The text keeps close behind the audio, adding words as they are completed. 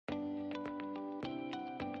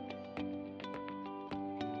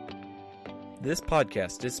This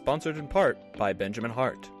podcast is sponsored in part by Benjamin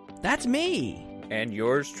Hart. That's me! And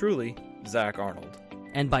yours truly, Zach Arnold.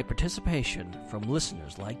 And by participation from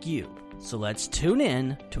listeners like you. So let's tune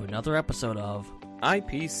in to another episode of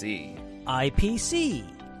IPC. IPC.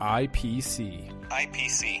 IPC.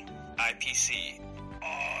 IPC. IPC.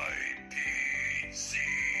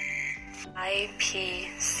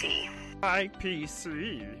 IPC.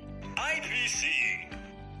 IPC. IPC.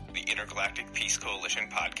 The Intergalactic Peace Coalition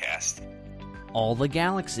podcast. All the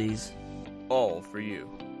galaxies. All for you.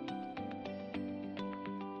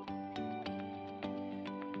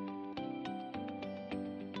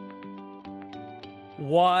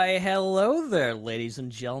 Why, hello there, ladies and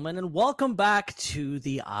gentlemen, and welcome back to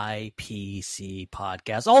the IPC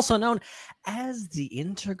podcast, also known as the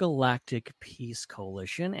Intergalactic Peace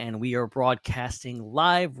Coalition, and we are broadcasting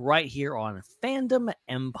live right here on Fandom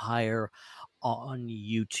Empire on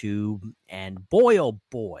YouTube, and boy, oh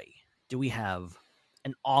boy, do we have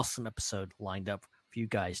an awesome episode lined up for you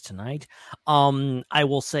guys tonight. I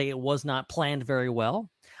will say it was not planned very well.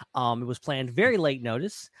 It was planned very late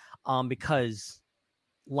notice, because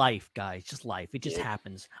life, guys, just life. It just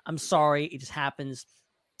happens. I'm sorry, it just happens.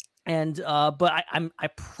 And but I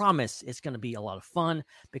promise it's going to be a lot of fun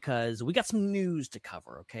because we got some news to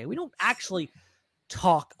cover. Okay, we don't actually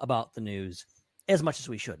talk about the news as much as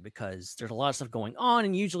we should because there's a lot of stuff going on,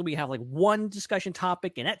 and usually we have like one discussion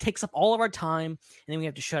topic, and that takes up all of our time, and then we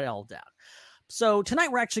have to shut it all down. So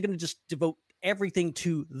tonight we're actually going to just devote everything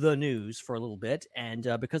to the news for a little bit, and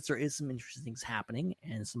because there is some interesting things happening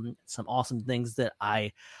and some awesome things that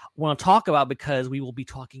I want to talk about, because we will be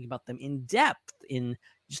talking about them in depth in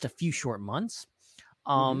just a few short months,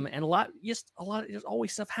 and there's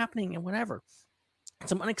always stuff happening and whatever,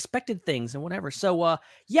 some unexpected things and whatever. So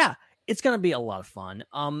yeah, it's going to be a lot of fun.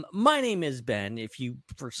 My name is Ben, if you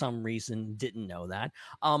for some reason didn't know that.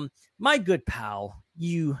 My good pal,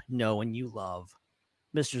 you know and you love,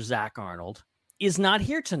 Mr. Zach Arnold, is not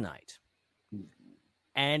here tonight.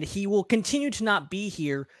 And he will continue to not be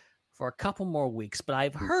here for a couple more weeks. But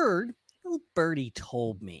I've heard, little birdie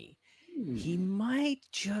told me, he might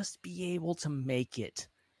just be able to make it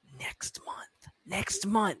next month. Next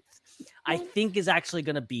month, I think, is actually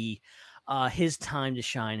going to be his time to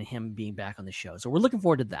shine and him being back on the show. So we're looking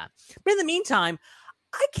forward to that. But in the meantime,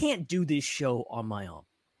 I can't do this show on my own.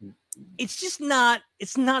 It's just not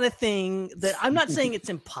a thing that I'm not saying it's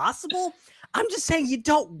impossible. I'm just saying you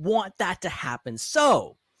don't want that to happen.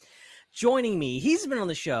 So joining me, he's been on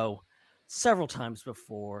the show several times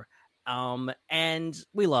before. And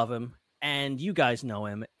we love him, and you guys know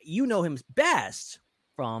him. You know him best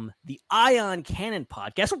from the Ion Cannon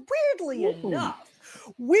podcast.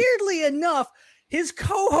 Weirdly enough, his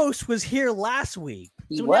co-host was here last week.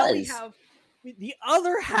 Now we have the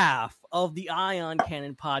other half of the Ion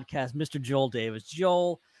Cannon podcast, Mr. Joel Davis.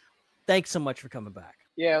 Joel, thanks so much for coming back.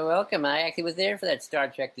 You're welcome. I actually was there for that Star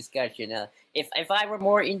Trek discussion. If I were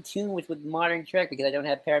more in tune with modern Trek, because I don't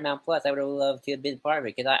have Paramount Plus, I would have loved to have been part of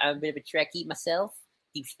it, because I'm a bit of a Trekkie myself.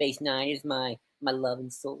 Deep Space Nine is my love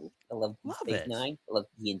and soul. I love Deep Space Nine. I love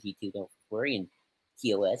TNG too, don't worry, and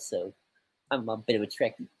TOS, so I'm a bit of a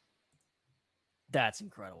Trekkie. That's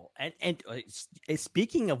incredible. And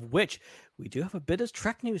speaking of which, we do have a bit of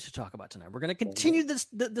Trek news to talk about tonight. We're going to continue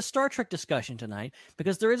the Star Trek discussion tonight,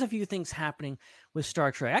 because there is a few things happening with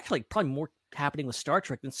Star Trek. Actually, probably more happening with Star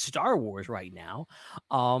Trek than Star Wars right now.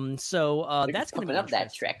 So that's going to be up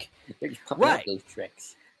that Trek. They're just pumping up those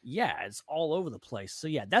Treks. Yeah, it's all over the place. So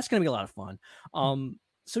yeah, that's going to be a lot of fun.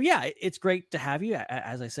 So yeah, it's great to have you.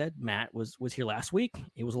 As I said, Matt was here last week.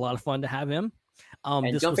 It was a lot of fun to have him.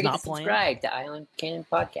 And this don't was forget not to subscribe to Ion Cannon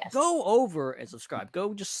Podcast. Go over and subscribe.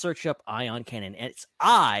 Go just search up Ion Cannon. And it's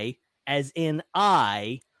I, as in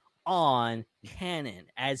I, on Cannon,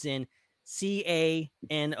 as in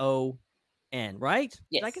CANON, right?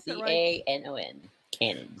 Yes, Did I get that right? CANON.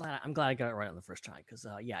 Cannon. I'm glad I got it right on the first try, because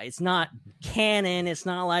yeah, it's not canon. It's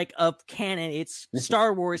not like up canon. It's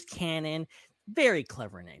Star Wars canon. Very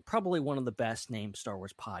clever name. Probably one of the best named Star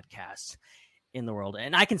Wars podcasts in the world,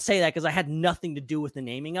 and I can say that because I had nothing to do with the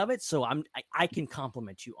naming of it, so I can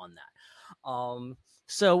compliment you on that.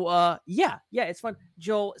 So yeah, it's fun,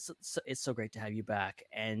 Joel. It's so great to have you back,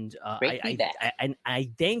 and I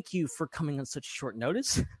thank you for coming on such short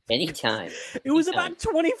notice. Anytime. It was about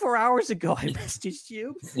 24 hours ago I messaged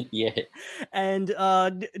you. Yeah, and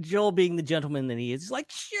Joel, being the gentleman that he is, like,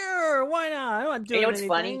 sure, why not? I'm not doing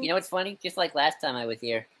anything. You know what's funny? Just like last time I was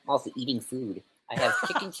here, I'm also eating food. I have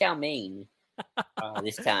chicken chow mein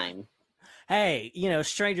this time. Hey,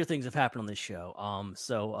 stranger things have happened on this show.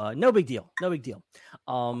 So no big deal. No big deal.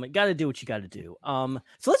 Got to do what you got to do.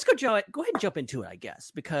 So let's go ahead and jump into it, I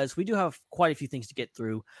guess, because we do have quite a few things to get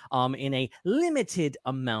through in a limited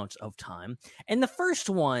amount of time. And the first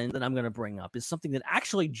one that I'm going to bring up is something that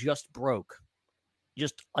actually just broke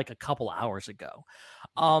just like a couple hours ago.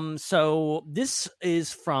 So this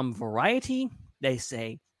is from Variety. They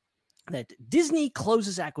say that Disney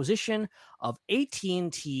closes acquisition of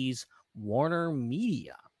AT&T's Warner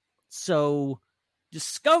Media. So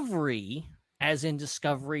Discovery, as in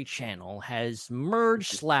Discovery Channel, has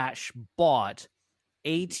merged / bought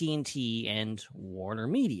AT&T and Warner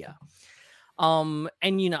Media. And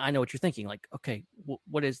I know what you're thinking. Like, okay,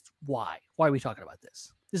 why are we talking about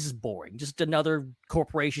this? This is boring. Just another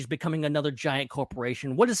corporation is becoming another giant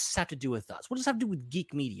corporation. What does this have to do with us? What does this have to do with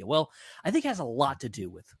geek media? Well, I think it has a lot to do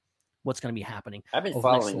with what's going to be happening. I've been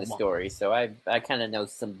following the story, so I kind of know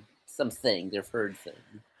some things. I've heard things.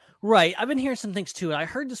 Right. I've been hearing some things too. And I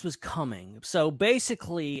heard this was coming. So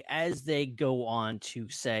basically, as they go on to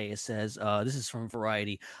say, it says, this is from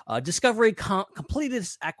Variety, Discovery completed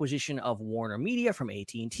its acquisition of Warner Media from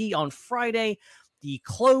AT&T on Friday. The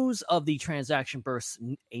close of the transaction bursts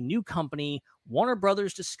a new company, Warner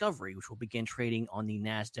Brothers Discovery, which will begin trading on the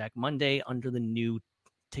NASDAQ Monday under the new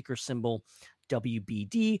ticker symbol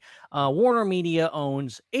WBD. Warner Media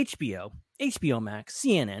owns HBO, HBO Max,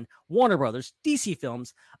 CNN, Warner Brothers, DC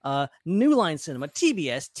Films, New Line Cinema,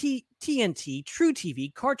 TBS, TNT, True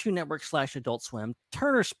TV, Cartoon Network / Adult Swim,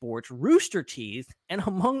 Turner Sports, Rooster Teeth, and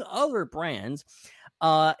among other brands,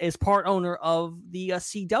 is part owner of the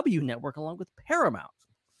CW network along with Paramount.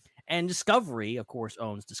 And Discovery, of course,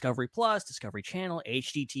 owns Discovery Plus, Discovery Channel,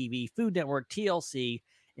 HGTV, Food Network, TLC,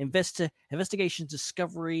 Investigations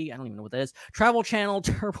Discovery, I don't even know what that is, Travel Channel,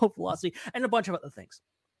 Turbo Velocity, and a bunch of other things.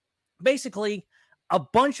 Basically, a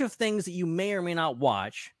bunch of things that you may or may not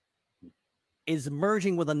watch is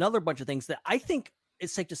merging with another bunch of things that I think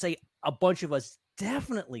it's safe to say a bunch of us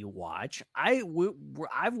definitely watch. We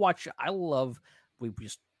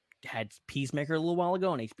just had Peacemaker a little while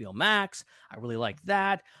ago on HBO Max. I really like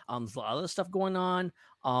that. There's a lot of other stuff going on.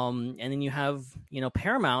 And then you have,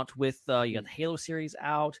 Paramount with, you got the Halo series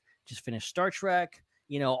out, just finished Star Trek,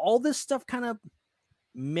 all this stuff kind of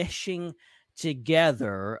meshing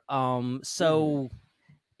together. So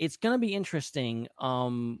it's going to be interesting.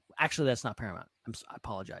 Actually, that's not Paramount. I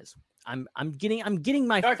apologize. I'm getting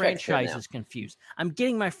my franchises confused.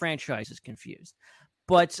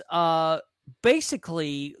 But,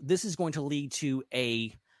 basically, this is going to lead to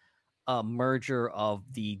a merger of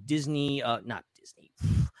the Disney, not Disney.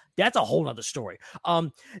 That's a whole nother story.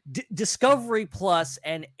 Discovery Plus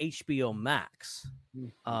and HBO Max.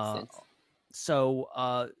 So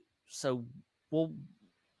we'll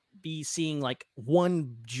be seeing like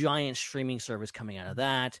one giant streaming service coming out of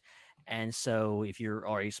that. And so if you're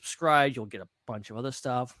already subscribed, you'll get a bunch of other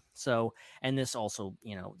stuff. So, and this also,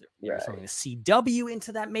 there's something to CW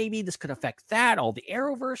into that. Maybe this could affect that, all the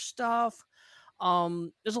Arrowverse stuff.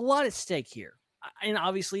 There's a lot at stake here. And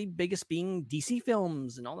obviously biggest being DC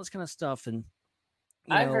Films and all this kind of stuff. And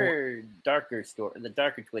I've heard the darker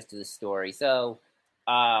twist of the story. So,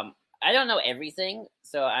 I don't know everything,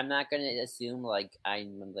 so I'm not going to assume like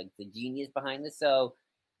I'm like the genius behind this. So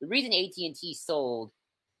the reason AT&T sold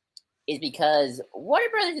is because Warner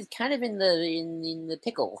Brothers is kind of in the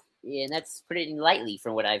pickle, and that's putting it lightly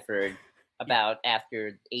from what I've heard about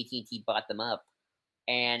after AT&T bought them up.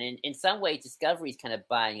 And in some ways, Discovery's kind of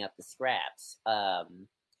buying up the scraps.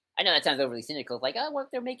 I know that sounds overly cynical, like, oh, well,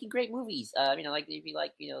 they're making great movies. Like they'd be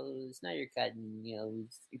like, Snyder Cut and,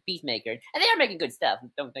 Peacemaker. And they are making good stuff,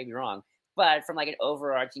 don't get me wrong. But from like an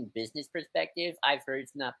overarching business perspective, I've heard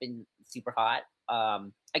it's not been super hot.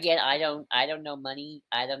 Again, I don't know money.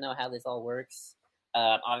 I don't know how this all works.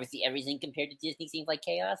 Obviously, everything compared to Disney seems like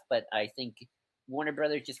chaos, but I think Warner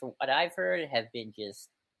Brothers, just from what I've heard, have been just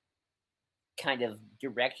kind of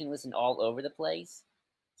directionless and all over the place.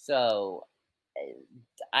 So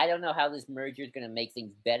I don't know how this merger is going to make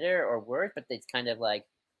things better or worse, but it's kind of like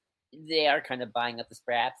they are kind of buying up the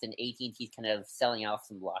scraps, and AT&T's kind of selling off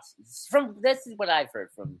some losses. This is what I've heard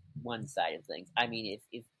from one side of things. I mean,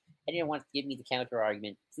 if anyone wants to give me the counter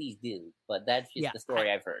argument, please do. But that's just the story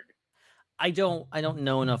I've heard. I don't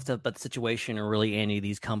know enough about the situation or really any of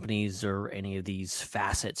these companies or any of these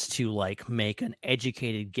facets to like make an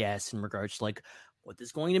educated guess in regards to like what this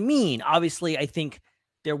is going to mean. Obviously, I think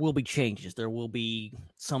there will be changes. There will be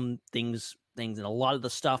some things, and a lot of the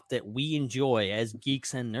stuff that we enjoy as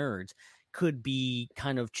geeks and nerds could be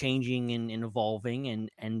kind of changing and evolving, and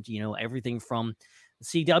everything from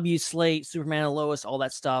CW slate, Superman and Lois, all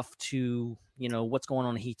that stuff, to what's going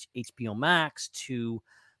on in HBO Max, to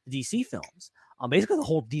the DC films. Basically the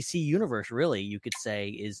whole DC universe, really, you could say,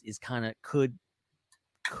 is kind of could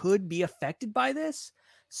be affected by this.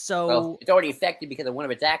 So well, it's already affected because of one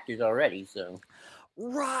of its actors already. So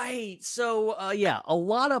right. So a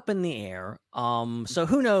lot up in the air. So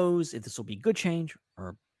who knows if this will be good change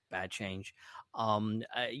or bad change.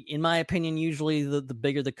 In my opinion, usually the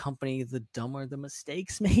bigger the company, the dumber the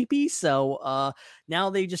mistakes, maybe. So now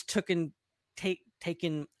they just taken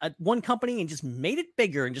one company and just made it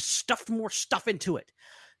bigger and just stuffed more stuff into it.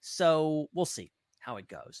 So we'll see how it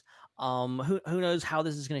goes. Who knows how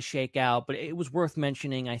this is going to shake out, but it was worth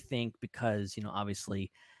mentioning, I think, because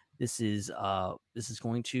obviously this is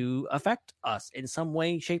going to affect us in some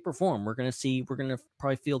way, shape, or form. We're going to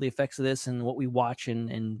probably feel the effects of this, and what we watch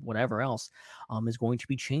and whatever else is going to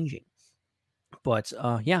be changing. But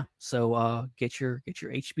so get your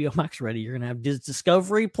HBO Max ready. You're gonna have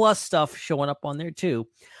Discovery Plus stuff showing up on there too.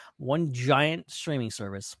 One giant streaming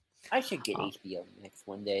service. I should get HBO Max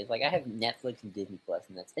one day. Like, I have Netflix and Disney Plus,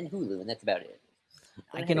 and Hulu, and that's about it.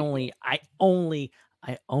 I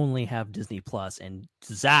only have Disney Plus, and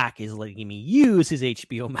Zach is letting me use his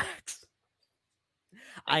HBO Max.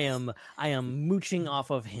 I am mooching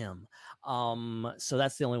off of him. So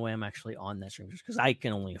that's the only way I'm actually on that streaming service, because I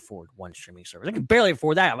can only afford one streaming service. I can barely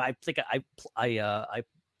afford that. I think I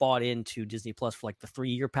bought into Disney Plus for like the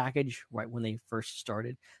 3-year package right when they first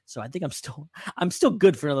started. So I think I'm still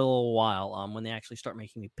good for another little while. When they actually start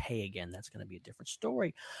making me pay again, that's going to be a different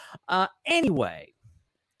story. Anyway,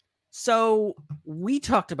 so we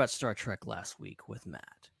talked about Star Trek last week with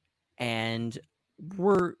Matt, and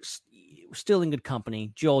we're still in good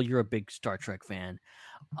company. Joel, you're a big Star Trek fan.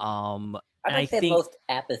 I'm like the most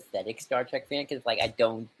apathetic Star Trek fan, because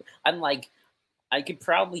I could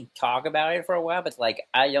probably talk about it for a while, but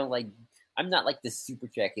I'm not like the super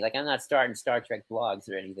Trekkie. Like, I'm not starting Star Trek blogs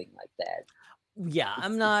or anything like that. Yeah,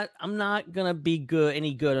 I'm not gonna be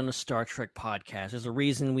any good on a Star Trek podcast. There's a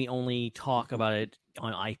reason we only talk about it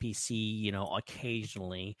on IPC,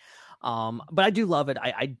 occasionally. But I do love it.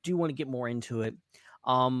 I do want to get more into it.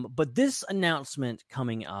 But this announcement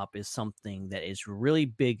coming up is something that is really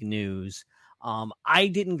big news. I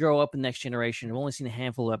didn't grow up in Next Generation. I've only seen a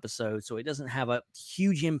handful of episodes, so it doesn't have a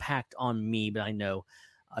huge impact on me, but I know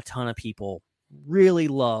a ton of people really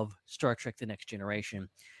love Star Trek The Next Generation.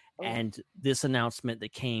 And this announcement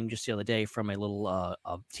that came just the other day from a little a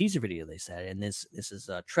teaser video, they said, and this is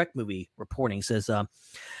a Trek movie reporting, says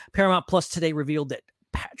Paramount Plus today revealed that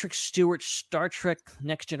Patrick Stewart's Star Trek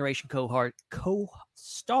Next Generation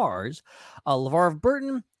co-stars LeVar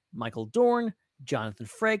Burton, Michael Dorn, Jonathan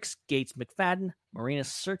Frakes, Gates McFadden, Marina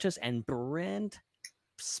Sirtis, and Brent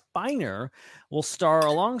Spiner will star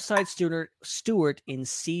alongside Stewart in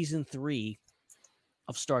season 3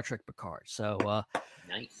 of Star Trek Picard. So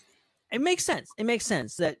nice. It makes sense. It makes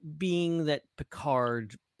sense that being that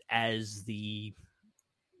Picard as the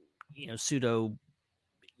pseudo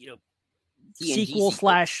sequel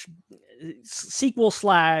slash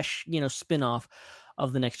spin-off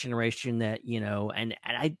of the Next Generation, that and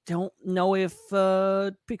I don't know if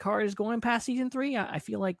Picard is going past season 3. I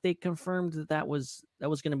feel like they confirmed that was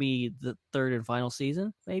going to be the 3rd and final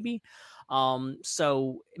season, maybe.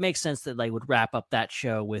 So it makes sense that they would wrap up that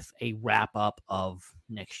show with a wrap up of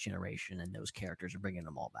Next Generation, and those characters are bringing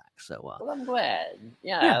them all back. So well, I'm glad.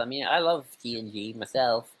 Yeah, I mean, I love TNG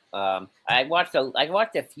myself. I watched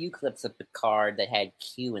a few clips of Picard that had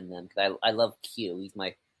Q in them, because I love Q. He's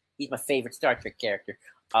my favorite Star Trek character.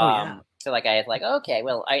 So I was like, okay,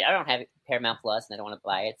 well, I don't have Paramount Plus and I don't want to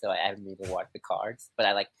buy it, so I haven't been able to watch Picard.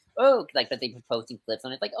 But but they've been posting clips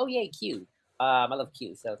on it, like, oh yay, Q. I love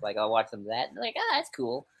Q, so it's like I'll watch some of that. And like, that's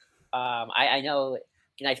cool. I know.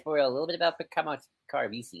 Can I spoil a little bit about Picard? How much Picard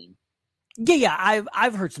have you seen? Yeah.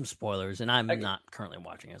 I've heard some spoilers, and I'm not currently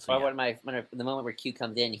watching it. So the moment where Q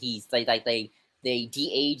comes in, he's like they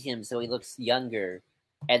de-age him so he looks younger,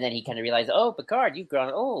 and then he kind of realizes, oh, Picard, you've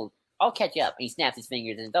grown old. I'll catch up. And he snaps his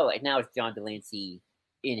fingers, and now it's John Delancey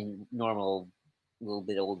in normal, a little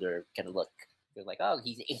bit older kind of look. They're like, oh,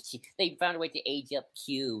 he's aging. They found a way to age up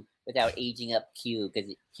Q without aging up Q,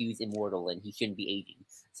 because Q's immortal and he shouldn't be aging.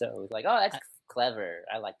 So it's like, oh, that's clever.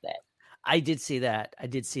 I like that. I did see that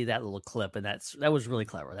little clip, and that was really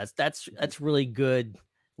clever. That's really good,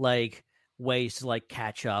 like, ways to like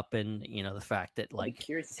catch up, and the fact that like,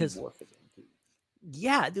 curious to see Worf again too.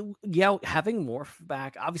 Yeah, having Worf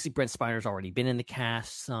back. Obviously, Brent Spiner's already been in the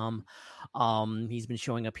cast some. He's been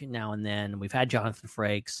showing up here now and then. We've had Jonathan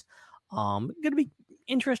Frakes. Going to be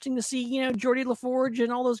interesting to see, Geordi LaForge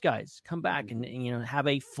and all those guys come back and have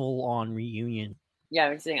a full-on reunion Yeah,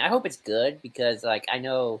 I'm saying I hope it's good because like I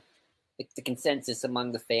know the consensus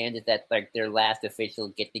among the fans is that like their last official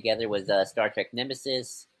get together was Star Trek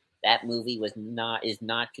Nemesis. That movie is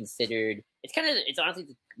not considered. It's honestly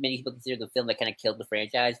many people consider the film that kind of killed the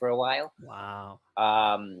franchise for a while. Wow.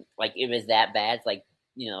 Like it was that bad. It's like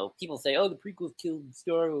people say, oh, the prequels killed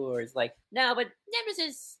Star Wars. Like no, but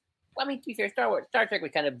Nemesis. Well, I mean, to be fair, Star Trek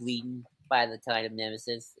was kind of bleeding by the time of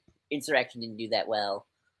Nemesis. Insurrection didn't do that well,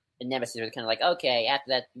 and Nemesis was kind of like, okay, after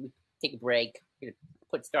that, we take a break. We're gonna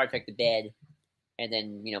put Star Trek to bed, and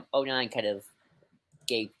then '09 kind of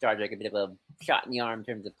gave Star Trek a bit of a shot in the arm in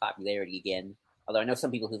terms of popularity again. Although I know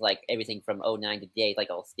some people who like everything from '09 to today, like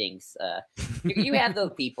all stinks. You have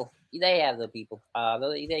those people. They have those people.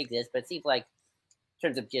 They exist, but it seems like in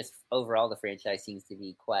terms of just overall, the franchise seems to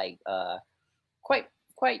be quite.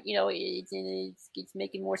 It's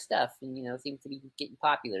making more stuff, and seems to be getting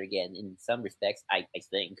popular again in some respects. I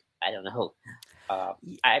think I don't know.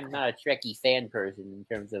 I'm not a Trekkie fan person in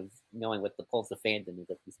terms of knowing what the pulse of fandom is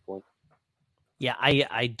at this point. Yeah,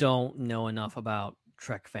 I don't know enough about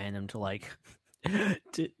Trek fandom to like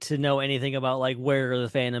to know anything about like where the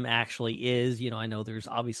fandom actually is. I know there's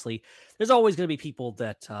always going to be people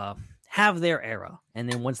that have their era,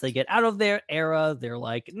 and then once they get out of their era, they're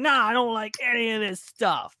like, nah, I don't like any of this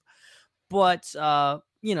stuff. But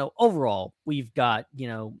overall, we've got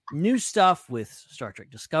new stuff with Star Trek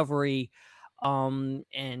Discovery, and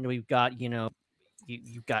we've got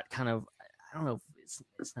you've got kind of, I don't know,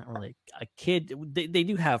 it's not really a kid. They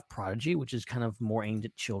do have Prodigy, which is kind of more aimed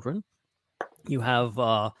at children. You have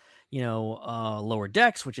Lower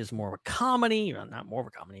Decks, which is more of a comedy. Not more of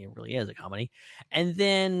a comedy, it really is a comedy. And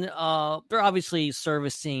then they're obviously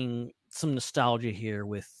servicing some nostalgia here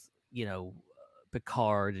with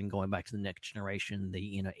Picard and going back to the Next Generation,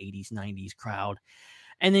 the 80s 90s crowd,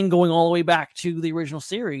 and then going all the way back to the original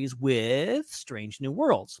series with Strange New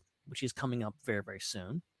Worlds, which is coming up very, very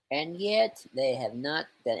soon. And yet they have not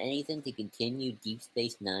done anything to continue Deep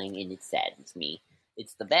Space Nine, and it saddens me.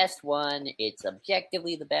 It's the best one. It's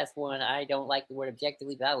objectively the best one. I don't like the word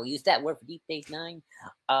objectively, but I will use that word for Deep Space Nine.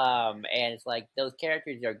 And it's like those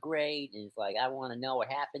characters are great, and it's like I want to know what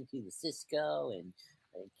happened to the Cisco and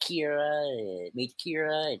Kira, and meet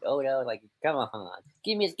Kira and Odo. Like, come on,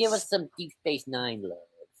 give us some Deep Space Nine love.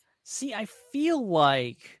 See, I feel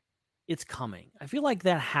like it's coming. I feel like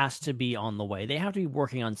that has to be on the way. They have to be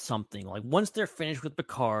working on something. Like once they're finished with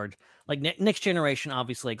Picard, like Next Generation,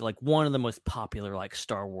 obviously, like one of the most popular like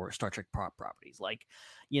Star Trek properties. Like,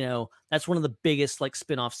 that's one of the biggest like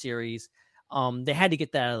spin-off series. They had to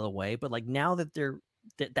get that out of the way, but like now that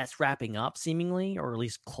that's wrapping up seemingly, or at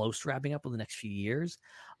least close to wrapping up in the next few years,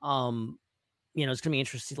 it's gonna be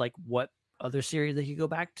interesting like what other series they could go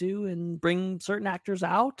back to and bring certain actors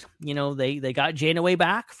out. They got Janeway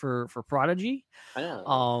back for Prodigy. I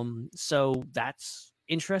know. So that's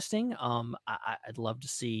interesting. I'd love to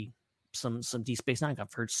see some Deep Space Nine.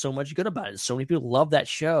 I've heard so much good about it. So many people love that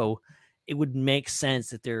show. It would make sense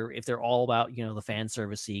that if they're all about the fan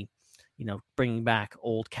servicey, bringing back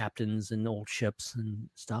old captains and old ships and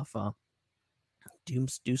stuff. Do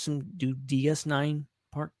DS9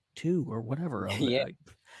 Part 2 or whatever. Yeah.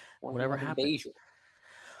 Whatever happened.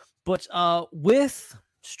 But with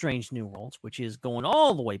Strange New Worlds, which is going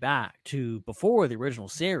all the way back to before the original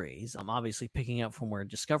series, I'm obviously picking up from where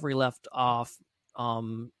Discovery left off.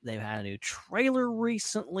 They've had a new trailer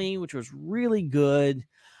recently, which was really good.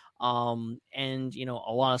 And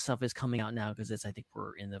a lot of stuff is coming out now because I think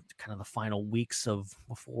we're in the kind of the final weeks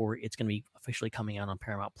before it's going to be officially coming out on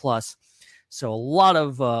Paramount Plus. So a lot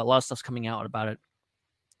of stuff's coming out about it,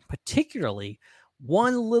 particularly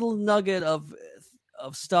one little nugget of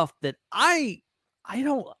stuff that I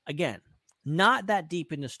don't, again, not that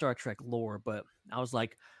deep into Star Trek lore, but I was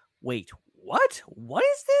like, wait, what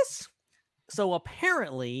is this? So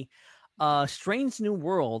apparently Strange New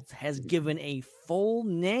Worlds has given a full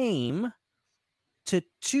name to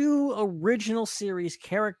 2 original series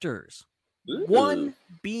characters. Ooh. One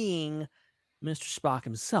being Mr. Spock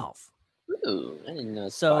himself. Ooh, I didn't know.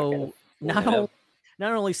 So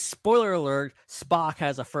not only, spoiler alert, Spock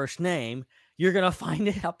has a first name, you're going to find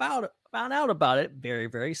out about it very,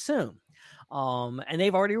 very soon. And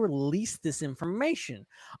they've already released this information.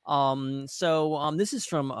 So this is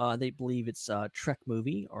from, they believe it's Trek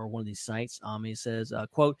Movie or one of these sites. It says,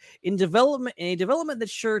 quote, in a development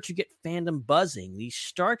that's sure to get fandom buzzing, the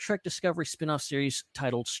Star Trek Discovery spinoff series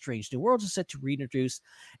titled Strange New Worlds is set to reintroduce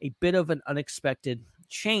a bit of an unexpected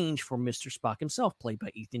change for Mr. Spock himself, played by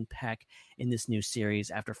Ethan Peck in this new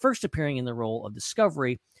series, after first appearing in the role of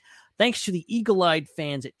Discovery. Thanks to the eagle-eyed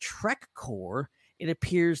fans at TrekCore, it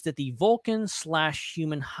appears that the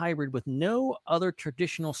Vulcan/human hybrid with no other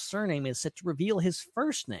traditional surname is set to reveal his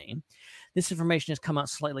first name. This information has come out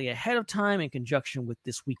slightly ahead of time in conjunction with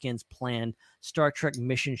this weekend's planned Star Trek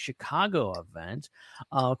Mission Chicago event.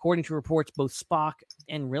 According to reports, both Spock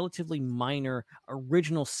and relatively minor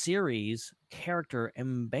original series character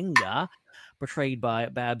Mbenga, portrayed by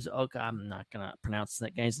Babs Oka, I'm not going to pronounce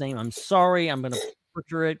that guy's name. I'm sorry. I'm going to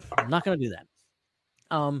butcher it. I'm not going to do that.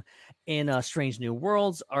 In Strange New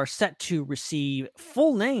Worlds, are set to receive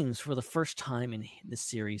full names for the first time in the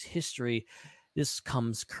series history. This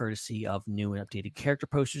comes courtesy of new and updated character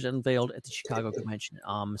posters unveiled at the Chicago convention.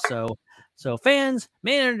 So fans,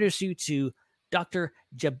 may I introduce you to Dr.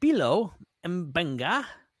 Jabilo Mbenga,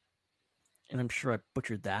 and I'm sure I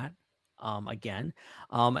butchered that again.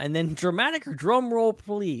 And then dramatic drum roll,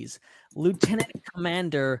 please, Lieutenant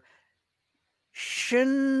Commander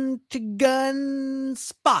Shintigun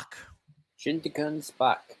Spock. Shintigun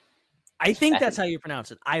Spock. I think that's how you pronounce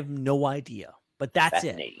it. I have no idea, but that's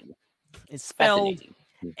it. It's spelled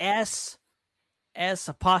S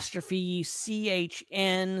apostrophe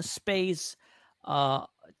CHN space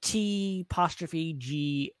T apostrophe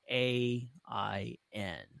GAIN.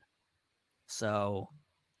 So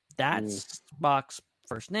that's Spock's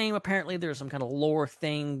first name. Apparently, there's some kind of lore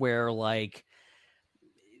thing where like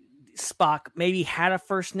Spock maybe had a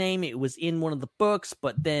first name. It was in one of the books,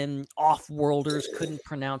 but then off-worlders couldn't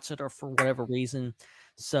pronounce it or for whatever reason.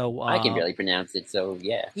 So I can barely pronounce it, so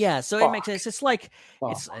yeah. Yeah, so Spock. It makes sense. It's like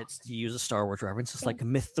it's to use a Star Wars reference, it's like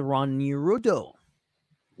Mithron Nerudo.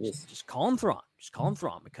 Yes. Just call him Thrawn. Just call him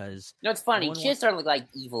Thrawn because it's funny. Chiss are like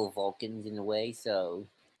evil Vulcans in a way, so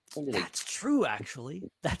that's true. Actually,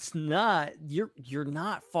 that's not you're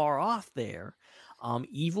not far off there.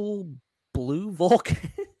 Evil blue Vulcan.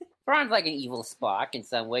 Thrawn's like an evil Spock in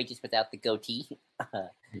some way, just without the goatee.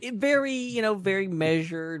 Very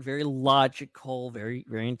measured, very logical, very,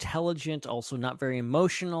 very intelligent, also not very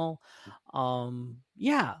emotional.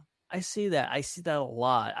 Yeah, I see that. I see that a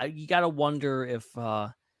lot. You got to wonder if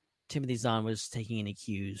Timothy Zahn was taking any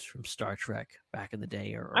cues from Star Trek back in the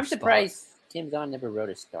day. Or I'm surprised Tim Zahn never wrote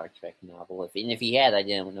a Star Trek novel. If he had, I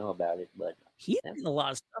didn't know about it. But he's done a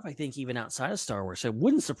lot of stuff, I think, even outside of Star Wars. So it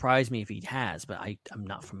wouldn't surprise me if he has, but I'm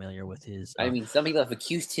not familiar with his. I mean, some people have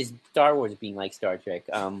accused his Star Wars of being like Star Trek,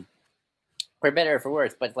 for better or for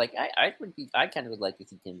worse. But like, I kind of would like to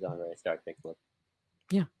see Tim Zahn write a Star Trek book.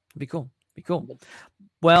 Yeah, it'd be cool.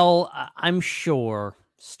 Well, I'm sure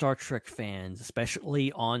Star Trek fans,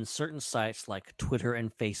 especially on certain sites like Twitter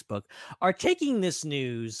and Facebook, are taking this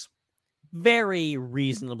news very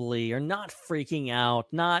reasonably, or not freaking out,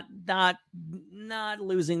 not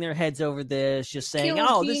losing their heads over this, just saying,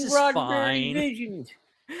 this is fine.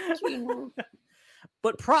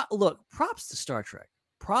 But props to Star Trek,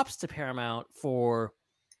 props to Paramount for,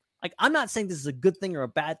 like, I'm not saying this is a good thing or a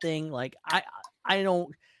bad thing. Like, I'm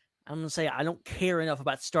gonna say I don't care enough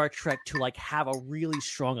about Star Trek to like have a really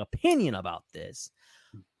strong opinion about this,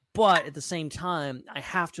 but at the same time, I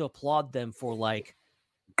have to applaud them for like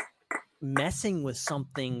messing with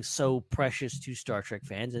something so precious to Star Trek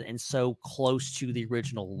fans and so close to the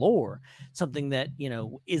original lore, something that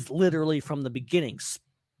is literally from the beginning.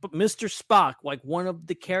 But Mr. Spock, like one of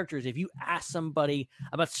the characters, if you ask somebody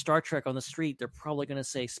about Star Trek on the street, they're probably going to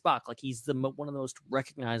say Spock. Like he's one of the most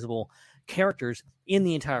recognizable characters in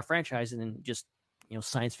the entire franchise and in just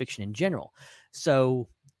science fiction in general. So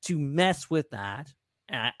to mess with that,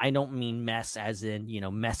 and I don't mean mess as in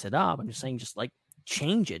mess it up. I'm just saying just like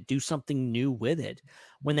change it, do something new with it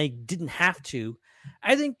when they didn't have to.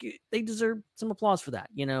 I think they deserve some applause for that.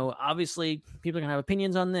 Obviously people are gonna have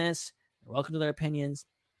opinions on this. They're welcome to their opinions.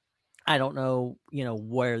 I don't know,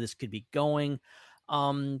 where this could be going.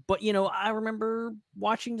 But I remember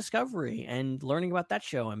watching Discovery and learning about that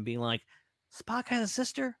show and being like, Spock has a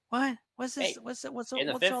sister? What? What's this? Hey, what's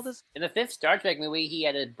all this? In the fifth Star Trek movie, he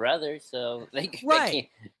had a brother, so right.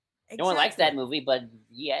 No one likes that movie, but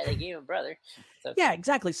yeah, they gave him a brother. So. Yeah,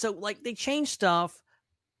 exactly. So like they changed stuff,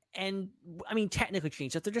 and I mean technically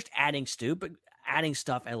changed stuff. They're just adding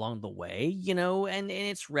stuff along the way, and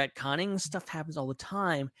it's retconning. Stuff happens all the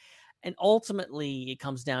time. And ultimately it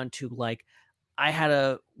comes down to like I had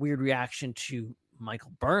a weird reaction to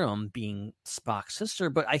Michael Burnham being Spock's sister,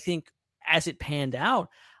 but I think as it panned out,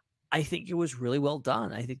 I think it was really well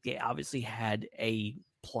done. I think they obviously had a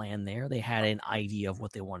plan there. They had an idea of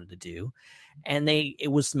what they wanted to do, and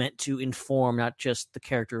it was meant to inform not just the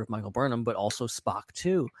character of Michael Burnham, but also Spock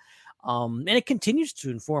too. And it continues to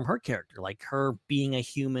inform her character, like her being a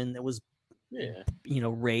human that was,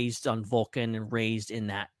 raised on Vulcan and raised in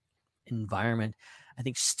that environment. I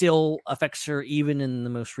think still affects her even in the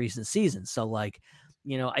most recent season. So like,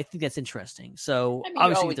 I think that's interesting. So I mean,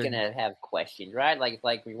 you're always gonna have questions, right? Like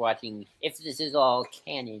we're watching. If this is all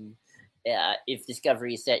canon, if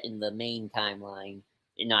Discovery is set in the main timeline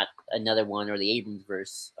and not another one or the Abrams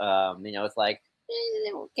verse, it's like,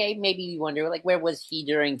 okay, maybe we wonder, like, where was he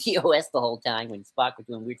during TOS the whole time when Spock was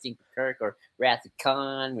doing weird things with Kirk, or Wrath of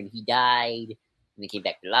Khan when he died and he came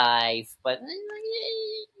back to life? But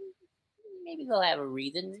maybe they'll have a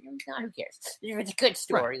reason. No, who cares? If it's a good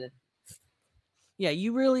story, then. Yeah,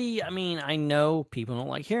 you really, I know people don't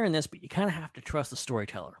like hearing this, but you kind of have to trust the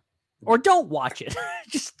storyteller. Or don't watch it.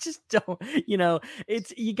 just don't,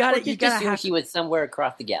 it's, you got to, assume she was somewhere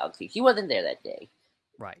across the galaxy. She wasn't there that day.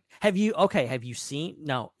 Right. Have you seen,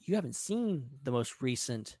 no, you haven't seen the most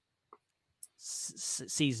recent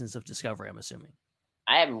seasons of Discovery, I'm assuming.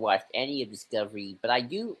 I haven't watched any of Discovery, but I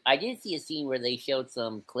did see a scene where they showed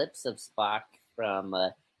some clips of Spock from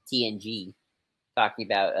TNG talking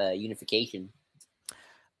about unification.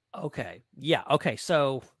 Okay. Yeah. Okay.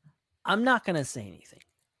 So I'm not going to say anything.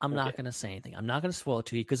 I'm not going to spoil it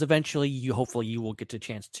to you because eventually hopefully you will get a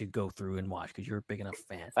chance to go through and watch because you're a big enough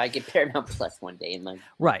fan. If I get Paramount Plus one day in my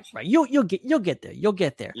right. You'll get there. You'll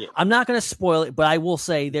get there. Yeah. I'm not going to spoil it, but I will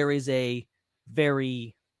say there is a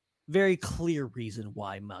very, very clear reason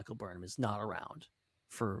why Michael Burnham is not around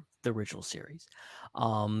for the original series.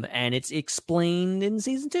 And it's explained in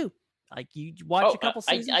season 2. Like you watch a couple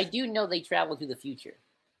seasons. I do know they travel to the future.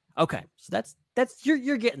 Okay, so that's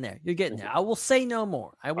you're getting there. You're getting there. I will say no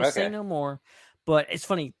more. Say no more. But it's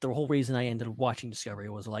funny. The whole reason I ended up watching Discovery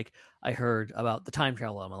was like I heard about the time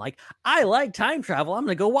travel element. Like I like time travel. I'm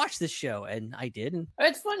gonna go watch this show, and I did. And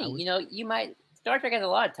it's funny. You might Star Trek has a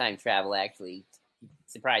lot of time travel. Actually,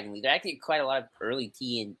 surprisingly, there are actually quite a lot of early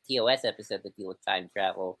TOS episodes that deal with time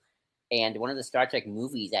travel. And one of the Star Trek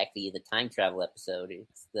movies actually is a time travel episode.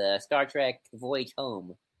 It's the Star Trek Voyage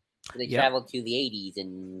Home. They travel to the 80s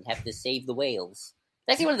and have to save the whales.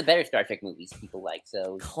 It's actually one of the better Star Trek movies people like.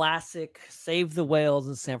 So classic, Save the Whales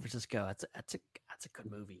in San Francisco. That's a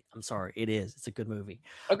good movie. I'm sorry, it is. It's a good movie.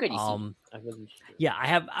 Oh, good. Sure. Yeah,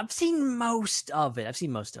 I've seen most of it. I've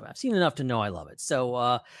seen enough to know I love it.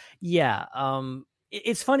 So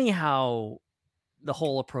it's funny how the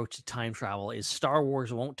whole approach to time travel is Star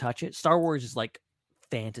Wars won't touch it. Star Wars is like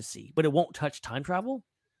fantasy, but it won't touch time travel.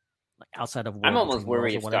 Like outside of I'm almost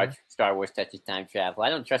worried if Star Wars touches time travel. I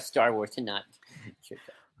don't trust Star Wars to not.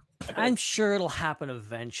 I'm sure it'll happen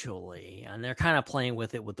eventually, and they're kind of playing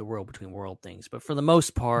with it with the world between world things. But for the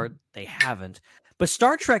most part, they haven't. But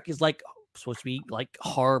Star Trek is like supposed to be like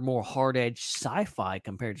more hard-edged sci-fi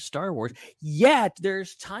compared to Star Wars. Yet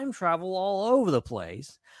there's time travel all over the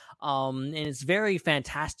place. And it's very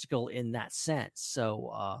fantastical in that sense.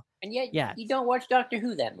 So, and yet, you don't watch Doctor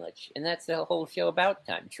Who that much, and that's the whole show about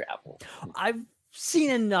time travel. I've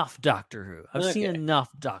seen enough Doctor Who.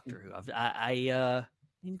 I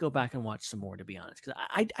need to go back and watch some more, to be honest, because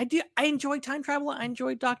I enjoy time travel. I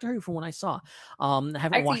enjoyed Doctor Who from what I saw. I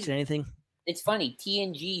haven't watched anything. It's funny.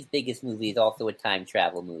 TNG's biggest movie is also a time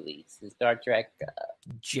travel movie. It's the Star Trek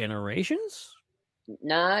Generations.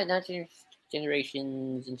 Nah, not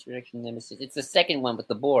Generations, Insurrection, Nemesis. It's the second one with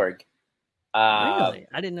the Borg. Really?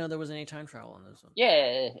 I didn't know there was any time travel in this one.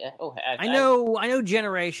 Yeah. Oh, I know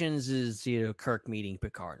Generations is Kirk meeting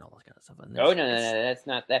Picard and all that kind of stuff. No, that's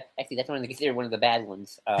not that. Actually, that's considered one of the bad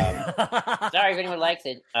ones. Sorry if anyone likes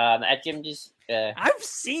it. Jim just. I've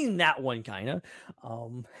seen that one kind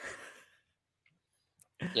of.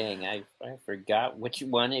 Dang, I forgot which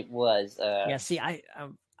one it was. Yeah, see,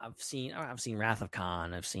 I've seen Wrath of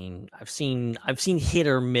Khan. I've seen hit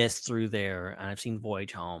or miss through there, and I've seen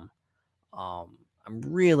Voyage Home. I'm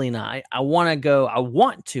really not. I want to go. I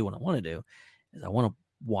want to. What I want to do is I want to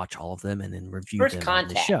watch all of them and then review First them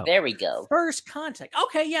Contact. On the show. There we go. First Contact.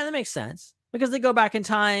 Okay, yeah, that makes sense because they go back in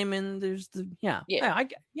time and there's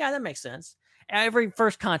that makes sense. Every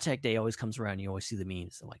First Contact day always comes around. You always see the memes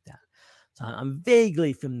and stuff like that. So I'm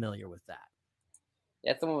vaguely familiar with that.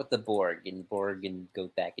 That's the one with the Borg, and Borg goes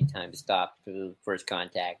back in time to stop First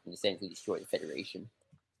Contact and essentially destroy the Federation.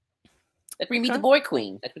 That's where you meet the Borg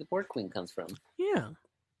Queen. That's where the Borg Queen comes from. Yeah.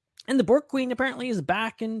 And the Borg Queen apparently is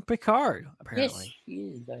back in Picard, apparently. Yes, she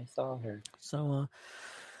is. I saw her. So,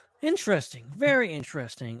 interesting. Very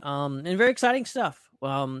interesting. And very exciting stuff.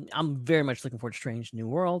 I'm very much looking forward to Strange New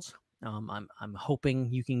Worlds. I'm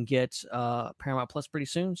hoping you can get Paramount Plus pretty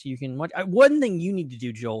soon, so you can watch. One thing you need to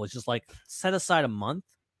do, Joel, is just like set aside a month,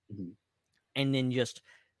 and then just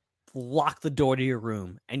lock the door to your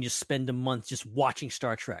room and just spend a month just watching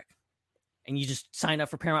Star Trek, and you just sign up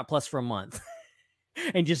for Paramount Plus for a month,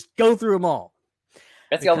 and just go through them all.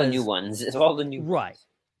 That's all the new ones. It's all the new Right. ones.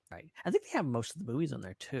 Right. I think they have most of the movies on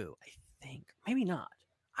there too. I think. Maybe not.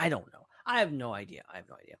 I don't know. I have no idea.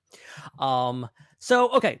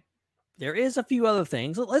 So okay. There is a few other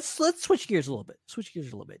things. Let's switch gears a little bit.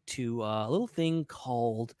 To a little thing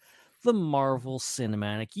called the Marvel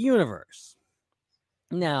Cinematic Universe.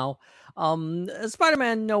 Now,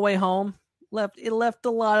 Spider-Man No Way Home left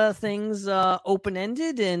a lot of things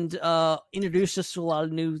open-ended and introduced us to a lot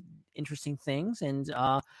of new interesting things. And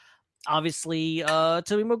obviously,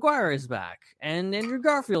 Tobey Maguire is back, and Andrew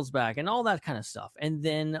Garfield's back, and all that kind of stuff. And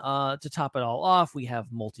then to top it all off, we have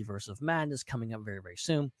Multiverse of Madness coming up very, very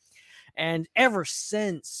soon. And ever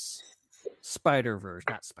since Spider-Verse,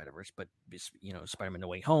 not Spider-Verse, but Spider-Man No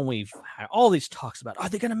Way Home, we've had all these talks about, are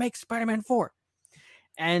they going to make Spider-Man 4?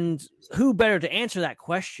 And who better to answer that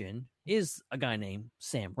question is a guy named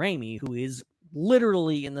Sam Raimi, who is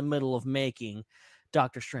literally in the middle of making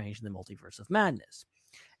Doctor Strange in the Multiverse of Madness.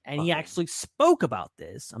 And he actually spoke about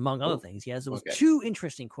this, among other things. He has two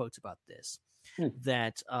interesting quotes about this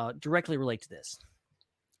that directly relate to this.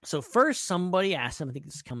 So first, somebody asked him, I think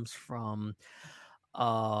this comes from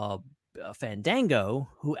Fandango,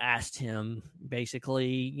 who asked him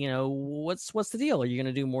basically, what's the deal? Are you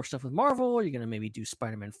going to do more stuff with Marvel? Are you going to maybe do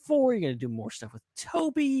Spider-Man 4? Are you going to do more stuff with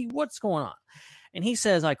Tobey? What's going on? And he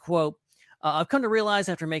says, I quote, I've come to realize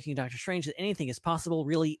after making Doctor Strange that anything is possible,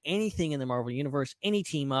 really anything in the Marvel Universe, any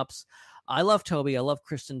team-ups. I love Tobey. I love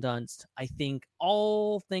Kristen Dunst. I think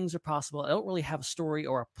all things are possible. I don't really have a story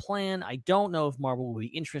or a plan. I don't know if Marvel will be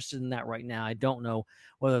interested in that right now. I don't know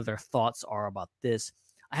whether their thoughts are about this.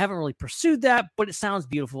 I haven't really pursued that, but it sounds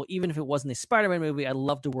beautiful. Even if it wasn't a Spider-Man movie, I'd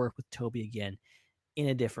love to work with Tobey again in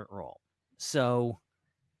a different role. So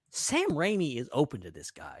Sam Raimi is open to this,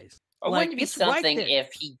 guys. Or wouldn't it be something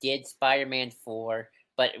if he did Spider-Man 4,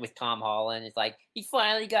 but with Tom Holland? It's like, he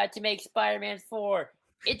finally got to make Spider-Man 4.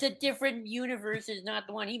 It's a different universe. It's not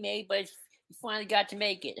the one he made, but he finally got to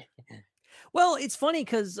make it. Well, it's funny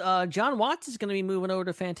because John Watts is going to be moving over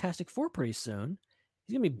to Fantastic Four pretty soon.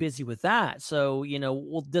 He's going to be busy with that. So,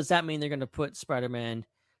 does that mean they're going to put Spider-Man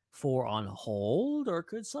 4 on hold? Or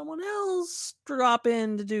could someone else drop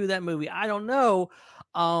in to do that movie? I don't know.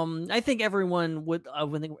 I think everyone would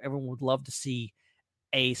love to see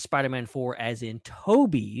a Spider-Man 4 as in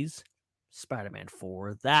Tobey's Spider-Man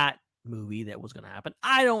 4, that movie that was going to happen.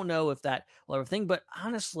 I don't know if that will ever thing, but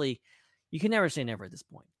honestly, you can never say never at this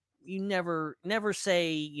point. You never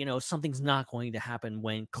say, something's not going to happen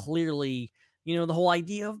when clearly, the whole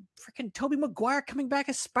idea of freaking Tobey Maguire coming back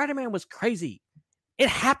as Spider-Man was crazy. It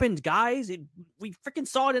happened, guys. We freaking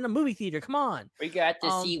saw it in a movie theater. Come on. We got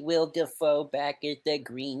to see Will Dafoe back as the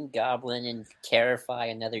Green Goblin and terrify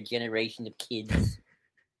another generation of kids.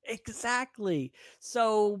 Exactly.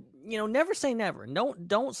 So, never say never.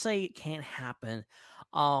 Don't say it can't happen.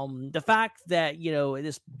 The fact that,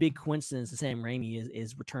 this big coincidence that Sam Raimi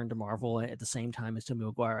is returned to Marvel at the same time as Tobey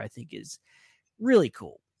Maguire, I think is really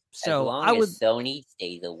cool. So as long as Sony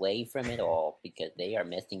stays away from it all, because they are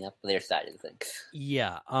messing up their side of things.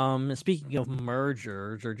 Yeah. Speaking of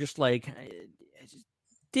mergers, or just like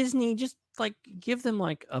Disney, just like give them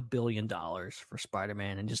like $1 billion for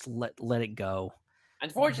Spider-Man and just let it go.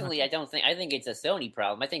 Unfortunately, I think it's a Sony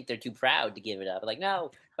problem. I think they're too proud to give it up. Like, no,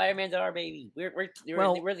 Spider-Man's our baby. We're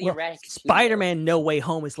the erratic. Spider-Man No Way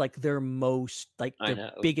Home is like their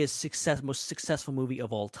biggest most successful movie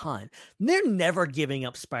of all time. They're never giving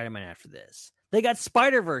up Spider-Man after this. They got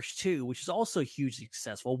Spider-Verse 2, which is also hugely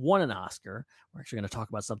successful, won an Oscar. We're actually going to talk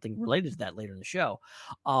about something related to that later in the show.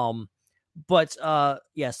 But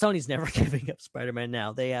Sony's never giving up Spider-Man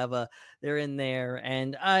now. They're in there,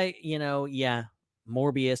 and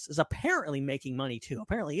Morbius is apparently making money too.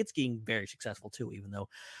 Apparently it's getting very successful too, even though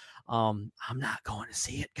I'm not going to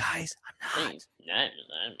see it, guys. I'm not.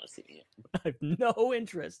 I'm not seeing it. I have no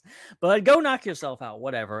interest. But go knock yourself out,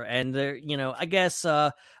 whatever. And there, I guess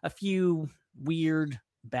a few weird,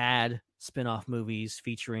 bad spin-off movies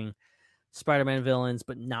featuring Spider-Man villains,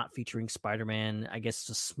 but not featuring Spider-Man. I guess it's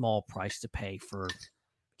a small price to pay for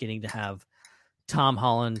getting to have Tom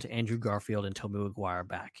Holland, Andrew Garfield, and Tobey Maguire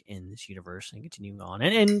back in this universe and continuing on.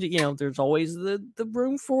 And there's always the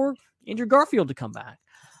room for Andrew Garfield to come back.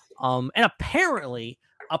 And apparently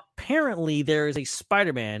there is a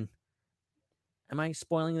Spider-Man. Am I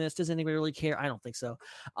spoiling this? Does anybody really care? I don't think so.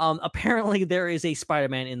 Apparently there is a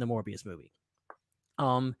Spider-Man in the Morbius movie.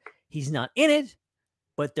 He's not in it,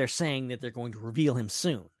 but they're saying that they're going to reveal him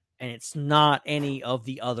soon. And it's not any of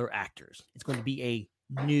the other actors. It's going to be a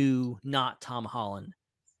new, not Tom Holland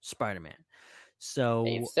Spider-Man. So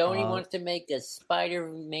if Sony wants to make a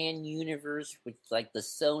Spider-Man universe with like the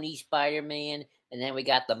Sony Spider-Man And then we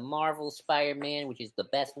got the Marvel Spider-Man, which is the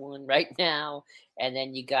best one right now. And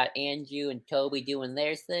then you got Andrew and Toby doing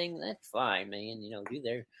their thing. That's fine, man. Do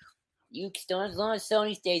their... as long as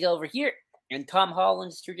Sony stays over here and Tom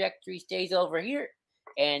Holland's trajectory stays over here,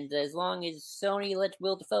 and as long as Sony lets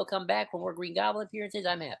Will Dafoe come back for more Green Goblin appearances,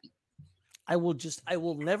 I'm happy. I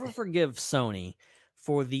will never forgive Sony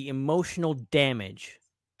for the emotional damage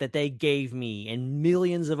that they gave me and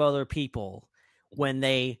millions of other people when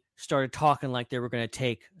they started talking like they were going to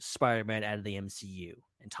take Spider-Man out of the MCU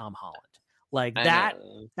and Tom Holland. Like that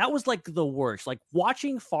was like the worst. Like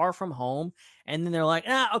watching Far From Home, and then they're like,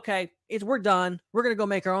 okay, we're done. We're going to go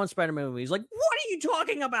make our own Spider-Man movies. Like, what are you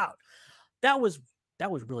talking about? That was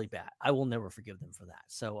really bad. I will never forgive them for that.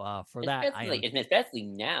 So especially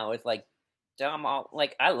now, it's like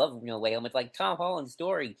I love No Way Home. It's like Tom Holland's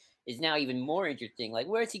story is now even more interesting. Like,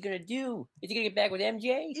 where is he gonna do? Is he gonna get back with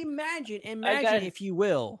MJ? Imagine if you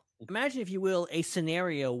will, a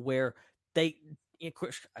scenario where they, of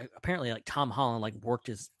course, apparently, like Tom Holland, like worked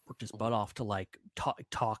his butt off to like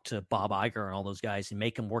talk to Bob Iger and all those guys and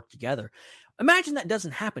make them work together. Imagine that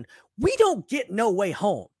doesn't happen. We don't get No Way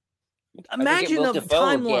Home. Imagine a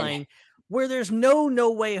timeline where there's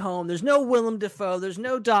no Way Home. There's no Willem Dafoe. There's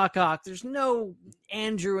no Doc Ock. There's no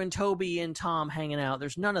Andrew and Toby and Tom hanging out.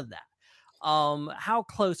 There's none of that. How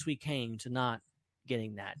close we came to not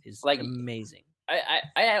getting that is like amazing.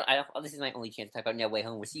 This is my only chance to talk about No Way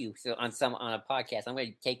Home with you. So on a podcast, I'm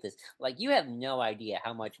going to take this. Like, you have no idea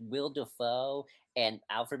how much Will Dafoe and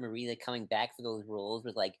Alfred Molina coming back for those roles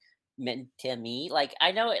was like meant to me. Like,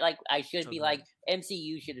 I know it. Like, I should be like,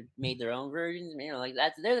 MCU should have made their own versions. Like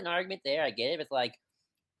there's an argument there. I get it. But it's like,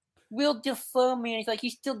 Will Dafoe, man, he's like, he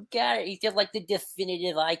still got it. He's still like the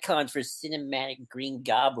definitive icon for cinematic Green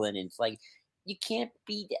Goblin. And it's like, you can't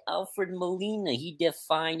beat Alfred Molina. He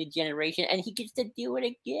defined a generation, and he gets to do it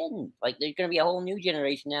again. Like, there's going to be a whole new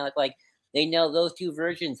generation now. It's like, they know those two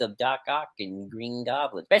versions of Doc Ock and Green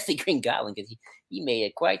Goblin, especially Green Goblin, because he made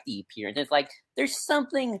it quite the appearance. And it's like, there's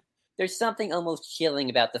something almost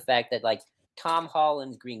chilling about the fact that, like, Tom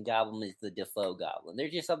Holland's Green Goblin is the Dafoe Goblin.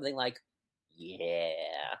 There's just something like, yeah.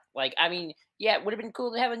 Like, I mean, yeah, it would have been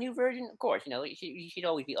cool to have a new version. Of course, you should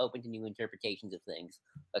always be open to new interpretations of things.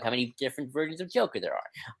 Like how many different versions of Joker there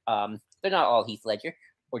are. They're not all Heath Ledger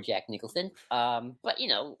or Jack Nicholson. But,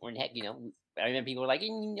 when heck, I remember people were like,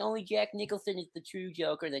 only Jack Nicholson is the true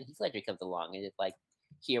Joker. Then Heath Ledger comes along, and it's like,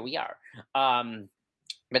 here we are. But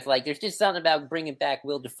it's like, there's just something about bringing back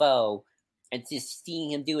Will Dafoe and just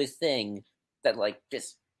seeing him do his thing that, like,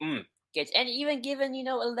 just gets, and even giving,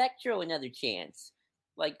 Electro another chance.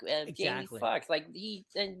 Like, Jamie Foxx, like, he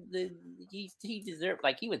deserved,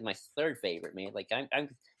 like, he was my third favorite, man. Like,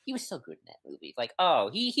 he was so good in that movie. Like,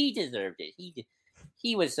 he deserved it.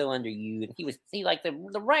 He was so underused. He like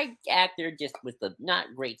the right actor, just with the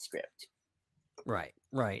not great script. Right.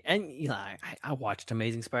 And, I watched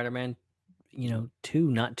Amazing Spider-Man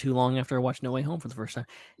 2 not too long after I watched No Way Home for the first time.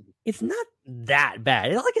 It's not that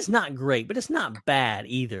bad. It's not great, but it's not bad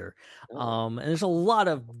either. And there's a lot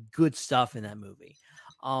of good stuff in that movie.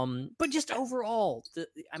 But just overall,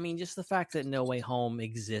 just the fact that No Way Home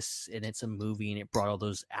exists and it's a movie and it brought all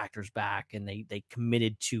those actors back and they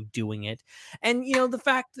committed to doing it. And, the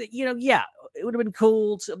fact that, it would have been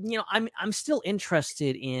cool to, I'm still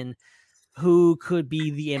interested in who could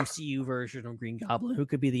be the MCU version of Green Goblin, who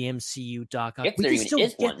could be the MCU Doc Ock.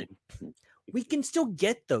 We can still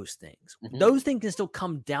get those things. Mm-hmm. Those things can still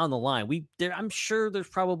come down the line. I'm sure there's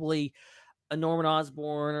probably a Norman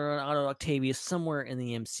Osborn or an Otto Octavius somewhere in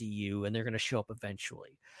the MCU, and they're going to show up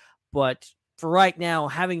eventually. But for right now,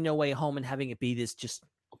 having No Way Home and having it be this just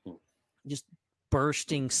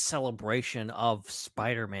bursting celebration of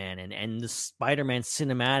Spider-Man and the Spider-Man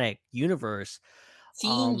cinematic universe.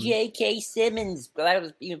 Seeing J.K. Simmons, but I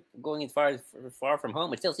was going as far from home,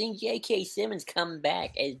 but still seeing J.K. Simmons come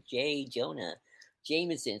back as J. Jonah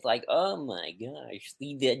Jameson. It's like, oh my gosh,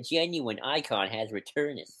 the genuine icon has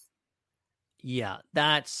returned. Yeah,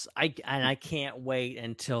 I can't wait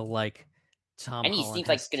until like Tom and he Holland seems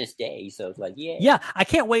like he's gonna stay, so it's like, yeah, I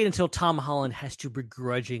can't wait until Tom Holland has to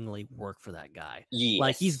begrudgingly work for that guy. Yes.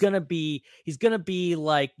 Like he's gonna be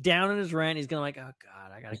like down in his rent. He's gonna like, oh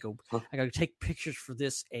god, I gotta take pictures for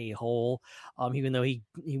this a-hole. Even though he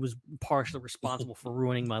was partially responsible for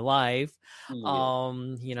ruining my life. Yeah.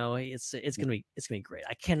 It's gonna be great.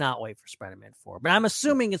 I cannot wait for Spider-Man 4, but I'm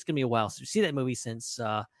assuming it's gonna be a while since we see that movie, since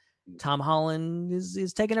Tom Holland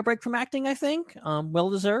is taking a break from acting. I think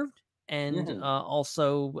well deserved. And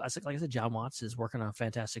also, like I said, John Watts is working on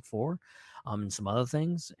Fantastic Four, and some other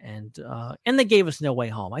things, and they gave us No Way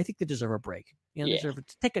Home. I think they deserve a break. They deserve to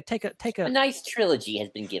take a nice trilogy has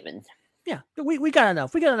been given. Yeah, we got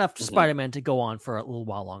enough. We got enough Mhm. Spider-Man to go on for a little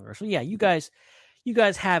while longer. So yeah, you guys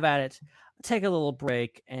have at it. Take a little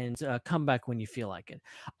break and come back when you feel like it.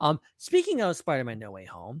 Speaking of Spider-Man: No Way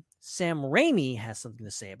Home, Sam Raimi has something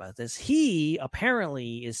to say about this. He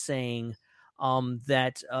apparently is saying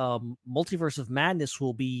that Multiverse of Madness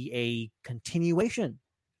will be a continuation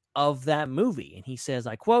of that movie, and he says,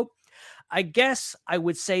 I quote, I guess I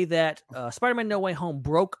would say that Spider-Man No Way Home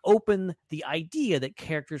broke open the idea that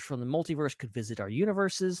characters from the multiverse could visit our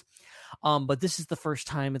universes. But this is the first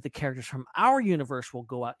time that the characters from our universe will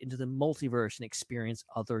go out into the multiverse and experience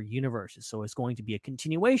other universes. So it's going to be a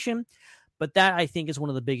continuation. But that, I think, is one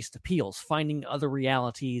of the biggest appeals, finding other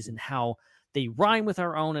realities and how they rhyme with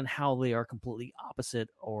our own and how they are completely opposite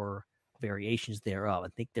or variations thereof. I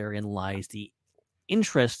think therein lies the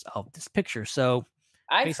interest of this picture. So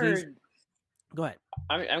I've basically, heard. go ahead.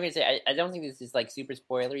 I'm gonna say I don't think this is like super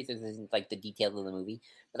spoilery. This isn't like the details of the movie,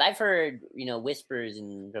 but I've heard whispers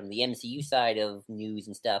from the MCU side of news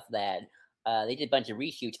and stuff that they did a bunch of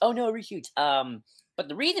reshoots. Oh no, reshoots. But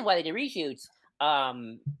the reason why they did reshoots,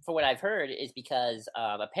 for what I've heard, is because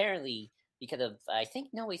apparently because of I think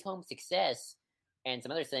No Way Home's success and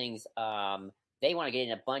some other things, they want to get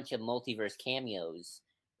in a bunch of multiverse cameos,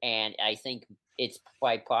 and I think it's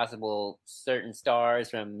quite possible certain stars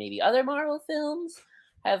from maybe other Marvel films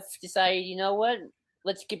have decided, you know what,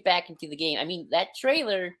 let's get back into the game. I mean, that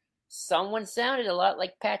trailer, someone sounded a lot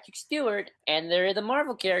like Patrick Stewart, and they're the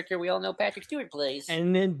Marvel character we all know Patrick Stewart plays.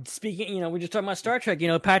 And then speaking, we're just talking about Star Trek,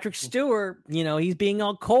 Patrick Stewart, he's being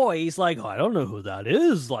all coy. He's like, oh, I don't know who that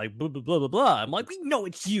is. Like, blah, blah, blah, blah, blah. I'm like, we know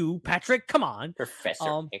it's you, Patrick. Come on.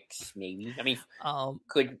 Professor X, maybe. I mean,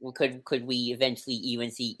 could we eventually even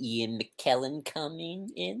see Ian McKellen coming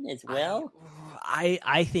in as well?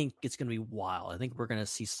 I think it's going to be wild. I think we're going to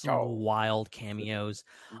see some wild cameos.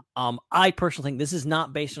 I personally think this is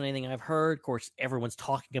not based on anything I've heard. Of course, everyone's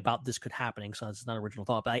talking about this could happening, so it's not original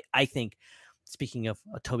thought. But I think, speaking of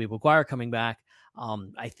Tobey Maguire coming back,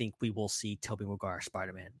 I think we will see Tobey Maguire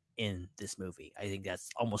Spider-Man in this movie. I think that's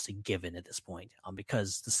almost a given at this point,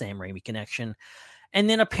 because the Sam Raimi connection. And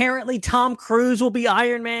then apparently Tom Cruise will be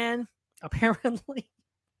Iron Man. Apparently.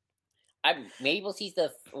 Maybe we'll see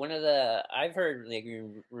I've heard like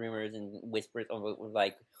rumors and whispers of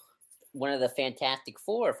like one of the Fantastic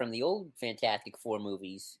Four from the old Fantastic Four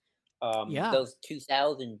movies. Those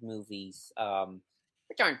 2000 movies,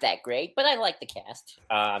 which aren't that great, but I like the cast.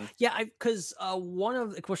 Because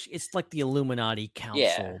of course, it's like the Illuminati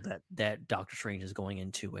council that Doctor Strange is going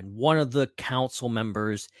into, and one of the council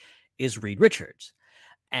members is Reed Richards.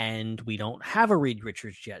 And we don't have a Reed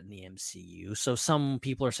Richards yet in the MCU. So some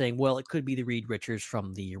people are saying, well, it could be the Reed Richards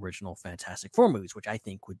from the original Fantastic Four movies, which I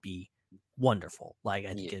think would be wonderful. Like,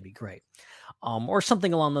 I think it'd be great. Or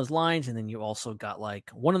something along those lines. And then you also got like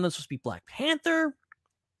one of them supposed to be Black Panther.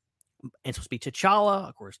 And it's supposed to be T'Challa.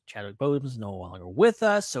 Of course, Chadwick Boseman is no longer with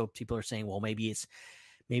us. So people are saying, well, maybe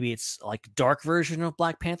it's like a dark version of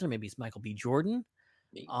Black Panther. Maybe it's Michael B. Jordan.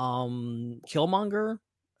 Killmonger.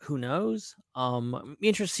 Who knows? I'm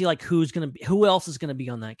interested to see like who else is gonna be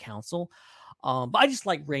on that council. But I just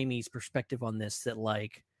like Raimi's perspective on this. That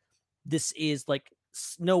like this is like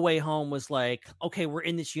No Way Home was like, okay, we're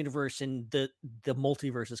in this universe and the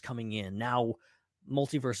multiverse is coming in now.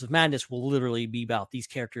 Multiverse of Madness will literally be about these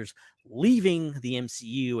characters leaving the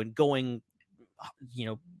MCU and going,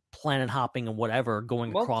 planet hopping and whatever, going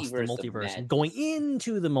across the multiverse and going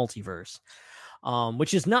into the multiverse,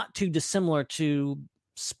 which is not too dissimilar to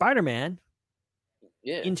Spider-Man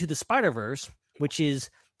Into the Spider-Verse, which is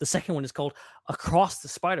the second one is called Across the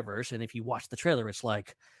Spider-Verse. And if you watch the trailer, it's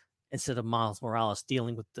like instead of Miles Morales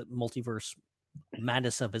dealing with the multiverse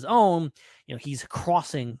madness of his own, he's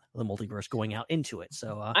crossing the multiverse, going out into it.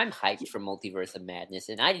 So I'm hyped for Multiverse of Madness,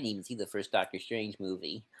 and I didn't even see the first Doctor Strange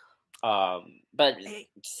movie. But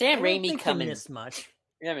Sam Raimi coming this much.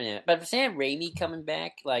 But Sam Raimi coming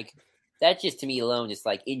back, like that just to me alone just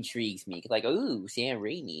like intrigues me. Like, ooh, Sam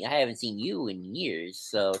Raimi, I haven't seen you in years,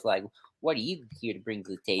 so it's like, what are you here to bring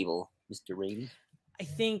to the table, Mr. Raimi? I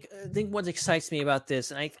think what excites me about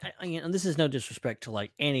this, and I and this is no disrespect to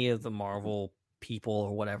like any of the Marvel people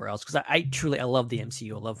or whatever else, because I truly love the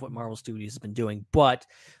MCU. I love what Marvel Studios has been doing, but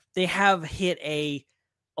they have hit a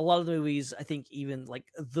lot of the movies. I think even like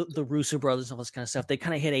the Russo brothers and all this kind of stuff, they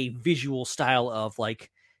kind of hit a visual style of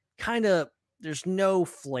like kind of. There's no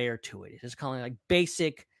flair to it. It's kind of like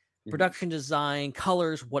basic production design,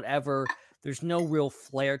 colors, whatever. There's no real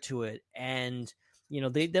flair to it. And,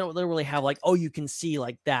 they don't really have like, oh, you can see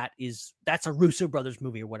like that's a Russo brothers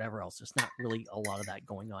movie or whatever else. There's not really a lot of that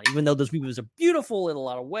going on. Even though those movies are beautiful in a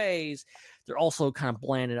lot of ways, they're also kind of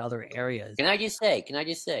bland in other areas. Can I just say,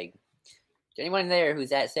 to anyone there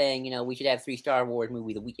who's saying, we should have 3 Star Wars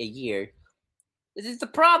movies a year, this is the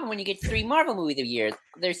problem when you get 3 Marvel movies a year.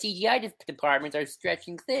 Their CGI departments are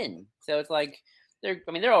stretching thin. So it's like,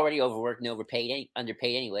 they're already overworked and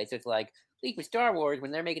underpaid anyway. So it's like, at least with Star Wars,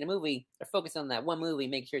 when they're making a movie, they're focused on that one movie,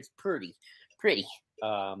 make sure it's pretty.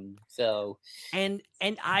 So and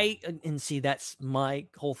see, that's my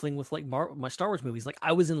whole thing with like my Star Wars movies. Like,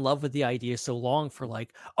 I was in love with the idea so long for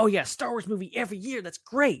like, oh yeah, Star Wars movie every year, that's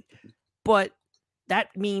great. But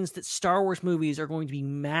that means that Star Wars movies are going to be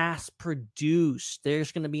mass produced.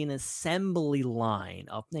 There's going to be an assembly line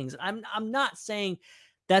of things. I'm not saying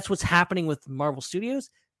that's what's happening with Marvel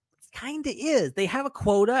Studios. Kind of is. They have a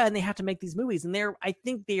quota and they have to make these movies, and I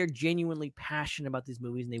think they are genuinely passionate about these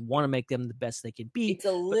movies and they want to make them the best they can be. It's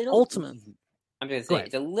a little ultimately, I'm going to say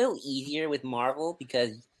it's a little easier with Marvel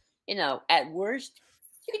because, at worst,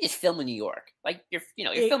 you can just film in New York. Like, you're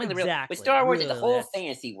filming the real. With Star Wars, it's a whole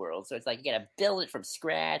fantasy world, so it's like you got to build it from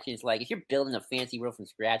scratch. And it's like, if you're building a fantasy world from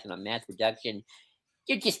scratch on a mass production,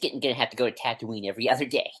 you're just going to have to go to Tatooine every other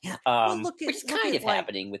day, which is kind of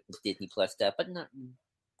happening with the Disney Plus stuff, but not.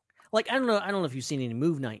 Like, I don't know if you've seen any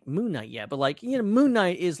Moon Knight yet, but like, Moon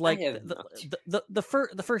Knight is like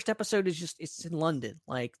the first episode is it's in London.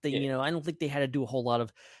 Like, I don't think they had to do a whole lot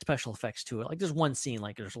of special effects to it. Like, there's one scene,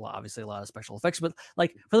 like there's obviously a lot of special effects, but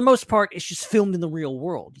like for the most part, it's just filmed in the real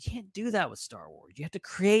world. You can't do that with Star Wars. You have to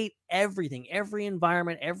create everything, every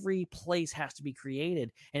environment, every place has to be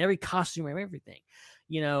created, and every costume and everything.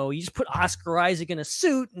 You just put Oscar Isaac in a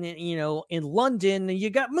suit, and in London, and you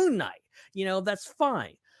got Moon Knight. That's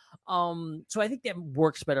fine. So I think that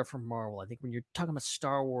works better for Marvel. I think when you're talking about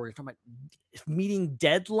Star Wars, you're talking about meeting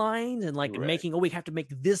deadlines and like making, we have to make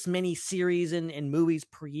this many series and movies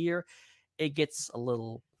per year. It gets a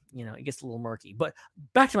little, murky. But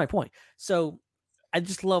back to my point. So I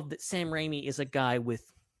just love that Sam Raimi is a guy with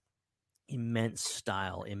immense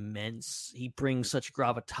style, he brings such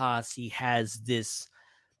gravitas. He has this,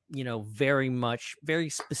 very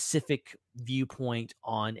specific viewpoint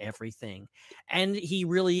on everything. And he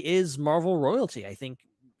really is Marvel royalty. I think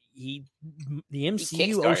the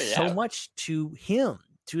MCU owes so much to him,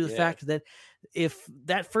 to the fact that if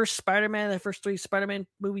that first 3 Spider-Man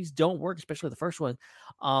movies don't work, especially the first one,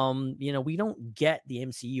 we don't get the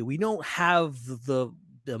MCU. We don't have the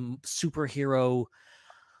superhero,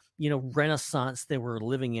 renaissance that we're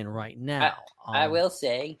living in right now. I will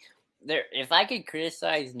say, if I could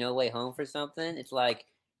criticize No Way Home for something, it's like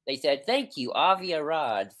they said, "Thank you, Avi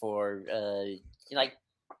Arad, for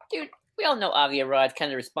dude." We all know Avi Arad's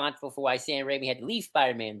kind of responsible for why Sam Raimi had to leave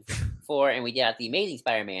Spider-Man 4, and we got the Amazing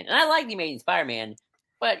Spider-Man. And I like the Amazing Spider-Man,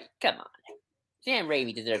 but come on, Sam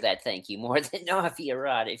Raimi deserves that thank you more than Avi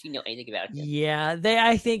Arad, if you know anything about him. Yeah,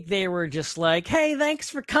 I think they were just like, "Hey, thanks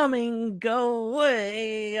for coming. Go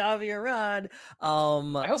away, Avi Arad."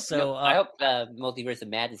 I hope Multiverse of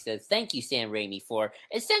Madness says thank you, Sam Raimi, for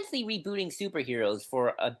essentially rebooting superheroes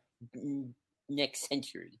for a next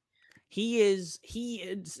century.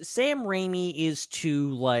 Sam Raimi is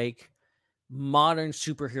to like modern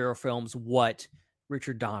superhero films what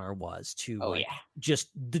Richard Donner was to just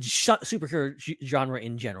the superhero genre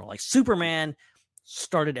in general. Like, Superman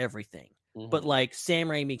started everything, but like Sam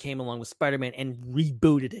Raimi came along with Spider-Man and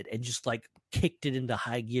rebooted it and just like kicked it into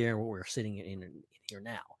high gear where we're sitting in here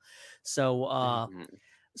now. So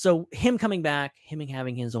so him coming back, him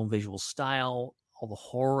having his own visual style, all the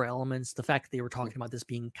horror elements, the fact that they were talking about this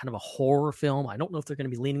being kind of a horror film. I don't know if they're going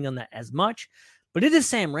to be leaning on that as much, but it is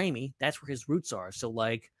Sam Raimi. That's where his roots are. So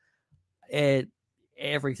like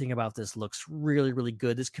everything about this looks really, really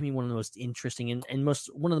good. This can be one of the most interesting and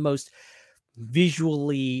one of the most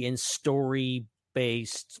visually and story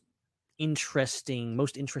based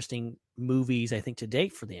most interesting movies I think to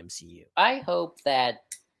date for the MCU. I hope that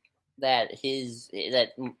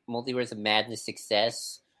Multiverse of Madness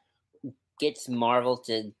success gets Marvel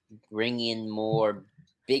to bring in more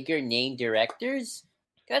bigger name directors.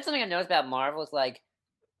 That's something I noticed about Marvel. It's like,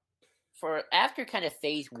 for after kind of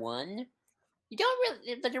phase 1, you don't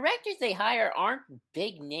really, the directors they hire aren't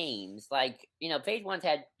big names. Like, phase 1's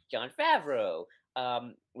had Jon Favreau,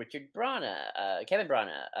 Richard Brana, Kevin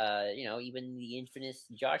Brana, even the infamous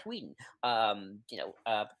Josh Whedon.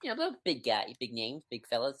 The big names, big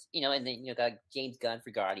fellas. And then got James Gunn for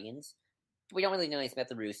Guardians. We don't really know anything about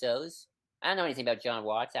the Russos. I don't know anything about John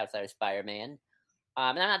Watts outside of Spider-Man. And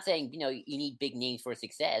I'm not saying you need big names for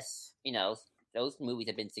success. Those movies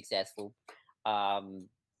have been successful.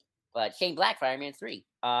 But Shane Black, Iron Man 3.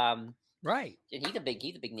 Right. And he's a big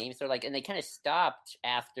name. So and they kind of stopped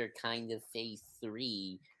after kind of phase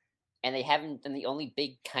 3. And they haven't, and the only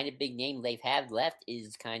big name they've had left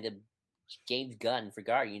is kind of James Gunn for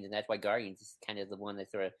Guardians, and that's why Guardians is kind of the one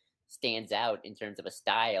that sort of stands out in terms of a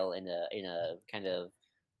style and a kind of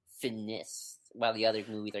finesse, while the other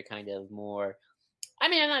movies are kind of more. I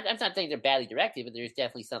mean, I'm not saying they're badly directed, but there's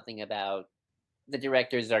definitely something about the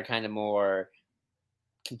directors are kind of more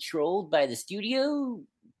controlled by the studio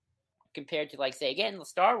compared to, like, say, again,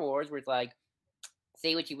 Star Wars, where it's like,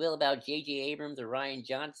 say what you will about J.J. Abrams or Rian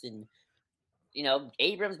Johnson,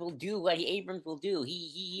 Abrams will do what Abrams will do.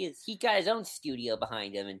 He got his own studio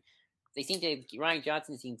behind him, and Rian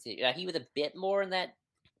Johnson seems to he was a bit more in that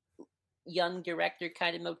young director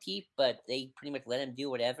kind of motif, but they pretty much let him do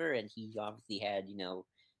whatever, and he obviously had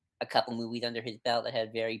a couple movies under his belt that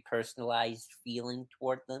had very personalized feeling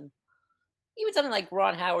toward them. Even something like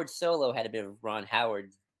Ron Howard's Solo had a bit of Ron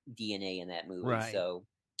Howard DNA in that movie. Right. So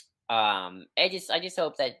I just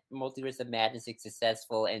hope that Multiverse of Madness is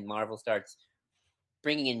successful and Marvel starts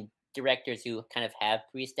bringing in directors who kind of have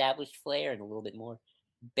pre-established flair and a little bit more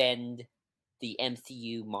bend the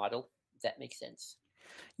MCU model. If that makes sense.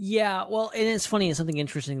 Yeah, well, and it's funny, and something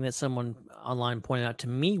interesting that someone online pointed out to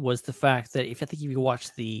me was the fact that if you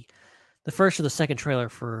watch the first or the second trailer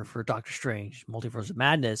for Doctor Strange, Multiverse of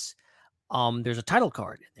Madness, there's a title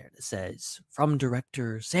card in there that says from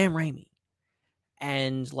director Sam Raimi,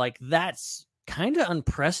 and like that's kind of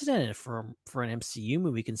unprecedented for an MCU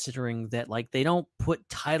movie, considering that like they don't put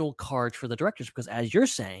title cards for the directors because, as you're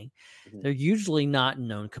saying, they're usually not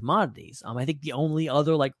known commodities. I think the only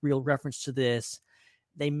other like real reference to this,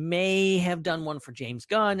 they may have done one for James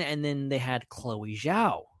Gunn, and then they had Chloe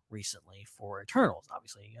Zhao recently for Eternals.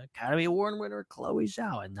 Obviously, Academy Award winner Chloe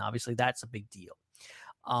Zhao, and obviously that's a big deal.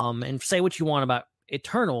 And say what you want about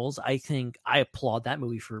Eternals, I think I applaud that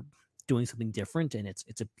movie for doing something different, and it's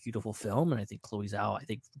a beautiful film, and I think Chloe Zhao,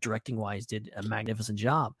 directing wise, did a magnificent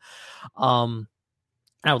job. I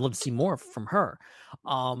would love to see more from her.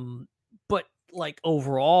 But like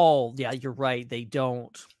overall, yeah, you're right. They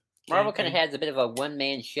don't. Marvel kind of has a bit of a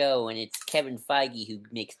one-man show, and it's Kevin Feige who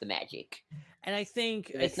makes the magic. And I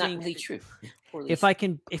think it's not really true. If I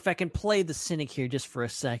can play the cynic here just for a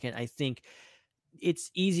second, I think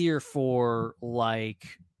it's easier for like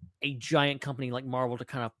a giant company like Marvel to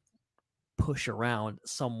kind of push around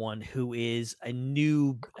someone who is a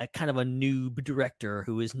kind of a noob director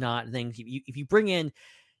who is not things. If you bring in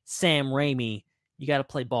Sam Raimi, you got to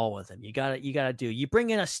play ball with him. You got to you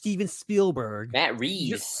bring in a Steven Spielberg, Matt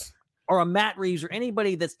Reeves, or a Matt Reeves, or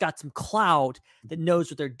anybody that's got some clout that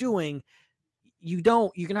knows what they're doing. You're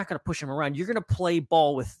not going to push them around. You're going to play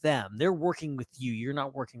ball with them. They're working with you. You're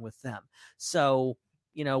not working with them. So,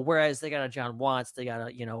 whereas they got a John Watts, they got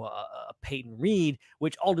a Peyton Reed,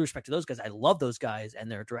 which, all due respect to those guys, I love those guys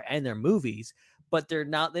and their movies, but they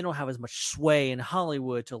don't have as much sway in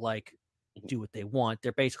Hollywood to like do what they want.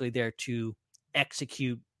 They're basically there to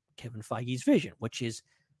execute Kevin Feige's vision, which is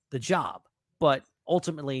the job. But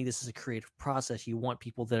ultimately, this is a creative process. You want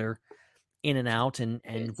people that are in and out and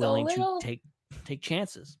willing to take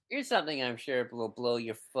chances. Here's something I'm sure will blow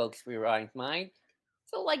your folks' mind.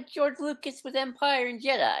 So, like George Lucas with Empire and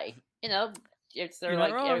Jedi, it's sort of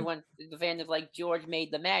like everyone, the fans of like George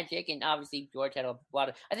made the magic, and obviously George had a lot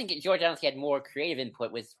of. I think George honestly had more creative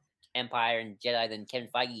input with Empire and Jedi than Kevin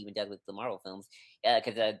Feige even does with the Marvel films,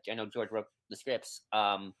 because I know George wrote the scripts.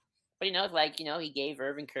 But he gave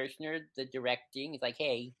Irvin Kershner the directing. It's like,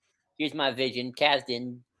 hey, here's my vision,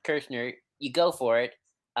 Kasdan, Kershner, you go for it.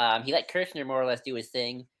 He let Kershner more or less do his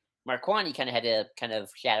thing. Marquand kind of had to kind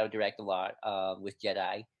of shadow direct a lot with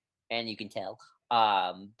Jedi, and you can tell.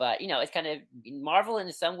 But it's kind of Marvel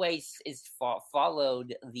in some ways is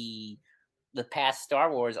followed the past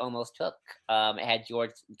Star Wars almost took. It had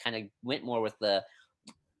George kind of went more with the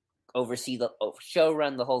oversee the show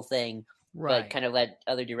run the whole thing, right, but kind of let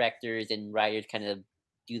other directors and writers kind of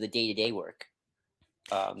do the day-to-day work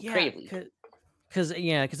creatively. Because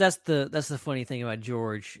that's the funny thing about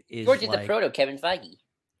George is the proto Kevin Feige.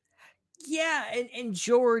 Yeah, and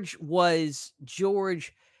George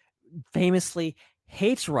famously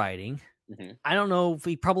hates writing. Mm-hmm. I don't know if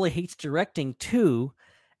he probably hates directing too,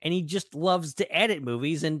 and he just loves to edit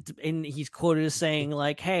movies. And he's quoted as saying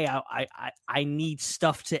like, "Hey, I need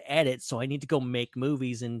stuff to edit, so I need to go make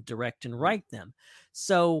movies and direct and write them."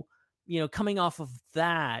 So coming off of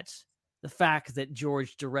that, the fact that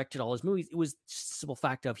George directed all his movies, it was just a simple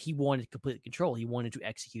fact of he wanted complete control. He wanted to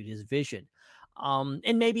execute his vision.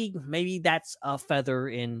 And maybe that's a feather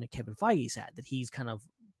in Kevin Feige's hat, that he's kind of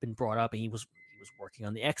been brought up, and he was working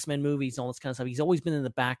on the X-Men movies, all this kind of stuff. He's always been in the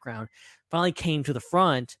background, finally came to the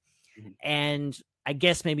front. Mm-hmm. And I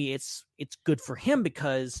guess maybe it's good for him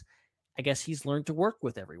because I guess he's learned to work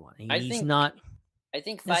with everyone. He's not I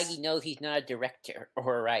think Feige knows he's not a director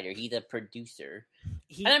or a writer. He's a producer.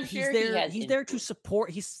 And I'm he's sure there. he has He's there to input. support.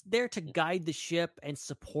 He's there to guide the ship and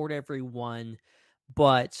support everyone,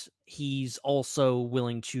 but he's also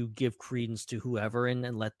willing to give credence to whoever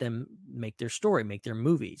and let them make their story, make their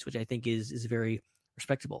movies, which I think is very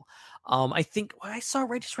respectable. I think I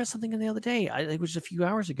just read something the other day. I think it was a few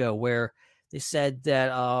hours ago where they said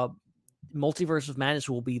that Multiverse of Madness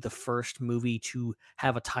will be the first movie to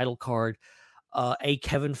have a title card, a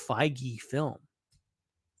Kevin Feige film.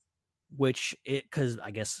 Which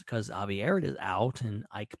because Avi Arad is out and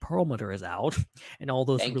Ike Perlmutter is out and all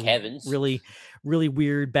those really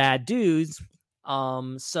weird bad dudes.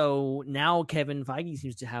 So now Kevin Feige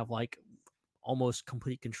seems to have like almost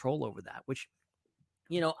complete control over that, which,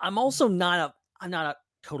 I'm also not a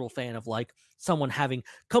total fan of like someone having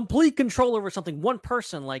complete control over something. One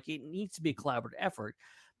person, like it needs to be a collaborative effort,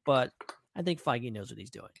 but I think Feige knows what he's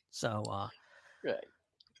doing. So, right.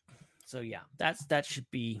 So yeah, that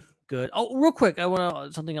should be good. Oh, real quick, I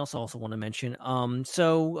want something else I also want to mention.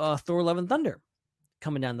 So Thor: Love and Thunder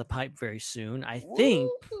coming down the pipe very soon. I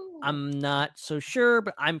think I'm not so sure,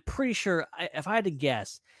 but I'm pretty sure. If I had to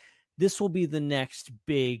guess, this will be the next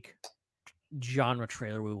big genre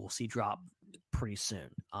trailer we will see drop pretty soon.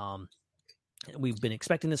 We've been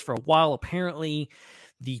expecting this for a while. Apparently,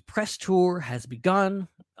 the press tour has begun.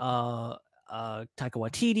 Taika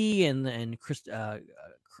Waititi and Chris. I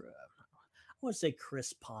want to say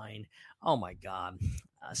Chris Pine. Oh my God!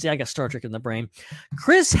 See, I got Star Trek in the brain.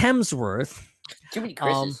 Chris Hemsworth. Too many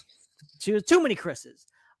Chris's. Too many Chris's.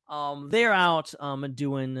 They're out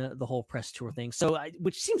doing the whole press tour thing. So,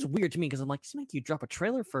 which seems weird to me because I'm like, it seems like you drop a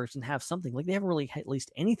trailer first and have something. Like they haven't really at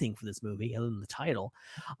least anything for this movie other than the title.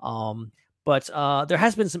 But there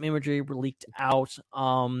has been some imagery leaked out.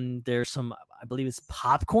 There's some, I believe it's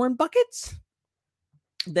popcorn buckets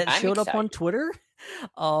that showed up on Twitter.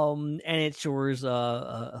 And it shows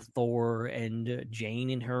Thor and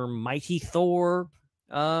Jane in her Mighty Thor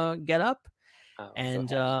get up.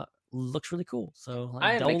 And looks really cool. So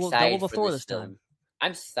like, double the Thor this time.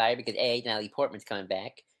 I'm excited because Natalie Portman's coming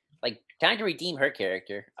back. Like, time to redeem her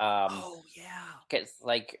character. Oh yeah. Because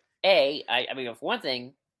like I mean, for one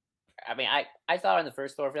thing, I mean, I thought in the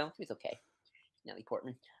first Thor film she was okay, Natalie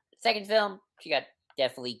Portman. The second film, she got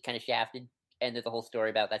definitely kind of shafted, and there's a whole story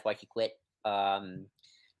about that's why she quit. The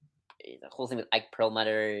whole thing with Ike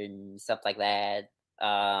Perlmutter and stuff like that.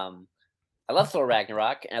 I love Thor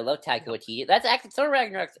Ragnarok, and I love Taika Waititi. That's actually Thor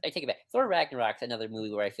Ragnarok. I take it back. Thor Ragnarok's another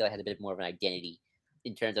movie where I feel I had a bit more of an identity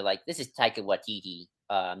in terms of like this is Taika Waititi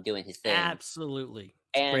doing his thing. Absolutely,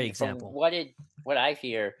 and great example. From what I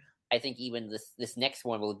hear, I think even this next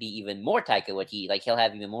one will be even more Taika Waititi. Like he'll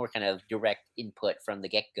have even more kind of direct input from the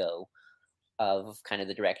get go of kind of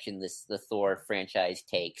the direction the Thor franchise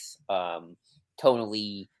takes,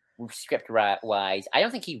 tonally, script wise. I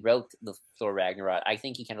don't think he wrote the Thor Ragnarok. I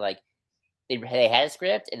think he kind of like they had a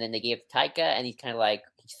script and then they gave it to Taika and he kind of like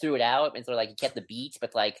he threw it out and sort of like he kept the beats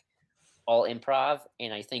but like all improv.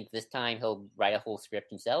 And I think this time he'll write a whole script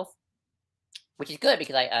himself, which is good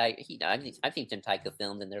because I've seen some Taika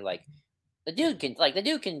films and they're like the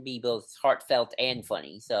dude can be both heartfelt and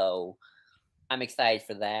funny. So I'm excited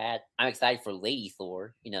for that. I'm excited for Lady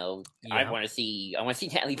Thor. Yeah. I want to see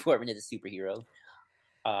Natalie Portman as a superhero.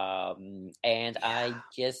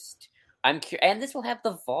 I'm curious, and this will have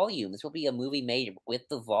the volume. This will be a movie made with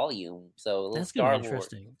the volume. So a little Star Wars,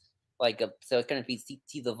 interesting. So it's going to be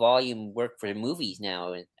see the volume work for movies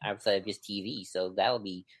now outside of just TV. So that'll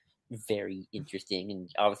be very interesting.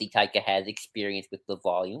 And obviously, Taika has experience with the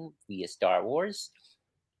volume via Star Wars.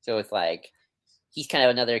 So it's like he's kind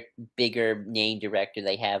of another bigger name director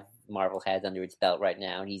Marvel has under its belt right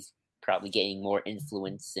now, and he's probably getting more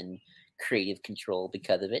influence and creative control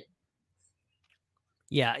because of it.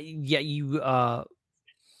 Yeah. You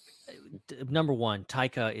number one,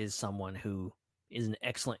 Taika is someone who is an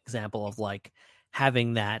excellent example of like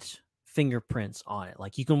having that fingerprints on it.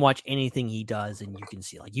 Like you can watch anything he does and you can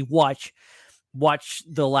see, like you watch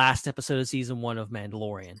the last episode of season 1 of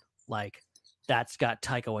Mandalorian, like that's got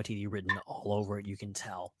Taika Waititi written all over it. You can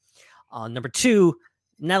tell. Number 2,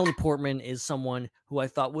 Natalie Portman is someone who I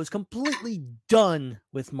thought was completely done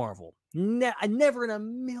with Marvel. Never in a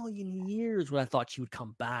million years would I thought she would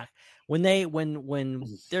come back. When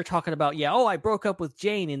they're talking about, I broke up with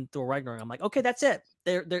Jane in Thor Ragnarok, I'm like, okay, that's it.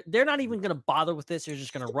 They're not even going to bother with this. They're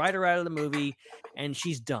just going to write her out of the movie, and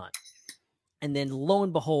she's done. And then lo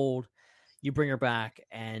and behold, you bring her back,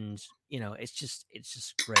 and it's just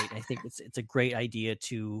great. I think it's a great idea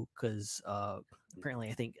too, because apparently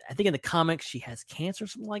I think in the comics she has cancer or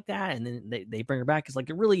something like that, and then they bring her back. It's like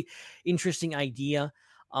a really interesting idea.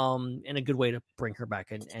 and a good way to bring her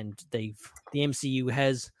back. And the MCU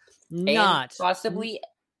has And not possibly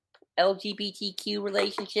LGBTQ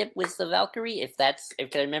relationship with the Valkyrie, if I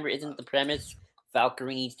remember, isn't the premise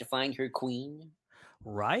Valkyrie needs to find her queen?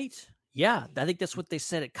 right. Yeah, I think that's what they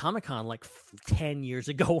said at Comic-Con like 10 years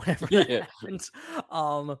ago, whenever that happened.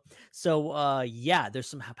 Yeah, there's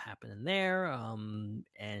some happening there.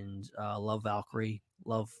 And love Valkyrie,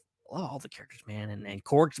 love all the characters, man. And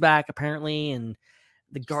Korg's back apparently, and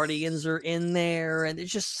the Guardians are in there, and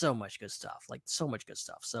there's just so much good stuff. Like so much good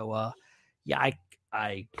stuff. So yeah,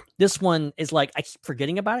 I this one is like I keep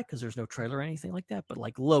forgetting about it because there's no trailer or anything like that, but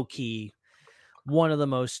like low key, one of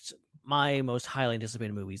my most highly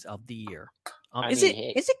anticipated movies of the year. Is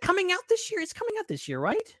it coming out this year? It's coming out this year,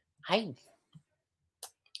 right? I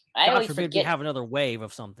God forbid we have another wave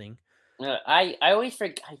of something. I always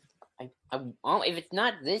forget. If it's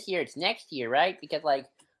not this year, it's next year, right? Because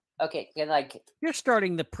you're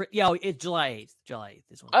starting the it's July 8th. July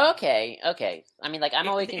 8th is one. Okay. I mean, I'm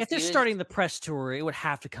always confused. If they're starting the press tour, it would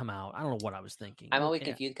have to come out. I don't know what I was thinking. I'm always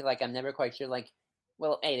confused because I'm never quite sure.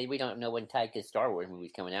 Well, hey, we don't know when Taika's Star Wars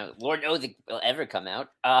movie's coming out. Lord knows it will ever come out.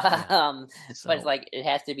 But it's it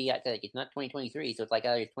has to be it's not 2023, so it's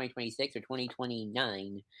either 2026 or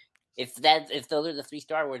 2029. If those are the 3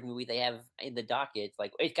 Star Wars movies they have in the docket,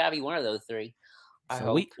 it's got to be one of those 3.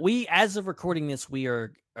 So we as of recording this, we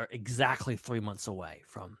are exactly 3 months away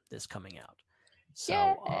from this coming out. So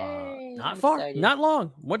not far, excited. Not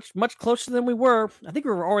long, much closer than we were. I think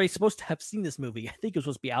we were already supposed to have seen this movie. I think it was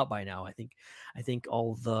supposed to be out by now. I think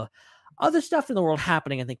all the other stuff in the world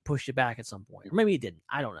happening, I think pushed it back at some point, or maybe it didn't.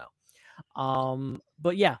 I don't know.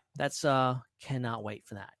 But yeah, that's cannot wait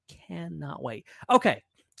for that. Cannot wait. Okay,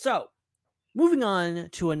 so moving on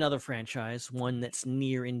to another franchise, one that's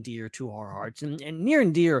near and dear to our hearts, and near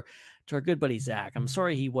and dear to our good buddy Zach. I'm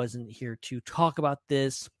sorry he wasn't here to talk about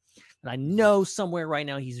this. And I know somewhere right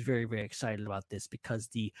now he's very, very excited about this because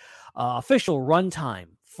the official runtime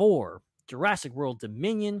for Jurassic World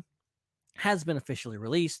Dominion has been officially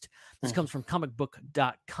released. This comes from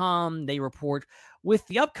comicbook.com. They report, with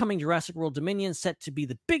the upcoming Jurassic World Dominion set to be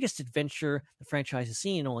the biggest adventure the franchise has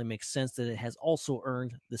seen, it only makes sense that it has also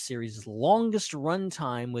earned the series' longest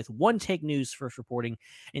runtime, with One Take News first reporting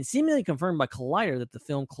and seemingly confirmed by Collider that the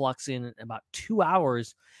film clocks in about 2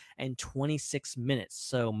 hours and 26 minutes.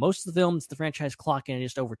 So most of the films, the franchise clock in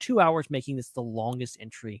just over 2 hours, making this the longest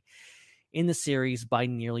entry in the series by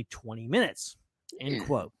nearly 20 minutes. End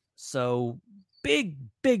quote. So big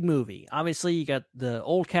movie. Obviously, you got the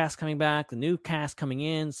old cast coming back, the new cast coming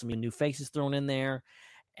in, some new faces thrown in there,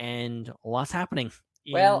 and lots happening.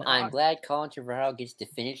 Well, I'm glad Colin Trevorrow gets to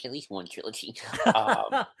finish at least one trilogy.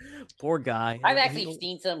 Poor guy. I've actually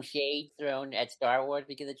seen some shade thrown at Star Wars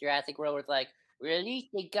because of Jurassic World. Where it's well, at least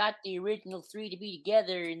they got the original 3 to be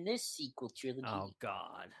together in this sequel trilogy. Oh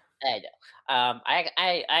God. I know.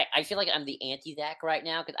 I feel like I'm the anti-Zach right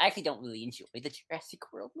now because I actually don't really enjoy the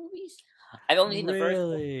Jurassic World movies. I've only seen the first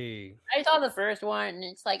one. I saw the first one and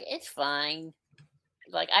it's fine.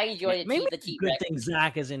 I enjoy maybe the T-Rex. Good thing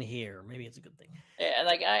Zach is in here. Maybe it's a good thing. Yeah,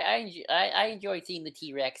 I enjoy seeing the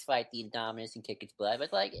T-Rex fight the Indominus and kick its butt.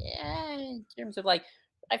 But in terms of I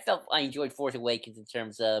felt I enjoyed Force Awakens in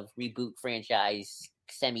terms of reboot franchise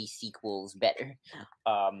semi-sequels better.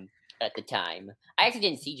 At the time, I actually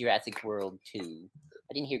didn't see Jurassic World 2.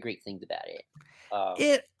 I didn't hear great things about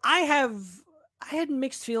it. I had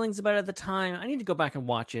mixed feelings about it at the time. I need to go back and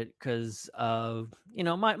watch it because my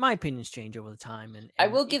opinions change over the time. And I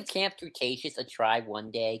will give Camp Cretaceous a try one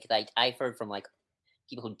day because I've heard from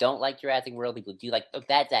people who don't like Jurassic World, people who do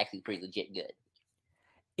that's actually pretty legit good.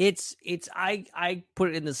 I put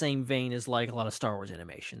it in the same vein as a lot of Star Wars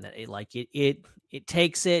animation, that it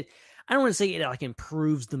takes it. I don't want to say it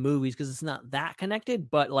improves the movies because it's not that connected,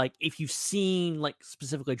 but if you've seen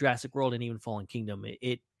specifically Jurassic World and even Fallen Kingdom,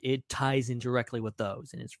 it ties in directly with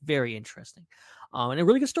those, and it's very interesting, and a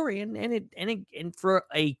really good story, and for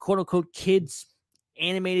a quote unquote kids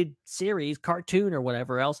animated series, cartoon or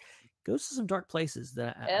whatever else, goes to some dark places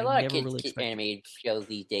that I lot never of really expected. Animated shows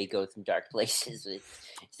these days go to some dark places.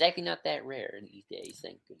 It's actually not that rare these days,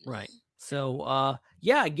 thank goodness. Right. So,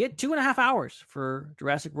 get 2.5 hours for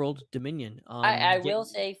Jurassic World Dominion. I will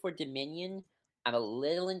say for Dominion, I'm a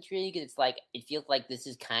little intrigued. It's it feels like this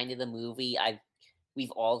is kind of the movie a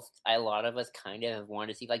lot of us kind of have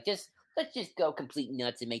wanted to see. Let's just go complete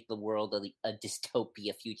nuts and make the world a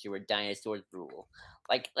dystopia future where dinosaurs rule.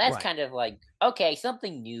 That's right. Kind of okay,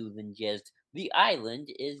 something new than just the island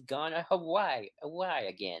is gone to Hawaii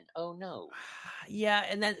again. Oh no. Yeah,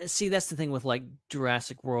 and that's the thing with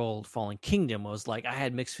Jurassic World Fallen Kingdom was I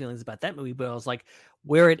had mixed feelings about that movie, but I was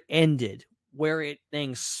where it ended where it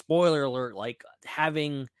things, spoiler alert, like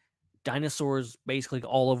having dinosaurs basically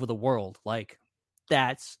all over the world. Like,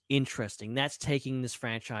 that's interesting. That's taking this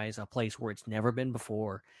franchise a place where it's never been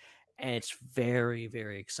before. And it's very,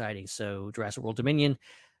 very exciting. So Jurassic World Dominion,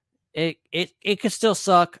 it could still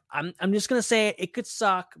suck. I'm just gonna say it could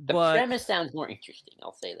suck, The but premise sounds more interesting.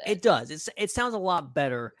 I'll say that. it does. It sounds a lot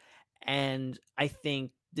better, and I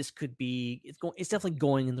think this could be. It's definitely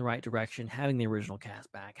going in the right direction. Having the original cast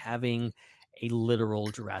back, having a literal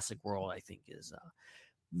Jurassic World, I think is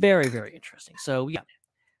very, very interesting. So yeah,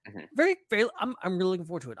 very, very. I'm really looking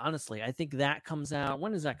forward to it. Honestly, I think that comes out.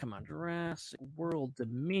 When does that come out? Jurassic World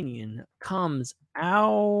Dominion comes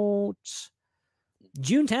out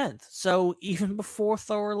June 10th. So even before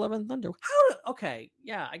Thor: Love and Thunder. Okay,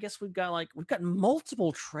 yeah. I guess we've got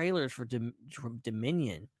multiple trailers for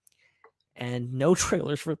Dominion, and no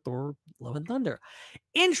trailers for Thor: Love and Thunder.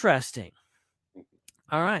 Interesting.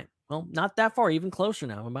 All right. Well, not that far. Even closer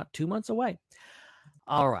now. I'm about 2 months away.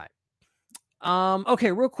 All right.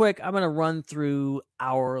 Okay, real quick, I'm gonna run through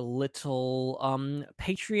our little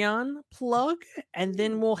Patreon plug, and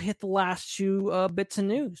then we'll hit the last two bits of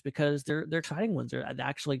news because they're exciting ones. They're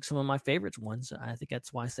actually some of my favorites ones. I think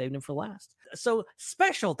that's why I saved them for last. So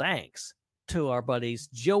special thanks to our buddies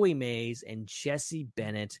Joey Mays and Jesse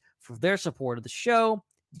Bennett for their support of the show.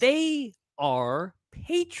 They are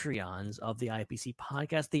Patreons of the IPC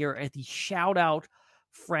podcast. They are at the shout out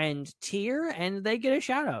friend tier, and they get a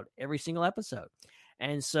shout out every single episode.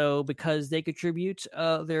 And so because they contribute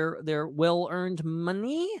their well-earned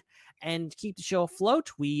money and keep the show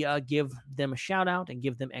afloat, we give them a shout out and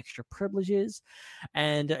give them extra privileges.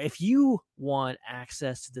 And if you want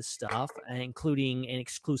access to this stuff, including an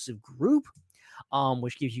exclusive group,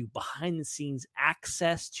 which gives you behind the scenes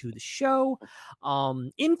access to the show,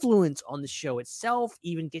 influence on the show itself,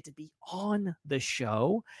 even get to be on the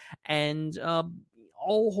show, and a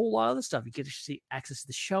whole lot of other stuff. You get to see access to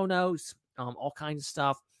the show notes, all kinds of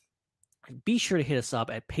stuff. Be sure to hit us up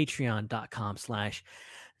at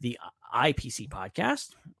patreon.com/the IPC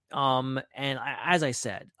podcast. As I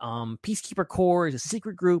said, Peacekeeper Corps is a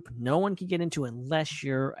secret group no one can get into unless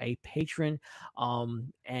you're a patron.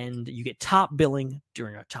 And you get top billing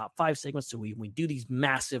during our top 5 segments. So we do these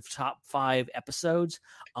massive top 5 episodes.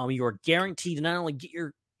 You are guaranteed to not only get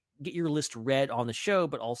your list read on the show,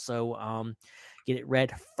 but also get it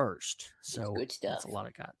read first. So good stuff. That's a lot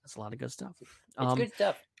of good stuff. It's good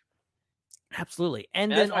stuff. Absolutely.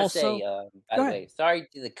 And then also, by the way, sorry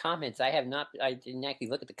to the comments. I didn't actually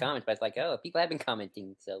look at the comments, but it's like, oh, people have been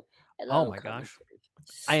commenting. So, hello, oh my gosh,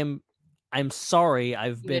 I'm sorry.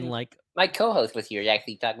 I've been like, my co-host was here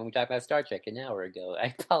actually when we talked about Star Trek an hour ago.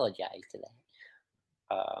 I apologize to that.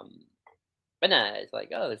 But nah, it's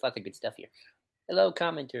like, oh, there's lots of good stuff here. Hello,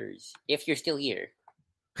 commenters, if you're still here.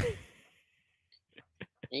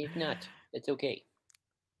 If not, it's okay.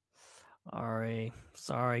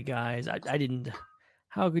 Sorry, guys. I didn't.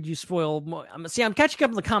 How could you spoil? I'm catching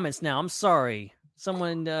up in the comments now. I'm sorry.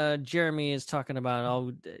 Someone, Jeremy, is talking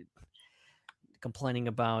about complaining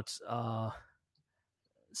about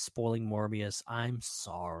spoiling Morbius. I'm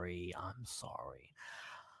sorry.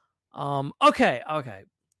 Okay.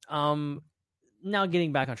 Now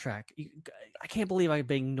getting back on track. I can't believe I've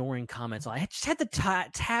been ignoring comments. I just had the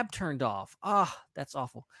tab turned off. That's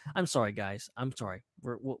awful. I'm sorry, guys. I'm sorry.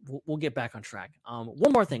 We'll get back on track.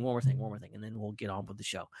 One more thing, and then we'll get on with the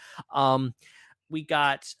show. We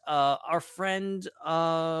got our friend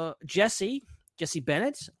Jesse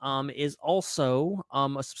Bennett is also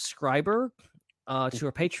a subscriber to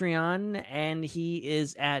our Patreon, and he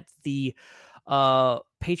is at the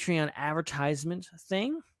Patreon advertisement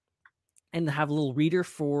thing. And have a little reader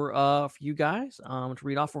for you guys to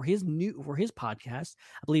read off for his podcast.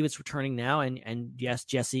 I believe it's returning now. And yes,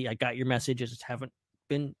 Jesse, I got your message. I just haven't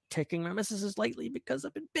been taking my messages lately because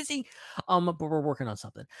I've been busy. But we're working on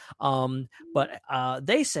something. But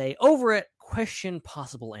they say over at Question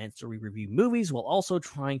Possible Answer, we review movies while also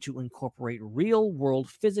trying to incorporate real world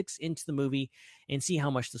physics into the movie and see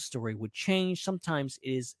how much the story would change. Sometimes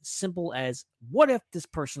it is simple as, what if this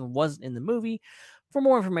person wasn't in the movie? For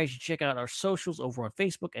more information, check out our socials over on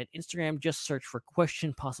Facebook and Instagram. Just search for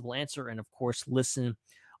Question Possible Answer, and of course, listen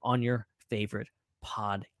on your favorite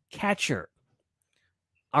podcatcher.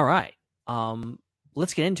 All right,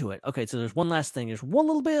 let's get into it. Okay, so there's one last thing. There's one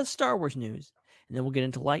little bit of Star Wars news, and then we'll get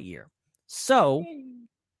into Lightyear. So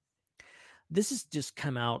this has just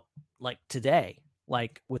come out like today,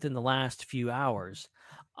 like within the last few hours.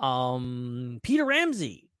 Peter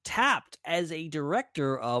Ramsey tapped as a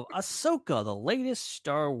director of Ahsoka, the latest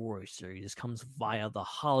Star Wars series. This comes via The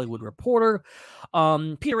Hollywood Reporter.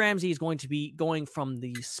 Peter Ramsey is going to be going from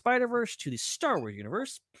the Spider-Verse to the Star Wars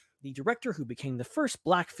universe. The director, who became the first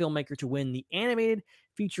black filmmaker to win the animated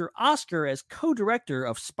feature Oscar as co-director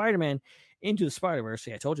of Spider-Man Into the Spider-Verse,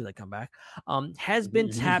 see, I told you they'd come back, has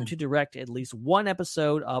been tapped to direct at least one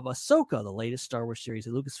episode of Ahsoka, the latest Star Wars series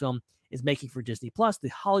that Lucasfilm is making for Disney+. The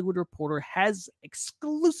Hollywood Reporter has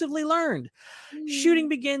exclusively learned. Shooting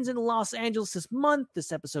begins in Los Angeles this month.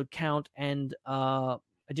 This episode count and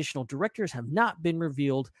additional directors have not been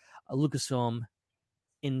revealed. Lucasfilm,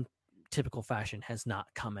 in typical fashion, has not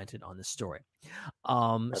commented on this story.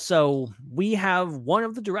 So we have one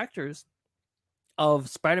of the directors of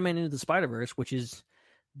Spider-Man Into the Spider-Verse, which is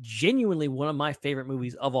genuinely one of my favorite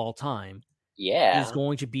movies of all time, is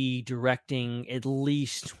going to be directing at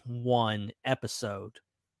least one episode,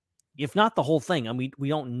 if not the whole thing. I mean, we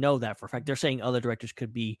don't know that for a fact. They're saying other directors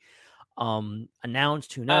could be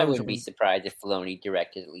announced. Who knows? I wouldn't be surprised if Filoni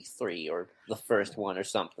directed at least 3 or the first one or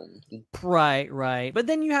something. Right. But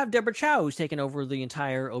then you have Deborah Chow, who's taken over the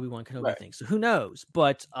entire Obi-Wan Kenobi thing. So who knows?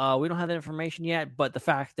 But we don't have that information yet. But the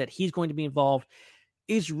fact that he's going to be involved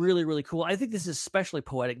is really, really cool. I think this is especially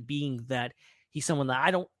poetic, being that he's someone that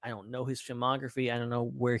I don't know his filmography. I don't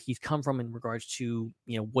know where he's come from in regards to,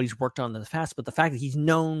 what he's worked on in the past. But the fact that he's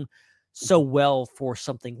known so well for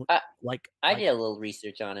something I did a little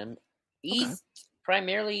research on him. He's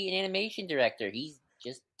primarily an animation director. He's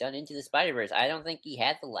just done Into the Spider-Verse. I don't think he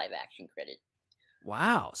had the live action credit.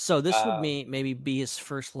 Wow. So this would maybe be his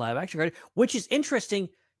first live action credit, which is interesting,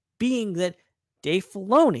 being that Dave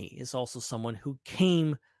Filoni is also someone who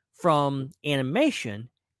came from animation.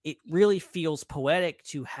 It really feels poetic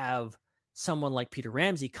to have someone like Peter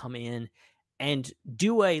Ramsey come in and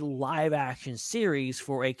do a live action series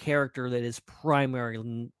for a character that is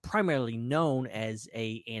primarily known as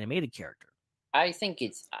a animated character. I think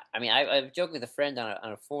it's. I mean, I've joked with a friend on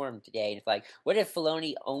a forum today, and it's like, what if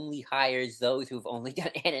Filoni only hires those who've only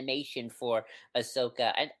done animation for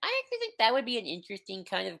Ahsoka? And I actually think that would be an interesting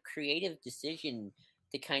kind of creative decision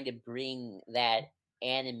to kind of bring that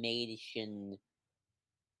animation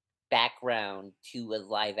background to a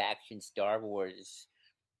live action Star Wars.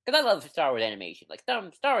 Because I love Star Wars animation. Like, Star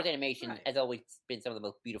Wars animation has always been some of the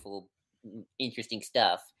most beautiful, interesting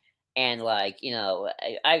stuff. And, like,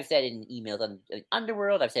 I've said in emails on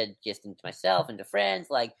Underworld, I've said just to myself and to friends,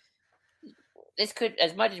 like, this could,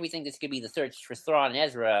 as much as we think this could be the search for Thrawn and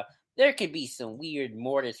Ezra, there could be some weird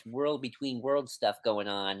Mortis world between worlds stuff going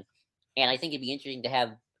on. And I think it'd be interesting to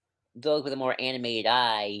have those with a more animated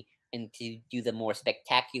eye and to do the more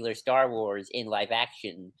spectacular Star Wars in live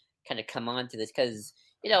action kind of come on to this. Because,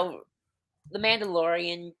 The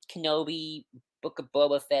Mandalorian, Kenobi, Book of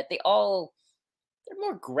Boba Fett, they're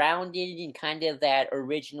more grounded in kind of that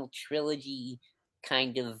original trilogy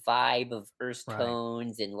kind of vibe of Earth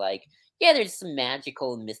tones and, like, there's some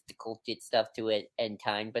magical and mystical stuff to it and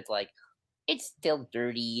time, but, like, it's still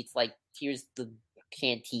dirty. It's like, here's the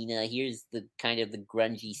cantina, here's the kind of the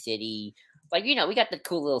grungy city. Like, we got the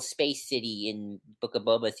cool little space city in Book of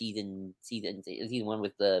Boba season 1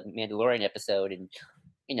 with the Mandalorian episode, and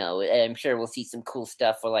I'm sure we'll see some cool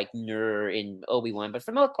stuff for, like, Nur in Obi-Wan, but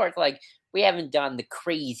for the most part, like, we haven't done the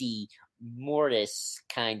crazy Mortis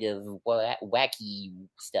kind of wacky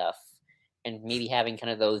stuff, and maybe having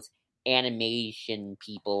kind of those animation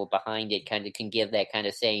people behind it kind of can give that kind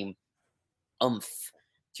of same oomph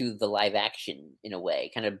to the live action in a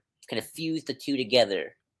way, kind of fuse the two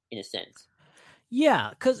together in a sense. Yeah,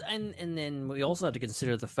 because and then we also have to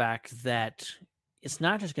consider the fact that it's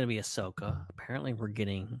not just going to be Ahsoka. Apparently, we're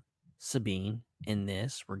getting Sabine in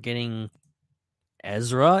this. We're getting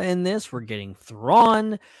Ezra in this. We're getting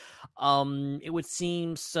Thrawn. It would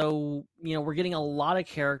seem so. We're getting a lot of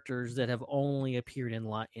characters that have only appeared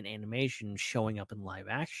in animation showing up in live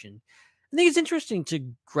action. I think it's interesting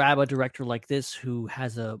to grab a director like this who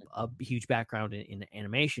has a huge background in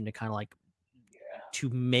animation to kind of like to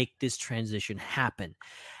make this transition happen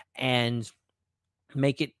and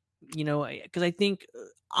make it, because I think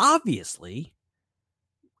obviously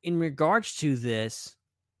in regards to this,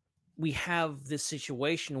 we have this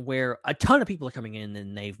situation where a ton of people are coming in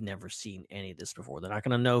and they've never seen any of this before. They're not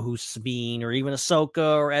going to know who's Sabine or even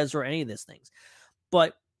Ahsoka or Ezra or any of these things.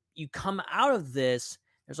 But you come out of this,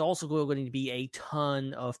 there's also going to be a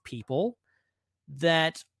ton of people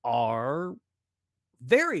that are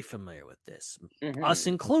very familiar with this, us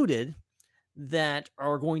included, that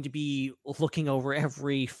are going to be looking over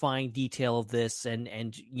every fine detail of this and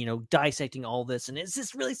dissecting all this. And is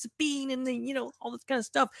this really Sabine? And all this kind of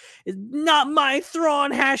stuff is not my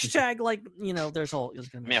Thrawn hashtag. Like, there's all.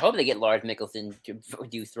 I mean, I hope they get Lars Mikkelsen to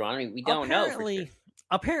do Thrawn. I mean, we don't know for sure.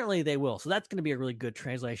 Apparently they will. So that's going to be a really good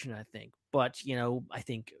translation, I think. But, I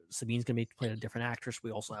think Sabine's going to be playing a different actress.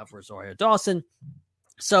 We also have Rosario Dawson.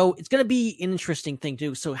 So it's going to be an interesting thing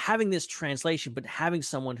too. So having this translation, but having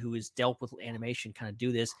someone who has dealt with animation kind of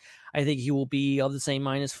do this, I think he will be of the same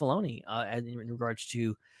mind as Filoni in regards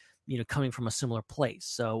to, coming from a similar place.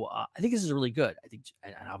 So I think this is really good. I think,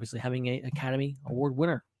 and obviously having an Academy Award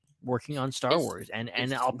winner working on Star Wars and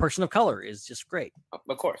a person of color is just great.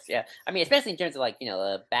 Of course, yeah. I mean, especially in terms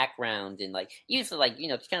of background and usually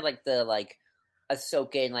it's kind of like the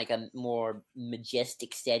Ahsoka in a more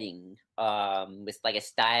majestic setting, with a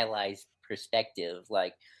stylized perspective.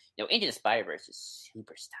 Into the Spider-Verse is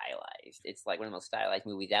super stylized. It's one of the most stylized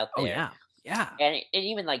movies out there. Oh yeah. And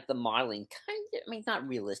even the modeling it's not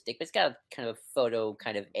realistic, but it's got a kind of photo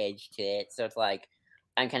kind of edge to it. So it's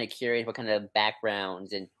I'm kind of curious what kind of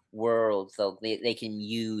backgrounds and worlds they can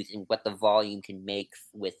use and what the volume can make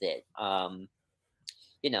with it. And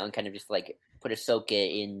kind of just put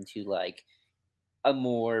Ahsoka into a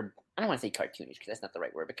more, I don't want to say cartoonish because that's not the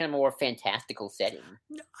right word, but kind of more fantastical setting.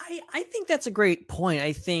 I think that's a great point.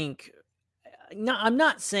 I think I'm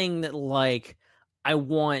not saying that I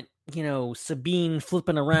want Sabine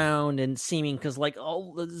flipping around and seeming, because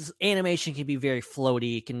all this animation can be very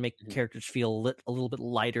floaty. It can make characters feel a little bit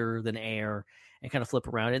lighter than air and kind of flip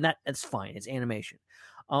around, and that's fine. It's animation.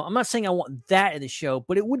 I'm not saying I want that in the show,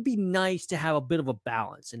 but it would be nice to have a bit of a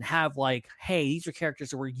balance and have hey, these are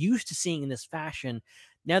characters that we're used to seeing in this fashion.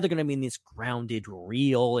 Now they're going to be in this grounded,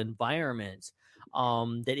 real environment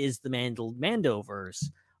that is the Mandoverse.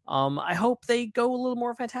 I hope they go a little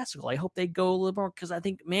more fantastical. I hope they go a little more, because I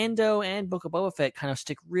think Mando and Book of Boba Fett kind of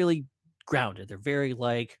stick really grounded. They're very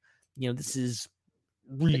this is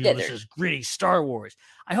real, this is gritty Star Wars.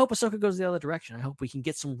 I hope Ahsoka goes the other direction. I hope we can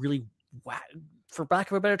get some really, for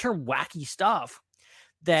lack of a better term, wacky stuff.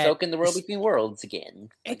 Ahsoka in the world between worlds again.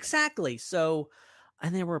 Exactly. So,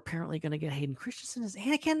 and then we're apparently going to get Hayden Christensen as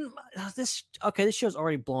Anakin. This show's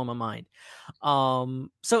already blowing my mind.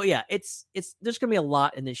 So yeah, it's there's going to be a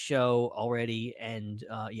lot in this show already, and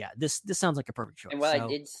this sounds like a perfect choice. And what I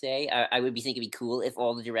did say, I would be thinking it'd be cool if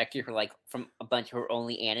all the directors were from a bunch of her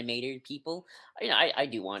only animated people. I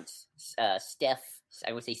do want Steph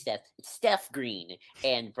Green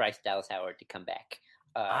and Bryce Dallas Howard to come back.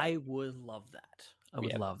 I would love that. I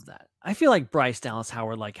would love that. I feel like Bryce Dallas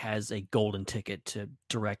Howard has a golden ticket to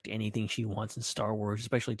direct anything she wants in Star Wars,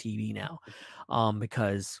 especially TV now,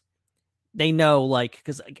 because they know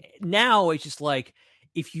because now it's just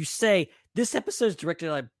if you say this episode is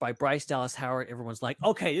directed by Bryce Dallas Howard, everyone's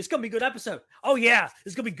okay, this is gonna be a good episode. Oh yeah,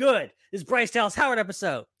 this is gonna be good. This is Bryce Dallas Howard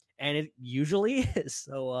episode, and it usually is.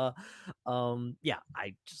 So I love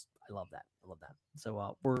that. I love that.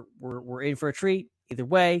 So we're in for a treat either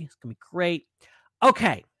way. It's gonna be great.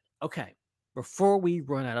 Okay. Before we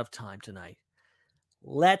run out of time tonight,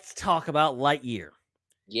 let's talk about Lightyear.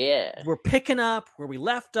 Yeah. We're picking up where we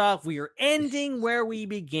left off. We are ending where we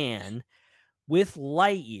began with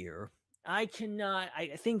Lightyear. I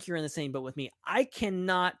think you're in the same boat with me. I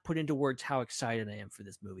cannot put into words how excited I am for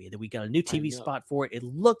this movie. That we got a new TV spot for it. It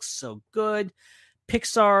looks so good.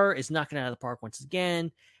 Pixar is knocking it out of the park once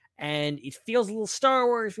again. And it feels a little Star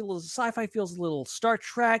Wars, feels a little sci-fi, feels a little Star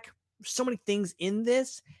Trek. So many things in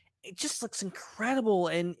this. It just looks incredible.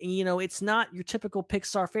 And it's not your typical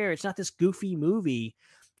Pixar fare. It's not this goofy movie.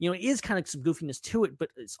 It is kind of some goofiness to it, but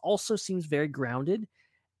it also seems very grounded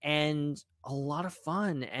and a lot of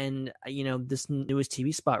fun. And this newest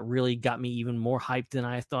TV spot really got me even more hyped than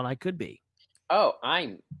I thought I could be. Oh,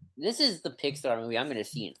 this is the Pixar movie I'm going to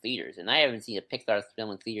see in theaters, and I haven't seen a Pixar film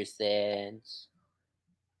in theaters since,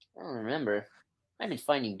 I don't remember. I've been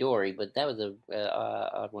Finding Dory, but that was a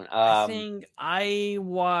odd one. I think I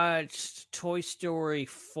watched Toy Story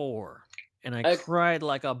 4, and I cried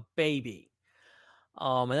like a baby.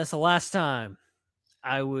 And that's the last time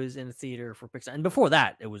I was in a theater for Pixar. And before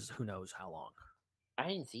that, it was who knows how long. I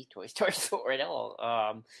didn't see Toy Story 4 at all.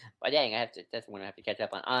 But dang, that's one I have to catch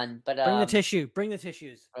up on. But bring the tissue. Bring the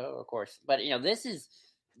tissues. Oh, of course. But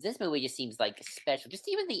this movie just seems special. Just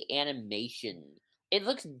even the animation. It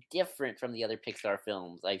looks different from the other Pixar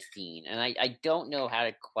films I've seen, and I don't know how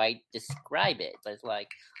to quite describe it. But it's I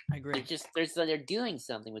agree. They're doing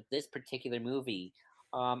something with this particular movie.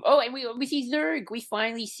 And we see Zurg. We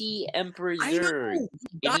finally see Emperor Zurg.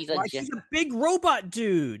 He's a big robot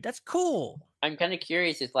dude. That's cool. I'm kind of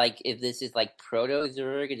curious if this is like proto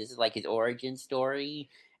Zurg and this is like his origin story,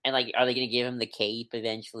 and like are they going to give him the cape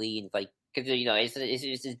eventually? And like because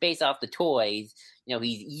it's based off the toys.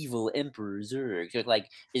 He's evil Emperor Zurg. So it's like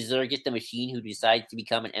is Zurg just a machine who decides to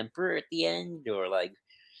become an emperor at the end, or like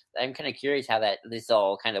I'm kind of curious how this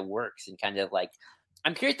all kind of works and kind of like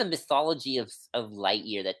I'm curious the mythology of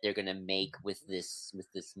Lightyear that they're going to make with this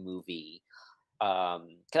movie.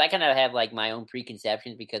 Because I kind of have like my own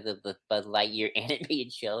preconceptions because of the Buzz Lightyear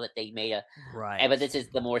animated show that they made Right. but this is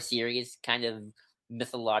the more serious kind of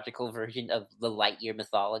mythological version of the Lightyear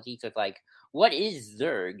mythology. So it's like, what is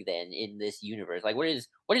Zurg then in this universe? Like, what is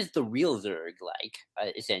the real Zurg like?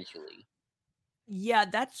 Essentially, Yeah,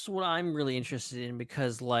 that's what I'm really interested in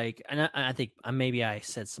because, like, and I think maybe I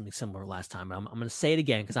said something similar last time. But I'm going to say it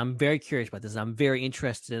again because I'm very curious about this. I'm very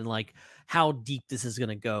interested in like how deep this is going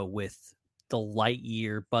to go with the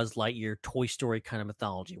Buzz Lightyear, Toy Story kind of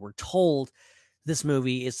mythology. We're told this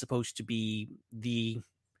movie is supposed to be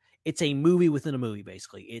it's a movie within a movie,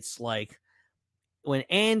 basically. It's like when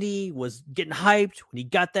Andy was getting hyped, when he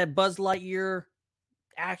got that Buzz Lightyear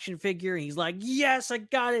action figure, he's like, yes, I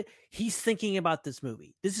got it. He's thinking about this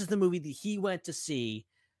movie. This is the movie that he went to see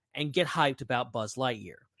and get hyped about Buzz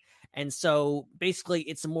Lightyear. And so basically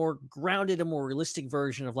it's a more grounded, a more realistic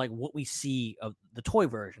version of like what we see of the toy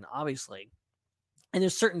version, obviously. And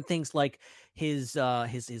there's certain things like his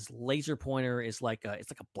laser pointer is like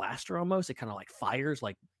it's like a blaster almost. It kind of like fires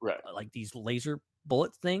like these laser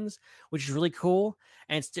bullet things, which is really cool.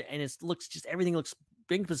 And everything looks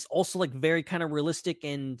big, but it's also like very kind of realistic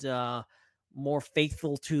and more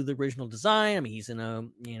faithful to the original design. I mean, he's in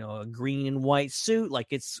a green and white suit. Like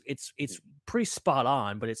it's pretty spot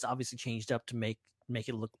on, but it's obviously changed up to make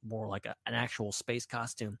it look more like an actual space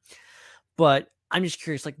costume. But I'm just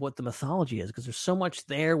curious, like, what the mythology is, because there's so much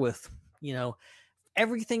there with,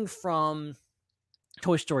 everything from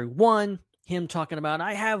Toy Story 1, him talking about,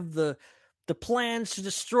 I have the plans to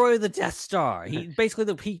destroy the Death Star. He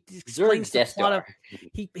basically he explains the plot of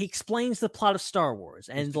he explains the plot of Star Wars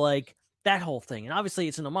and like that whole thing. And obviously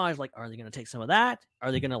it's an homage. Like, are they going to take some of that?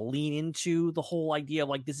 Are they going to lean into the whole idea of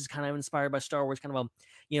like this is kind of inspired by Star Wars, kind of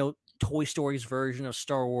a Toy Story's version of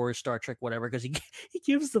Star Wars, Star Trek, whatever? Because he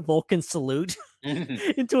gives the Vulcan salute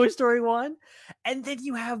in Toy Story 1, and then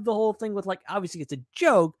you have the whole thing with like obviously it's a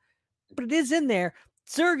joke, but it is in there.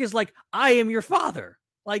 Zurg is like, I am your father.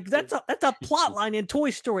 Like that's a plot line in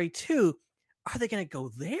Toy Story 2. Are they going to go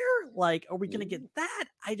there? Like, are we going to get that?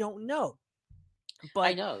 I don't know. But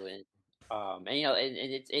I know, and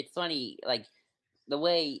it's funny, like the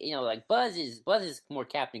way like Buzz is more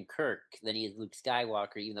Captain Kirk than he is Luke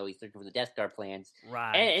Skywalker, even though he's looking for the Death Star plans.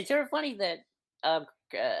 Right. And it's sort of funny that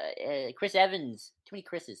Chris Evans, too many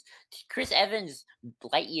Chris's. Chris Evans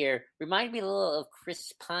Lightyear reminded me a little of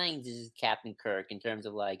Chris Pines' Captain Kirk in terms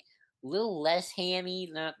of like a little less hammy,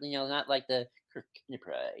 not like the Kirk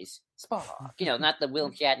Enterprise Spock, not the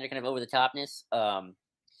Will Shatner kind of over the topness.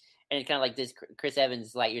 And it's kind of like this Chris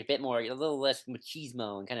Evans Lightyear, a bit more, a little less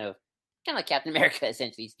machismo and kind of like Captain America,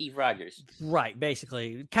 essentially, Steve Rogers. Right,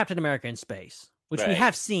 basically Captain America in space, which we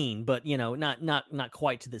have seen, but not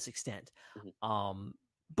quite to this extent. Mm-hmm.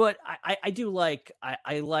 But I do like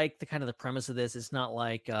I like the kind of the premise of this. It's not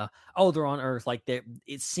like they're on Earth. Like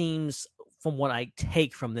it seems from what I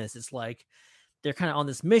take from this, it's like they're kind of on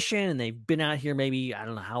this mission and they've been out here maybe I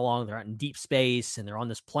don't know how long. They're out in deep space and they're on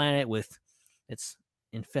this planet it's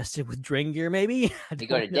infested with Drengir, maybe. They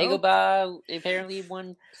go to Dagobah, apparently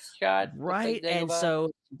one shot. Right, and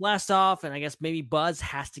so blast off, and I guess maybe Buzz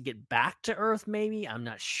has to get back to Earth, maybe. I'm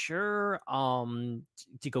not sure,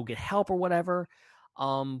 to go get help or whatever.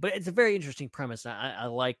 But it's a very interesting premise. I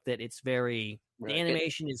like that it's very, the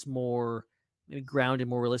animation is more maybe grounded,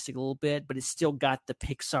 more realistic a little bit, but it's still got the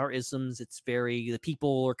Pixar-isms. It's the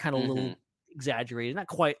people are kind of a little exaggerated, not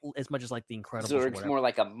quite as much as like the Incredibles. Zurg's more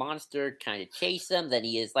like a monster trying to chase them than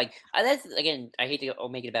he is like. That's again, I hate to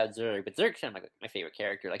make it about Zurg, but Zurg's kind of like my favorite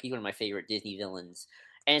character. Like he's one of my favorite Disney villains,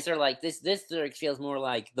 and it's sort of like this Zurg feels more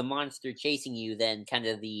like the monster chasing you than kind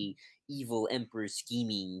of the evil emperor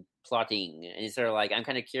scheming, plotting. And it's sort of like I'm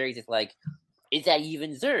kind of curious if like, is that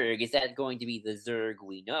even Zurg? Is that going to be the Zurg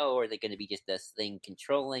we know, or are they going to be just this thing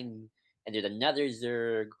controlling? And there's another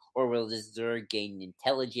Zurg, or will this Zurg gain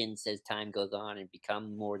intelligence as time goes on and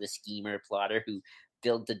become more the schemer, plotter who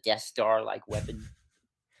builds a Death Star-like weapon?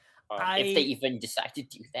 If they even decide to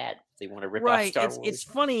do that, if they want to rip off Star Wars. It's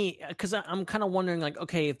funny because I'm kind of wondering, like,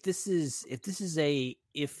 okay, if the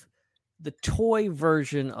toy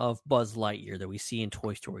version of Buzz Lightyear that we see in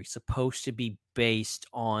Toy Story is supposed to be based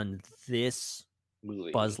on this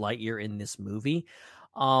movie. Buzz Lightyear in this movie.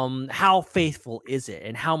 How faithful is it,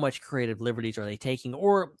 and how much creative liberties are they taking?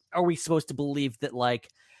 Or are we supposed to believe that, like,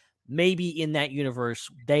 maybe in that universe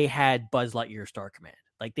they had Buzz Lightyear Star Command,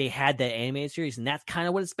 like they had that animated series, and that's kind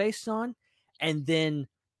of what it's based on, and then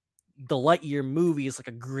the Lightyear movie is like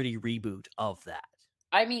a gritty reboot of that.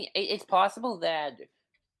 I mean, it's possible that,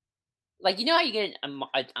 like, you know how you get an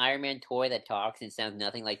Iron Man toy that talks and sounds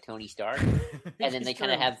nothing like Tony Stark, and then they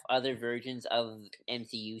kind of have other versions of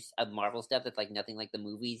MCU of Marvel stuff that's like nothing like the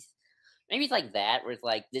movies. Maybe it's like that, where it's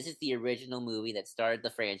like, this is the original movie that started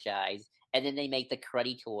the franchise, and then they make the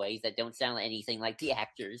cruddy toys that don't sound like anything like the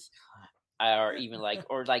actors, or even like,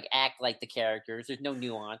 or like act like the characters. There's no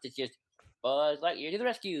nuance. It's just Buzz Lightyear to the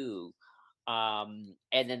rescue. And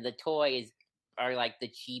then the toys are like the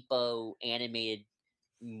cheapo animated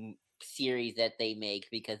series that they make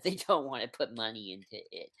because they don't want to put money into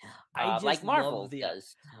it, like Marvel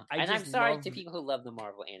does. And I'm sorry to people who love the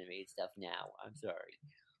Marvel animated stuff now. I'm sorry.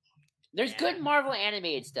 There's good Marvel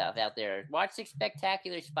animated stuff out there. Watch the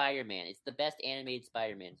Spectacular Spider-Man. It's the best animated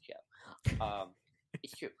Spider-Man show.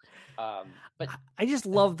 It's true. But I just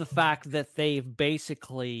love the fact that they're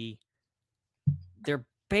basically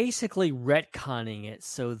retconning it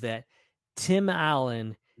so that Tim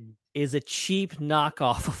Allen is a cheap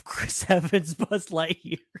knockoff of Chris Evans' Buzz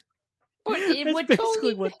Lightyear. But it would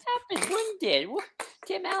totally happen, wouldn't it?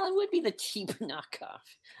 Tim Allen would be the cheap knockoff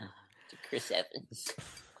to Chris Evans.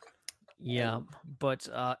 Yeah, but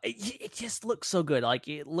it just looks so good. Like,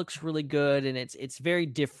 it looks really good, and it's very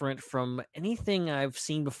different from anything I've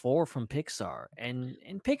seen before from Pixar. And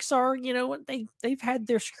Pixar, you know, they've had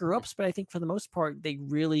their screw ups, but I think for the most part they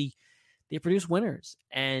produce winners.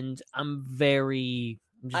 And I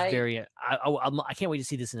can't wait to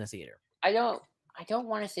see this in a theater. I don't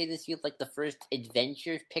want to say this feels like the first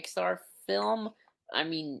adventure Pixar film.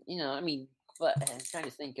 But I'm trying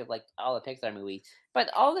to think of like all the Pixar movies.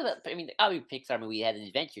 But every Pixar movie had an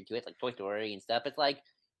adventure to it, like Toy Story and stuff. It's like,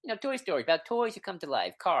 you know, Toy Story, about toys who come to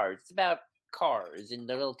life, cars. It's about cars in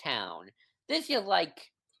the little town. This is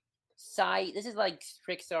like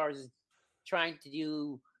Pixar's trying to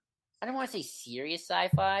do, I don't want to say serious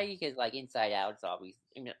sci-fi, because like Inside Out is always,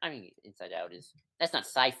 Inside Out that's not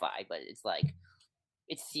sci-fi, but it's like,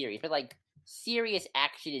 it's serious, but like serious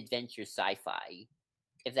action adventure sci-fi,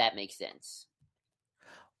 if that makes sense.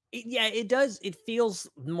 Yeah, it does. It feels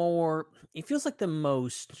like the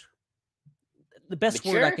best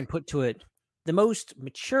mature? word I can put to it, the most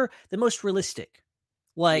mature, the most realistic.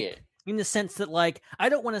 Like, in the sense that, like, I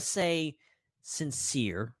don't want to say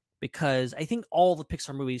sincere, because I think all the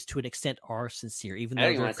Pixar movies to an extent are sincere, even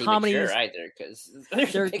though they're comedies either, because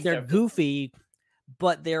they're goofy,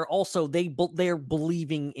 but they're also they're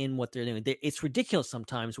believing in what they're doing. It's ridiculous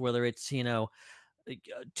sometimes, whether it's, you know,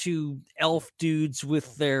 two elf dudes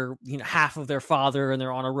with their, you know, half of their father and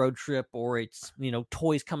they're on a road trip, or it's, you know,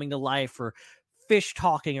 toys coming to life, or fish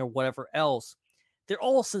talking, or whatever else. They're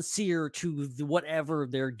all sincere to whatever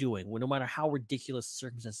they're doing, no matter how ridiculous the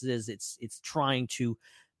circumstances is. It's trying to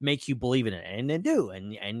make you believe in it, and they do.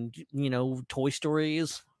 And you know, Toy Story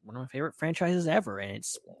is one of my favorite franchises ever, and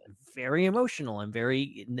it's very emotional and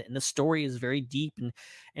and the story is very deep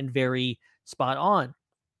and very spot on.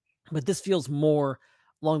 But this feels more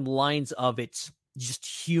along the lines of, it's just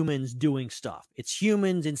humans doing stuff. It's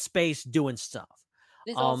humans in space doing stuff.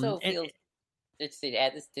 This also feels, to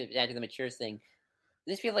add to the mature thing,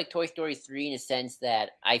 this feels like Toy Story 3 in a sense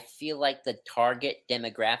that I feel like the target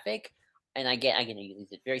demographic, and I can use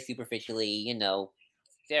it very superficially, you know,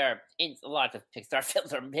 a lot of Pixar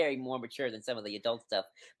films are very more mature than some of the adult stuff,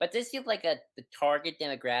 but this feels like the target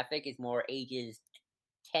demographic is more ages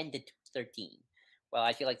 10 to 13. Well,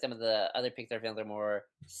 I feel like some of the other Pixar films are more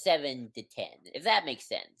 7 to 10, if that makes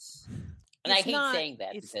sense. And I hate saying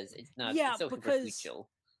that because it's not, it's so superficial.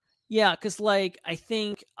 Yeah, because, like, I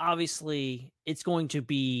think obviously it's going to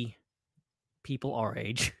be people our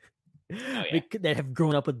age that have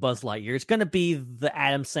grown up with Buzz Lightyear. It's going to be the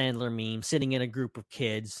Adam Sandler meme, sitting in a group of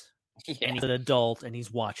kids, and he's an adult and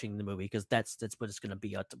he's watching the movie, because that's what it's going to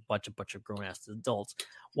be, a bunch of grown-ass adults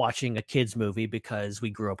watching a kid's movie because we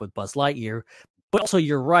grew up with Buzz Lightyear. But also,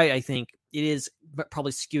 you're right, I think it is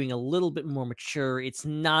probably skewing a little bit more mature. It's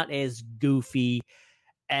not as goofy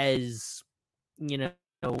as, you know,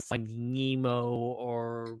 Finding Nemo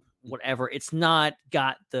or whatever. It's not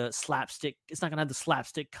got the slapstick. It's not going to have the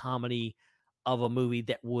slapstick comedy of a movie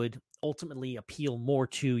that would ultimately appeal more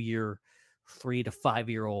to your 3 to 5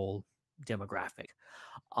 year old demographic.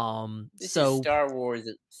 This is Star Wars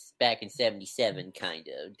back in '77 kind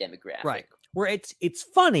of demographic, right? Where it's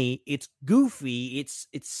funny, it's goofy, it's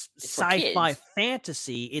sci-fi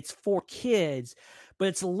fantasy, it's for kids, but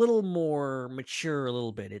it's a little more mature a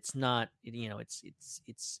little bit. It's not, it's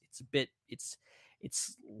a bit, it's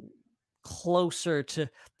closer to,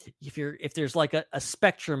 if there's like a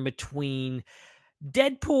spectrum between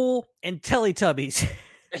Deadpool and Teletubbies.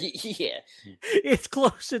 Yeah. It's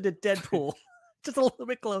closer to Deadpool. Just a little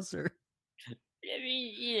bit closer. I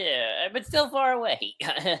mean, yeah, but still far away.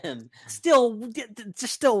 Still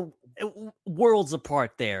worlds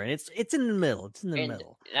apart there, and it's in the middle. It's in the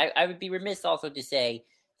middle. I would be remiss also to say,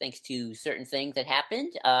 thanks to certain things that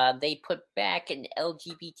happened, they put back an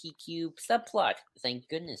LGBTQ subplot. Thank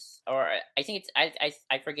goodness. Or I think it's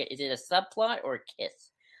I forget. Is it a subplot or a kiss?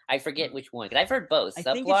 I forget which one. Because I've heard both.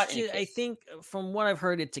 I think from what I've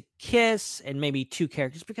heard, it's a kiss and maybe two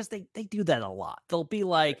characters, because they do that a lot. They'll be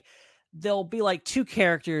like two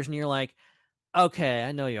characters, and you're like, okay,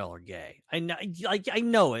 I know y'all are gay. I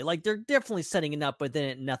know it. Like, they're definitely setting it up, but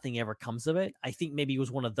then nothing ever comes of it. I think maybe it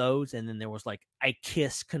was one of those, and then there was like a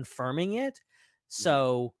kiss confirming it.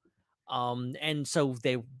 So, and so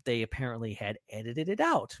they apparently had edited it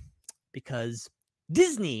out because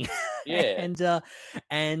Disney. Yeah.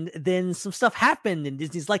 and then some stuff happened, and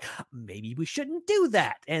Disney's like, maybe we shouldn't do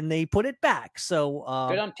that, and they put it back. So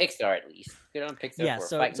good on Pixar, at least. Good on Pixar. Yeah,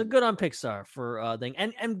 so good on Pixar for thing,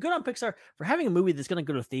 and good on Pixar for having a movie that's going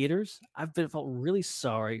to go to theaters. Felt really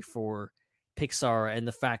sorry for Pixar and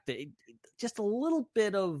the fact that just a little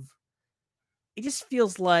bit of it just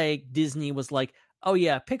feels like Disney was like, oh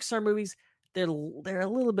yeah, Pixar movies, they're a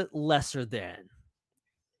little bit lesser than.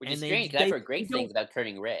 Which is strange, because I've heard great things about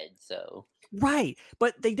Turning Red, so... Right,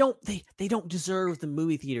 but they don't deserve the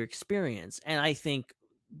movie theater experience, and I think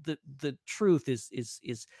the truth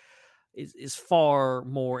is far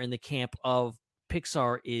more in the camp of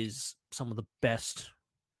Pixar is some of the best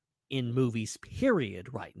in movies,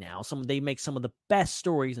 period, right now. They make some of the best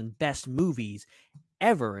stories and best movies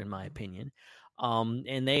ever, in my opinion. And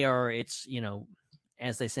it's,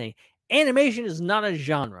 as they say, animation is not a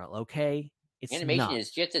genre, okay? Animation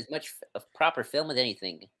is just as much a proper film as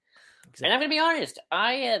anything. Exactly. And I'm going to be honest,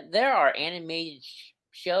 there are animated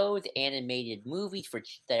shows, animated movies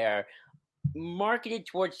that are marketed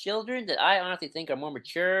towards children that I honestly think are more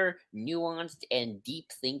mature, nuanced, and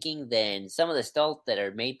deep thinking than some of the stuff that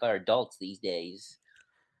are made by adults these days.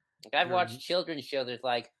 Like, I've watched children's shows that's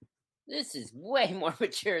like, this is way more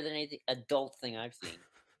mature than anything adult thing I've seen.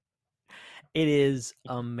 It is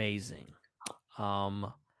amazing.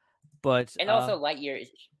 But also Lightyear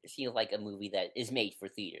feels like a movie that is made for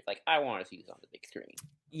theaters. Like, I want to see this on the big screen.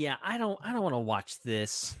 Yeah, I don't want to watch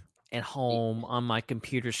this at home on my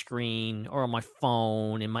computer screen or on my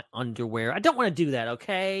phone in my underwear. I don't want to do that,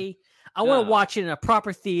 okay? I want to watch it in a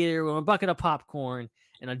proper theater with a bucket of popcorn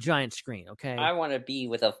and a giant screen, okay? I want to be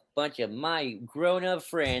with a bunch of my grown-up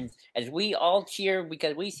friends as we all cheer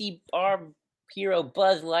because we see our hero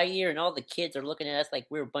Buzz Lightyear, and all the kids are looking at us like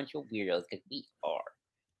we're a bunch of weirdos, because we are.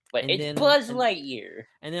 But it's Buzz Lightyear.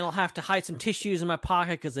 And then I'll have to hide some tissues in my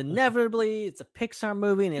pocket because inevitably it's a Pixar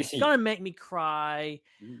movie and it's going to make me cry.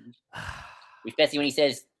 Especially when he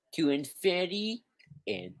says to infinity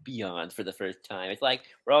and beyond for the first time. It's like,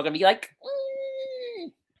 we're all going to be like...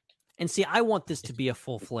 And see, I want this to be a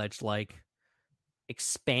full-fledged, like,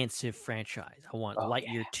 expansive franchise. I want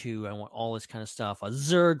Lightyear 2. I want all this kind of stuff. A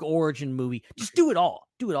Zurg origin movie. Just do it all.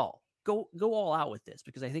 Do it all. Go all out with this,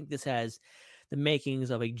 because I think this has the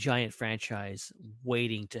makings of a giant franchise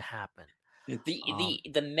waiting to happen.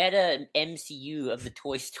 The meta MCU of the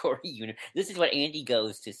Toy Story universe. This is what Andy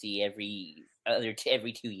goes to see every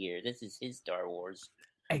 2 years. This is his Star Wars.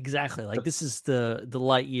 Exactly. Like, this is the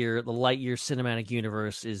Lightyear cinematic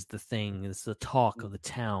universe is the thing. It's the talk of the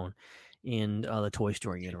town in the Toy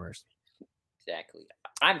Story universe. Exactly.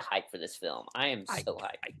 I'm hyped for this film. I am so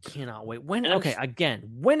hyped. I cannot wait. When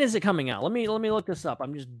is it coming out? Let me look this up.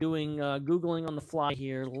 I'm just doing Googling on the fly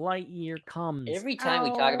here. Lightyear comes. Every time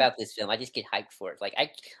we talk about this film, I just get hyped for it. Like,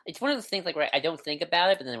 it's one of those things like where I don't think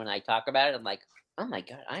about it, but then when I talk about it, I'm like, oh my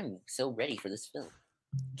god, I'm so ready for this film.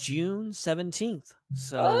 June 17th.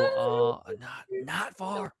 So not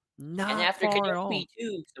far. Not and after far at all.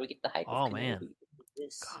 Too, so we get the hype. Oh man.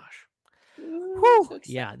 Gosh. Whew. So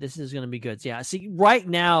yeah, this is going to be good. Yeah, see, right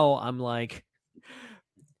now, I'm like,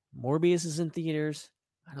 Morbius is in theaters.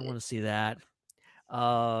 I don't want to see that.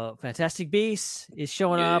 Fantastic Beasts is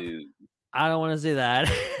showing up. I don't want to see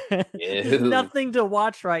that. There's nothing to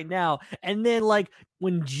watch right now. And then, like,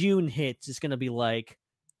 when June hits, it's going to be, like,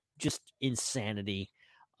 just insanity.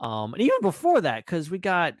 And even before that, because we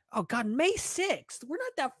got, May 6th. We're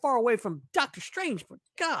not that far away from Doctor Strange, but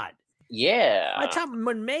God. Yeah. By the time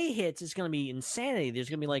when May hits, it's going to be insanity. There's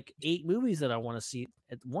going to be like 8 movies that I want to see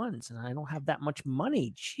at once, and I don't have that much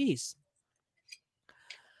money. Jeez.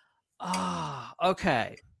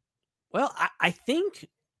 Okay. Well, I think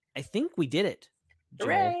we did it, Joel.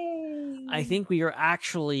 Hooray! I think we are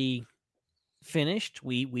actually finished.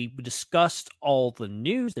 We discussed all the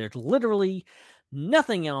news. There's literally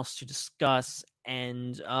nothing else to discuss,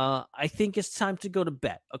 and I think it's time to go to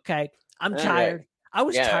bed. Okay, I'm tired. I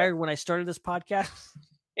was tired when I started this podcast.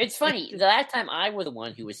 It's funny. The last time I was the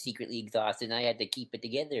one who was secretly exhausted, and I had to keep it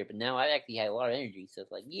together. But now I actually had a lot of energy, so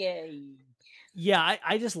it's like, yay! Yeah,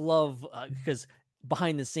 I just love because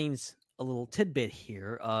behind the scenes, a little tidbit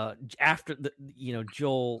here. After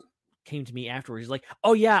Joel came to me afterwards. He's like,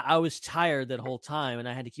 "Oh yeah, I was tired that whole time, and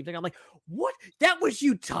I had to keep thinking." I'm like, "What? That was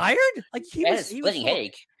you tired? Like he was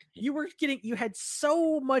headache. You had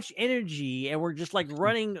so much energy, and we're just like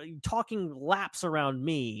talking laps around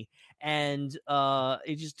me, and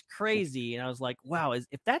it's just crazy." And I was like, "Wow, if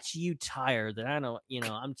that's you tired, then I know,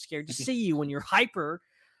 I'm scared to see you when you're hyper."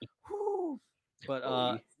 Whew.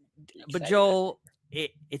 But Joel,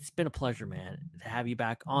 it's been a pleasure, man, to have you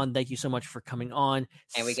back on. Thank you so much for coming on.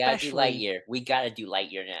 And we gotta do Lightyear. We gotta do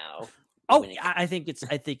Lightyear now. Oh, I think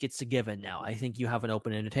it's a given now. I think you have an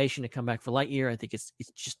open invitation to come back for Lightyear. I think it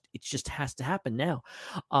just has to happen now.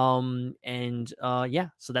 Yeah,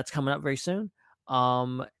 so that's coming up very soon.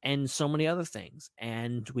 And so many other things.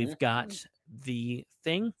 And we've got the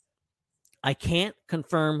thing. I can't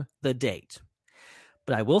confirm the date,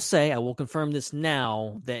 but I will say, I will confirm this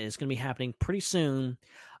now, that it's going to be happening pretty soon.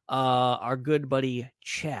 Our good buddy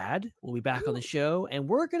Chad will be back on the show, and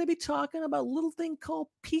we're going to be talking about a little thing called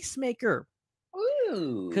Peacemaker.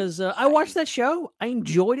 Because I watched that show. I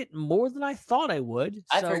enjoyed it more than I thought I would.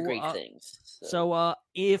 I've heard great things. So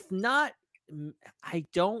if not, I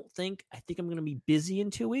think I'm going to be busy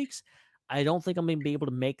in 2 weeks. I don't think I'm going to be able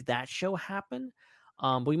to make that show happen.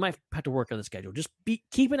 But we might have to work on the schedule. Just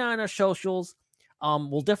keep an eye on our socials.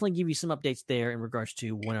 We'll definitely give you some updates there in regards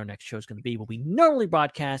to when our next show is going to be. We normally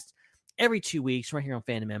broadcast every 2 weeks right here on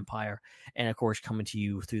Fandom Empire, and of course coming to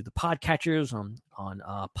you through the podcatchers on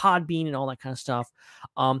Podbean and all that kind of stuff.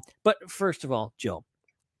 But first of all, Joe,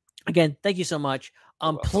 again, thank you so much.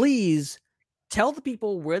 Please tell the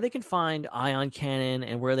people where they can find Ion Cannon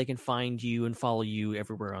and where they can find you and follow you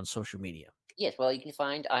everywhere on social media. Yes, well, you can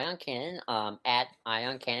find Ion Cannon at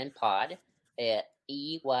Ion Cannon Pod,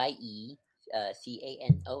 EYECANON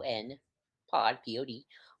Pod, POD,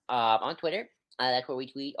 on Twitter. That's where we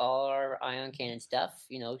tweet all our Ion Cannon stuff,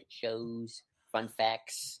 shows, fun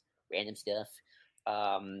facts, random stuff.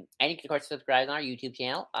 And you can, of course, subscribe on our YouTube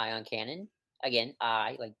channel, Ion Cannon. Again,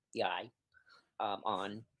 I, like the I,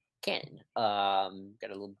 on Cannon. Got a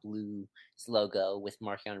little blue logo with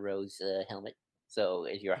Marcion Rose helmet. So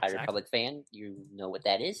if you're a High Republic fan, you know what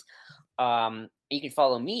that is. You can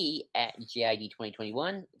follow me at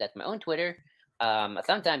JID2021. That's my own Twitter.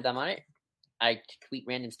 Sometimes I'm on it. I tweet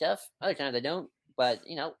random stuff. Other times I don't. But,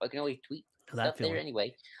 I can always tweet stuff there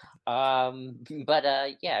anyway. Yeah,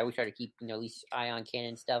 I always try to keep, at least Ion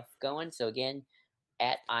Cannon stuff going. So again,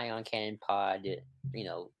 at Ion Cannon Pod,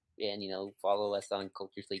 and, follow us on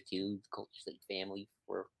Culture Slate 2, Culture Slate family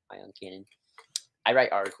for Ion Cannon. I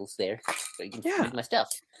write articles there, so you can read my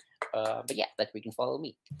stuff. But yeah, that's where you can follow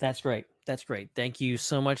me. That's great. Thank you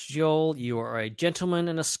so much, Joel. You are a gentleman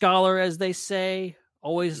and a scholar, as they say.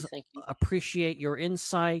 Always appreciate your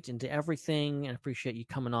insight into everything, and appreciate you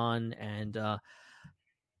coming on and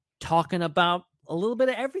talking about a little bit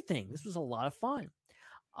of everything. This was a lot of fun.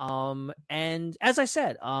 And as I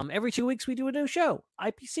said, every 2 weeks we do a new show,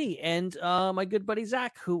 IPC, and my good buddy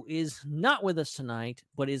Zach, who is not with us tonight,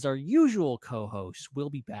 but is our usual co-host, will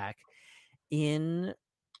be back in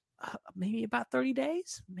maybe about 30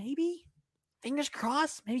 days, maybe. Fingers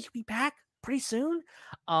crossed. Maybe he'll be back pretty soon,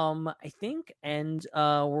 I think. And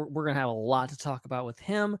we're gonna have a lot to talk about with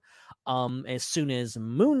him. As soon as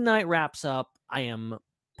Moon Knight wraps up, I am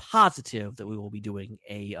positive that we will be doing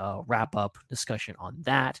a wrap-up discussion on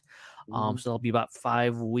that. So that'll be about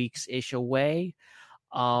 5 weeks-ish away.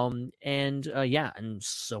 And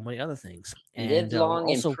so many other things. And live long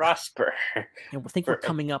also, and prosper. And I think we're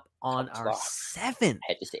coming up on our 7th. I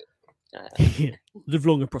had to say live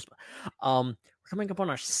long and prosper. We're coming up on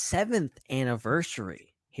our 7th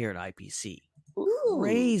anniversary here at IPC. Ooh.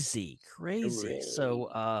 Crazy. Hooray.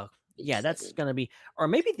 So that's gonna be, or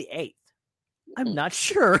maybe the 8th. I'm not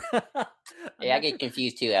sure. I get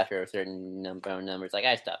confused too after a certain number of numbers. Like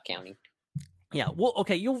I stopped counting. Yeah, well,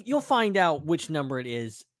 okay, you'll find out which number it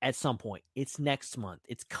is at some point. It's next month.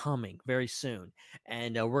 It's coming very soon,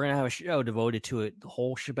 and we're gonna have a show devoted to it, the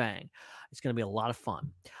whole shebang. It's gonna be a lot of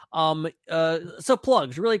fun. So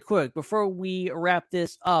plugs really quick before we wrap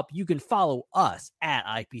this up. You can follow us at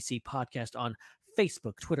IPC Podcast on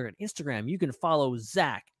Facebook, Twitter, and Instagram. You can follow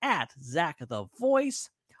Zach at Zach the Voice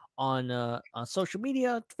on social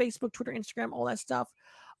media, Facebook, Twitter, Instagram, all that stuff.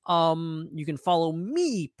 You can follow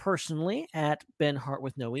me personally at Ben Hart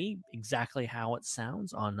with no E, exactly how it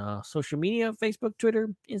sounds on social media, Facebook, Twitter,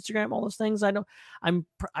 Instagram, all those things. I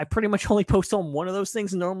pretty much only post on one of those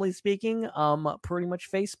things, normally speaking, pretty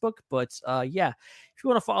much Facebook. But yeah, if you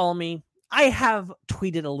want to follow me, I have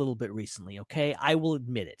tweeted a little bit recently. Okay, I will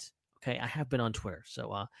admit it. Okay, I have been on Twitter.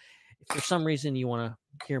 So if for some reason you want to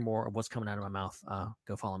hear more of what's coming out of my mouth,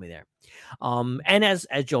 go follow me there. And as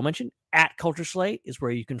Joe mentioned, at Culture Slate is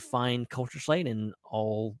where you can find Culture Slate and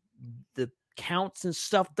all the counts and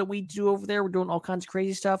stuff that we do over there. We're doing all kinds of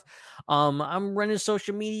crazy stuff. I'm running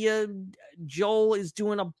social media. Joel is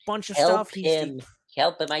doing a bunch of stuff.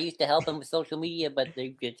 Help him. I used to help him with social media, but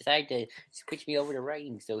they decided to switch me over to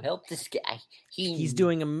writing. So help this guy.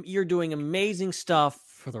 You're doing amazing stuff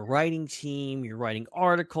for the writing team. You're writing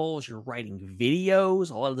articles. You're writing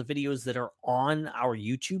videos. A lot of the videos that are on our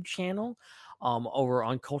YouTube channel, over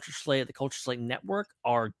on Culture Slate, the Culture Slate Network,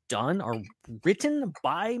 are written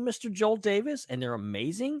by Mr. Joel Davis, and they're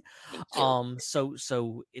amazing.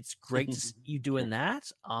 So it's great to see you doing that.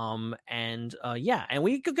 And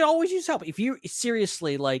we could always use help. If you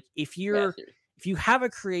seriously, like, if you have a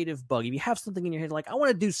creative bug, if you have something in your head, like, I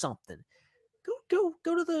want to do something, go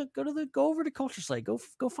over to Culture Slate. Go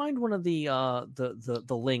find one of the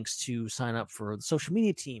links to sign up for the social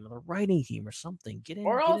media team or the writing team or something. Get in,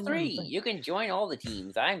 or get all in three. You can join all the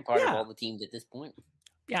teams. I'm part of all the teams at this point.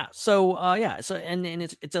 Yeah. So and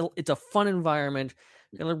it's a fun environment.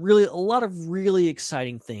 And a lot of really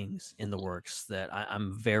exciting things in the works that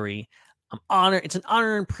I'm honored. It's an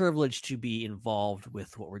honor and privilege to be involved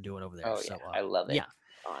with what we're doing over there. Oh, so I love it. Yeah.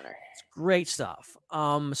 Honor. It's great stuff.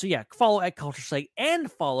 So yeah, follow at Culture Slate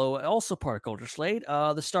and follow also part of Culture Slate,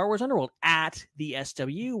 the Star Wars Underworld at the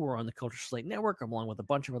SW. We're on the Culture Slate Network along with a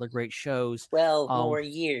bunch of other great shows. 12 more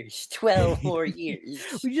years. 12 more years.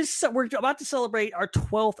 We're about to celebrate our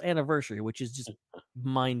 12th anniversary, which is just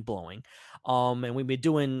mind blowing. And we've been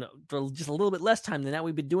doing, for just a little bit less time than that,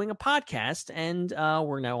 we've been doing a podcast, and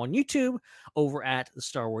we're now on YouTube over at the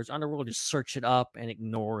Star Wars Underworld. Just search it up and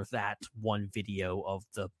ignore that one video of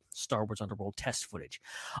the Star Wars Underworld test footage.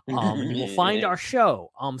 And you will find our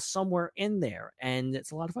show somewhere in there, and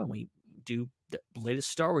it's a lot of fun. We do the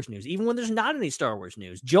latest Star Wars news, even when there's not any Star Wars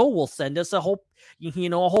news. Joel will send us a whole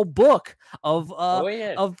book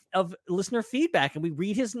of listener feedback, and we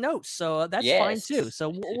read his notes. So that's fine too. So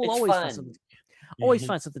we'll always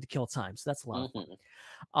find something to kill time. So that's a lot of fun.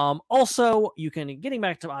 Also, you can, getting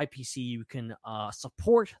back to IPC, you can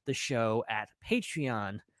support the show at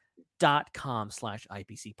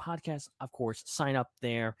patreon.com/IPC podcast. Of course, sign up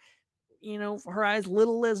there. For as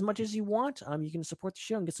little as much as you want, you can support the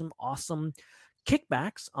show and get some awesome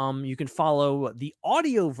kickbacks. You can follow the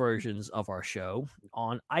audio versions of our show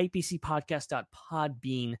on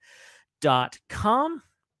ipcpodcast.podbean.com.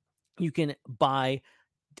 You can buy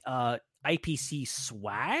IPC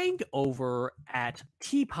swag over at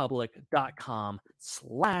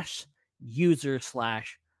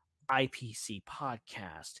tpublic.com/user/IPC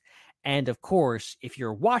podcast. And of course, if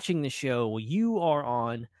you're watching the show, you are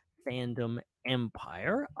on Fandom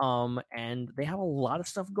Empire, and they have a lot of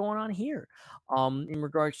stuff going on here in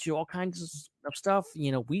regards to all kinds of stuff.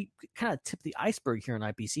 We kind of tip the iceberg here in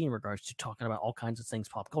IPC in regards to talking about all kinds of things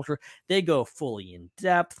pop culture. They go fully in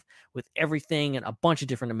depth with everything, and a bunch of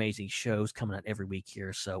different amazing shows coming out every week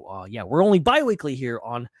here. So we're only bi-weekly here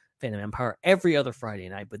on Fandom Empire, every other Friday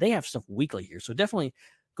night, but they have stuff weekly here, so definitely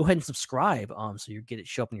go ahead and subscribe so you get it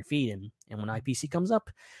show up in your feed, and when IPC comes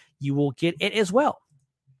up, you will get it as well.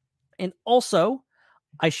 And also,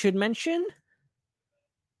 I should mention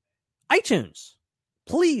iTunes.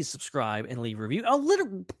 Please subscribe and leave a review.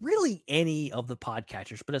 Really any of the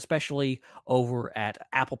podcatchers, but especially over at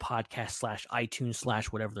Apple Podcasts /iTunes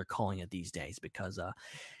 / whatever they're calling it these days, because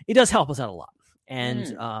it does help us out a lot.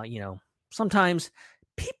 And sometimes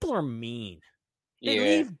people are mean. They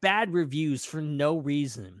leave bad reviews for no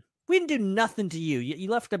reason. We didn't do nothing to you. You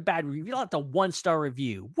left a bad review. You left a 1-star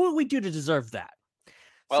review. What do we do to deserve that?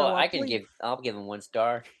 Well, I'll give him 1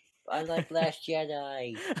 star. I like Last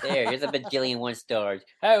Jedi. Here's a bajillion 1 stars.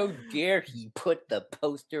 How dare he put the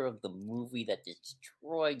poster of the movie that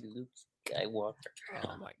destroyed Luke Skywalker?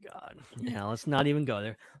 Oh my God! Yeah, let's not even go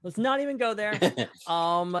there. So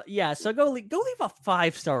go leave a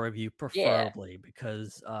 5-star review, preferably,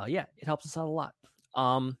 because it helps us out a lot.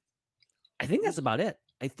 I think that's about it.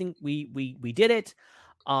 I think we did it.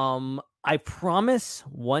 I promise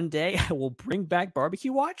one day I will bring back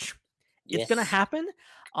Barbecue Watch, It's gonna Yes. happen.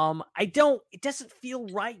 It doesn't feel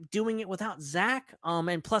right doing it without Zach.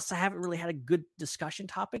 And plus I haven't really had a good discussion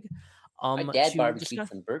topic. My dad To barbecued discuss.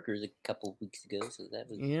 some burgers a couple weeks ago, so that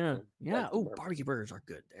was Yeah. fun. Yeah. Like the Oh, barbecue. barbecue burgers are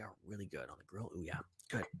good. They are really good on the grill. Oh yeah.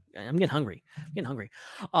 Good. I'm getting hungry.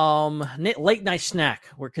 Late night snack,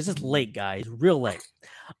 because it's late, guys, real late.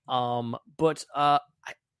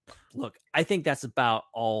 Look, I think that's about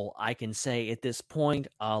all I can say at this point.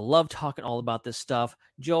 Love talking all about this stuff.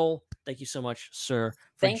 Joel, thank you so much, sir,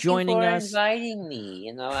 for Thank joining you for us. inviting me.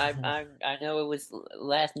 I know it was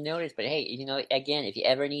last notice, but hey, again, if you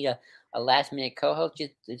ever need a last minute co-host,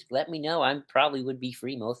 just let me know. I probably would be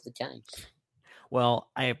free most of the time. Well,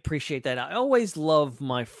 I appreciate that. I always love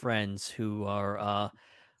my friends who are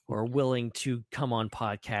willing to come on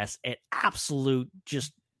podcasts at absolute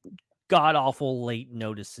just god awful late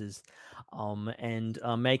notices, and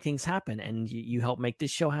make things happen. And you helped make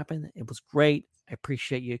this show happen. It was great. I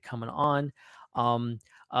appreciate you coming on.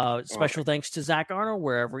 Special thanks to Zach Arnold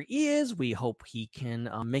wherever he is. We hope he can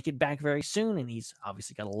make it back very soon. And he's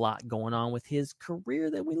obviously got a lot going on with his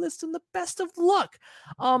career that we list him the best of luck.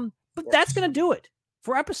 But that's gonna do it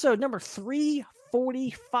for episode number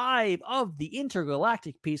 345 of the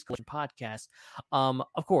Intergalactic Peace Collection podcast.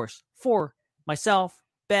 Of course, for myself,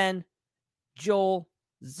 Ben, Joel,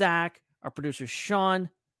 Zach, our producer Sean,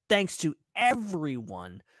 thanks to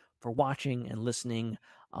everyone for watching and listening.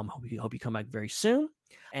 Hope you come back very soon,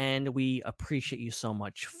 and we appreciate you so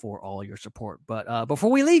much for all your support. But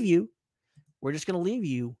before we leave you, we're just going to leave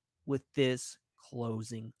you with this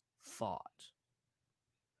closing thought.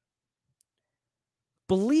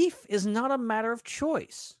 Belief is not a matter of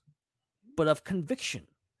choice, but of conviction.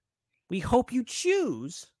 We hope you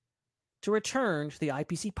choose to return to the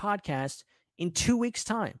IPC podcast in 2 weeks'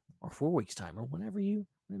 time, or 4 weeks' time, or whenever you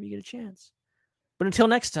get a chance. But until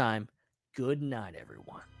next time, good night,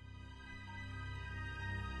 everyone.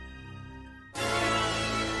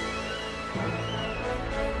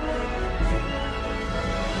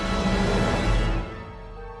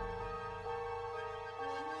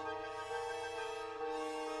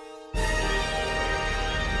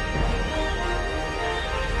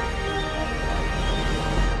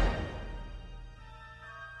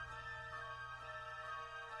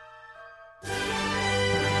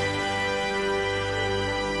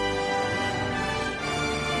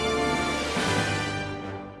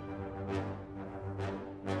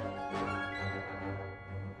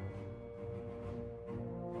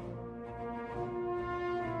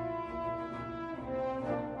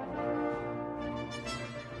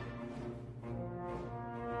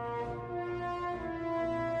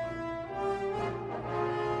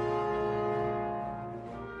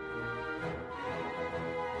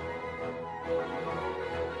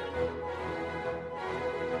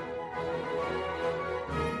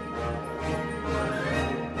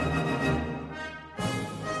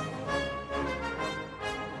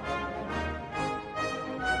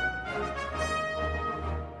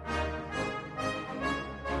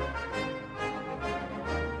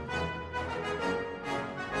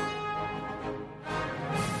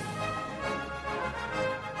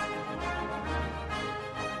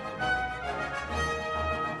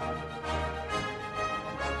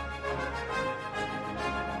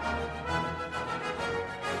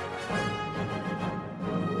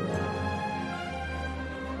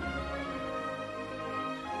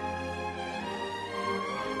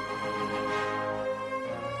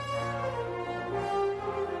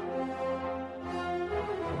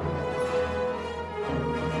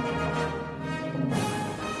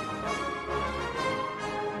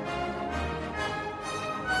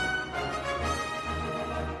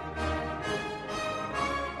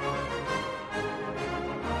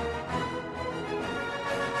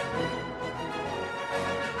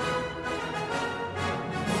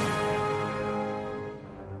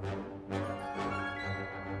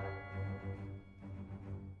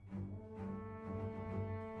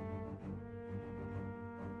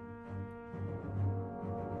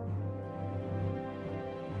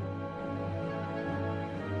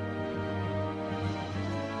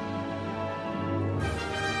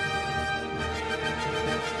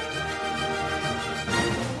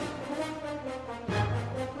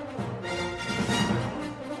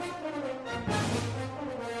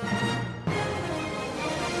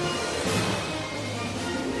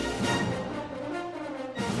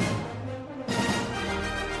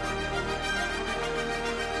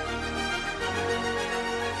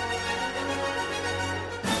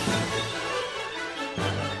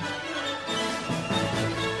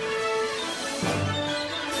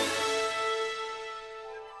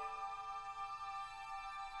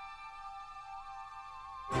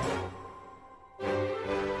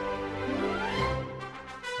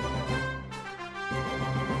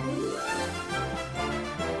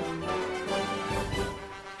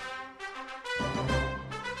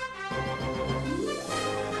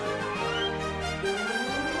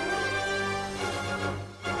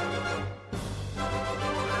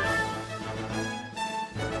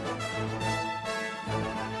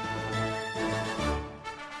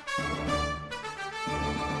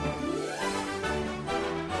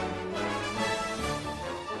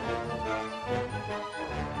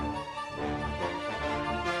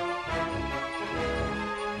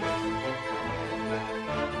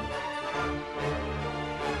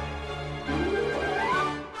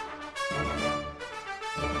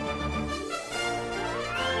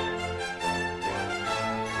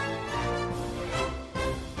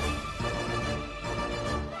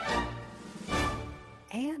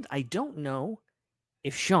 I don't know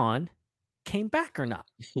if Sean came back or not.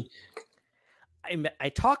 I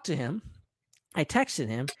talked to him, I texted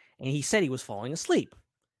him, and he said he was falling asleep.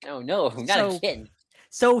 Oh no, not again.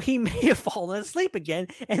 So he may have fallen asleep again,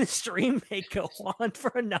 and the stream may go on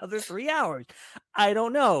for another 3 hours. I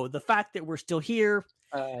don't know. The fact that we're still here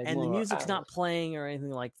and the music's not playing or anything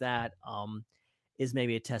like that is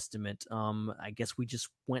maybe a testament. I guess we just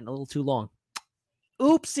went a little too long.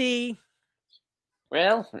 Oopsie.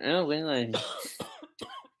 Well,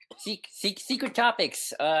 secret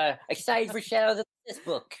topics. Excited for Shadows of this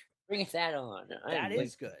book. Bring that on. That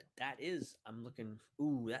is good. That is. I'm looking.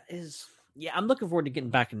 Ooh, that is. Yeah, I'm looking forward to getting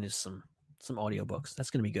back into some audiobooks. That's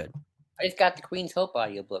gonna be good. I just got the Queen's Hope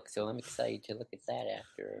audiobook, so I'm excited to look at that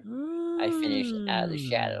after I finish Out of the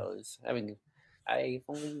Shadows. I mean, I've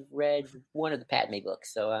only read one of the Padme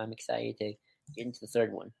books, so I'm excited to get into the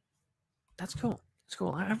third one. That's cool. That's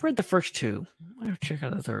cool. I've read the first two. I have to check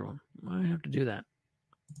out the third one. I have to do that.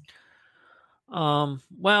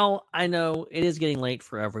 Well, I know it is getting late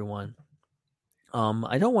for everyone.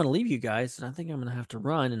 I don't want to leave you guys, and I think I'm gonna have to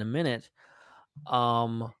run in a minute.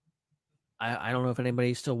 I don't know if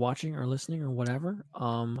anybody's still watching or listening or whatever.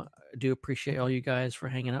 I do appreciate all you guys for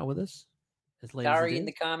hanging out with us. Sorry in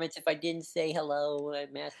the comments if I didn't say hello,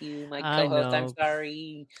 Matthew, my co-host. I'm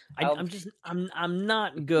sorry. I'm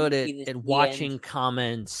not good at watching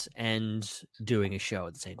comments and doing a show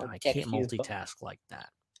at the same time. I can't multitask like that.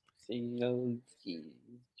 So you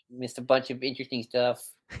missed a bunch of interesting stuff.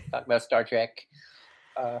 Talk about Star Trek.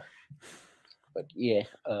 But yeah,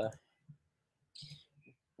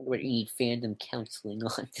 what do you need fandom counseling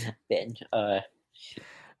on, Ben?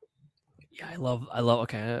 Yeah, I love.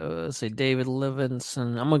 Okay, let's say David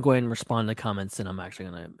Livingston. I'm gonna go ahead and respond to comments, and I'm actually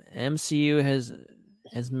gonna. MCU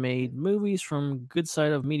has made movies from good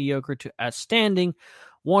side of mediocre to outstanding.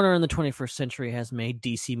 Warner in the 21st century has made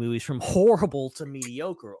DC movies from horrible to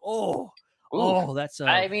mediocre. That's.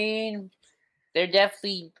 I mean, they're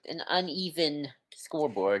definitely an uneven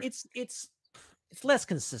scoreboard. It's less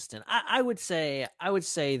consistent. I would say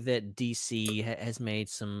that DC has made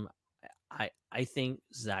some. I think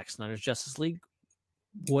Zack Snyder's Justice League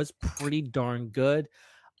was pretty darn good.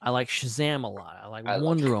 I like Shazam a lot. I like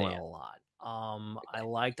Wonder Woman a lot. I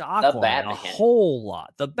liked Aquaman a whole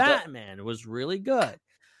lot. The Batman was really good.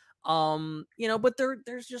 But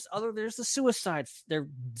there's the Suicide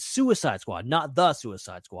Squad, not the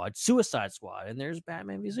Suicide Squad, and there's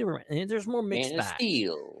Batman v Superman, and there's more mixed bags.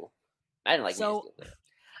 Steel. I didn't like so.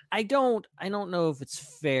 I don't know if it's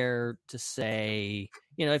fair to say,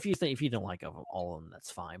 if you don't like all of them,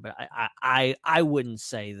 that's fine. But I wouldn't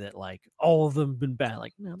say that like all of them have been bad.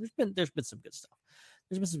 Like, no, there's been some good stuff.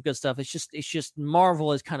 There's been some good stuff. It's just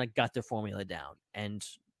Marvel has kind of got their formula down, and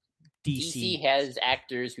DC has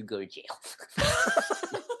actors who go to jail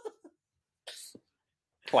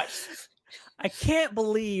twice. I can't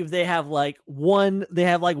believe they have one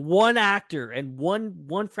actor and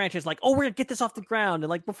one franchise like, oh, we're gonna get this off the ground,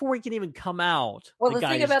 and like before we can even come out. Well, the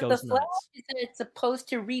thing about the Flash is that it's supposed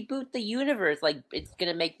to reboot the universe. Like it's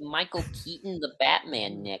gonna make Michael Keaton the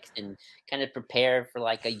Batman next, and kind of prepare for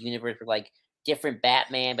like a universe for like different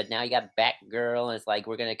Batman. But now you got Batgirl, and it's like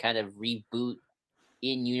we're gonna kind of reboot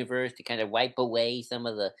in universe to kind of wipe away some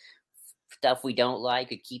of the stuff we don't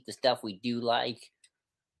like and keep the stuff we do like.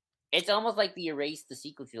 It's almost like the erase the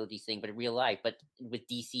sequel trilogy thing, but in real life, but with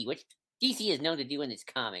DC, which DC is known to do in its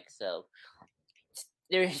comics, so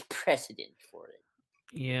there is precedent for it.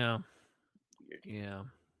 Yeah.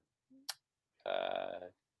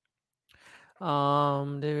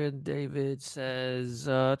 David says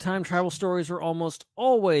time travel stories are almost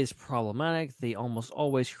always problematic. They almost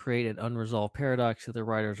always create an unresolved paradox that the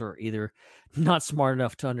writers are either not smart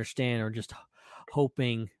enough to understand or just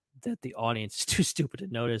hoping that the audience is too stupid to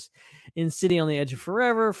notice. In City on the Edge of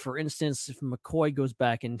Forever, for instance, if McCoy goes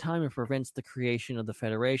back in time and prevents the creation of the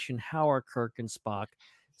Federation, how are Kirk and Spock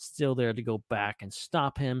still there to go back and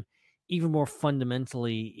stop him? Even more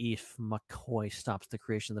fundamentally, if McCoy stops the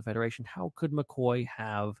creation of the Federation, how could McCoy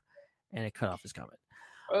have... And it cut off his comment.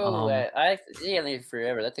 City on the Edge of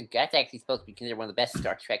Forever, that's actually supposed to be considered one of the best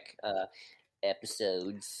Star Trek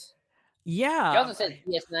episodes. Yeah. He also said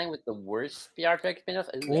DS9 was the worst Star Trek spin-off.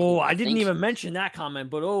 I didn't even mention that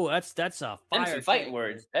comment, but that's a fire. That's some fighting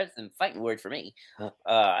words. That's some fighting words for me.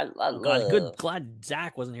 I love. Glad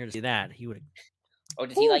Zach wasn't here to see that. He would have. Oh,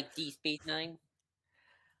 does he like Deep Space Nine?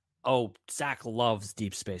 Oh, Zach loves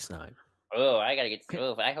Deep Space Nine. Oh, I gotta get.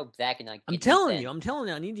 I hope Zach and I. I'm telling you,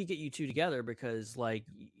 I need to get you two together because, like,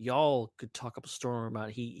 y'all could talk up a storm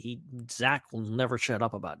about Zach will never shut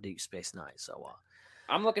up about Deep Space Nine. So,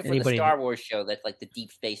 I'm looking for Anybody- the Star Wars show that's like the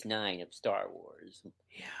Deep Space Nine of Star Wars.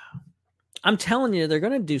 Yeah. I'm telling you, they're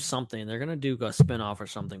going to do something. They're going to do a spin-off or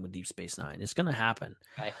something with Deep Space Nine. It's going to happen.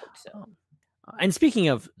 I hope so. And speaking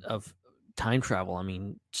of time travel, I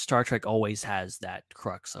mean, Star Trek always has that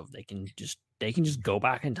crux of they can just go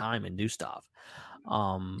back in time and do stuff.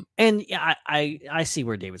 And yeah, I see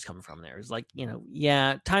where David's coming from there. It's like,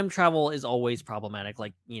 yeah, time travel is always problematic.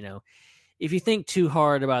 Like, if you think too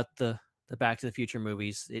hard about the Back to the Future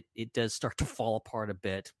movies, it does start to fall apart a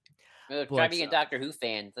bit. Try being a Doctor Who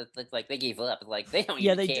fan. It's like they gave up. It's like they don't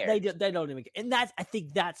Yeah, even care. they don't even care. And I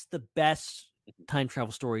think that's the best time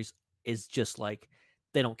travel stories, is just like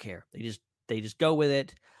they don't care. They just go with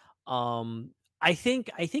it. I think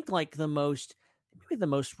like the most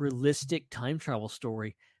realistic time travel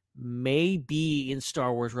story may be in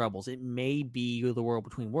Star Wars Rebels. It may be The World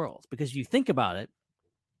Between Worlds, because if you think about it,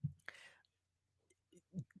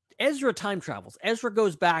 Ezra time travels. Ezra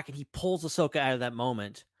goes back and he pulls Ahsoka out of that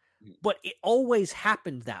moment, but it always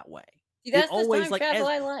happened that way. See, that's always the time travel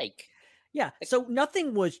I like. Yeah, so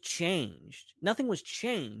nothing was changed.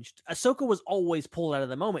 Ahsoka was always pulled out of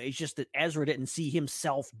the moment. It's just that Ezra didn't see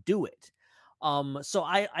himself do it. So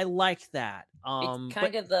I like that. It's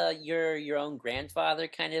kind of the your own grandfather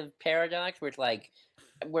kind of paradox, where it's like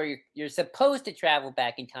where you're supposed to travel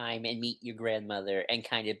back in time and meet your grandmother and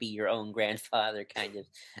kind of be your own grandfather. Kind of,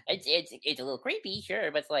 it's a little creepy,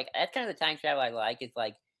 sure, but it's like that's kind of the time travel I like. It's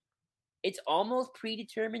like it's almost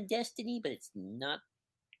predetermined destiny, but it's not.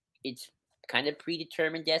 It's kind of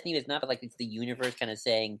predetermined destiny, but it's not. But like it's the universe kind of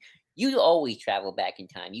saying you always travel back in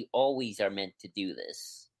time. You always are meant to do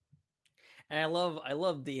this. And I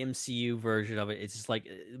love the MCU version of it. It's just like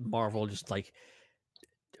Marvel just like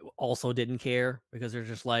also didn't care, because they're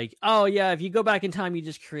just like, oh yeah, if you go back in time, you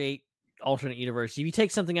just create alternate universe. If you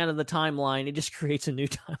take something out of the timeline, it just creates a new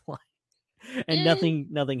timeline, and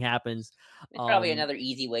nothing happens. It's probably another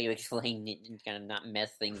easy way to explain it and kind of not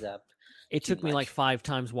mess things up. It took me like 5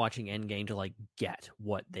 times watching Endgame to like get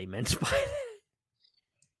what they meant by it.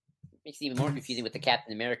 Makes it even more confusing with the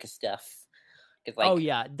Captain America stuff. Like, oh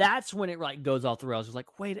yeah, that's when it like goes off the rails. It's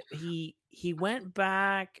like, wait, he went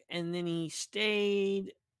back and then he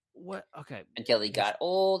stayed. What? Okay, until he got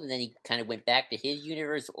old, and then he kind of went back to his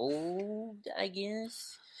universe old, I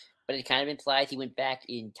guess. But it kind of implies he went back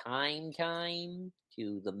in time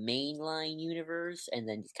to the mainline universe, and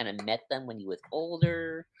then just kind of met them when he was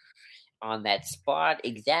older on that spot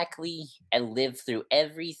exactly, and lived through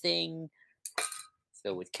everything.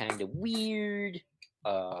 So it's kind of weird.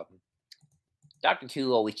 Doctor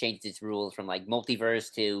Who always changes its rules from like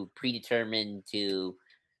multiverse to predetermined to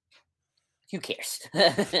who cares?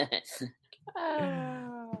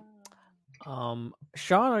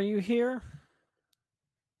 Sean, are you here?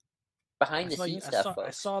 Behind the scenes stuff. I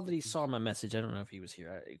saw that he saw my message. I don't know if he was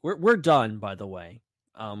here. We're done, by the way.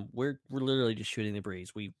 We're literally just shooting the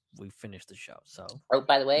breeze. We finished the show. So. Oh,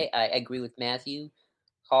 by the way, I agree with Matthew.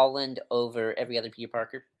 Holland over every other Peter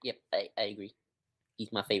Parker. Yep, I agree.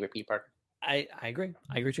 He's my favorite Peter Parker. I agree.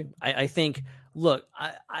 I agree too. I think. Look,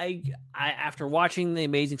 I after watching the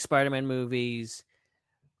Amazing Spider-Man movies,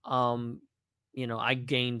 I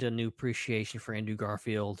gained a new appreciation for Andrew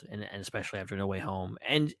Garfield, and especially after No Way Home,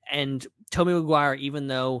 and Tobey Maguire. Even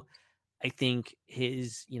though I think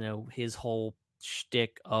his whole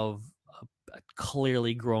shtick of a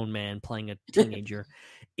clearly grown man playing a teenager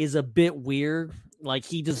is a bit weird. Like,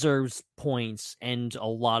 he deserves points and a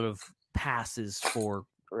lot of passes for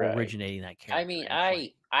originating that character. I mean,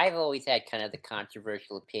 I've always had kind of the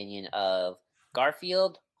controversial opinion of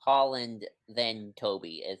Garfield, Holland, then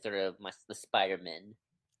Toby as sort of the Spider-Man.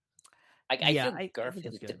 I think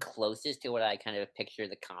Garfield is the closest to what I kind of picture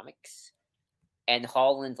the comics, and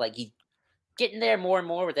Holland's like he's getting there more and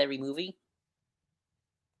more with every movie.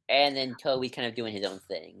 And then Toby's kind of doing his own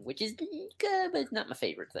thing, which is good, but it's not my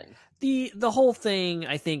favorite thing. The whole thing,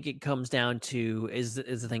 I think it comes down to is the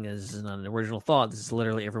thing. This is not an original thought. This is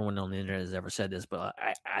literally everyone on the internet has ever said this, but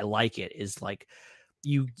I like it. Is like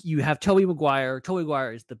you have Tobey Maguire. Tobey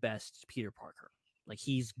Maguire is the best Peter Parker. Like,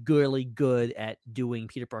 he's really good at doing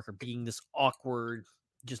Peter Parker, being this awkward,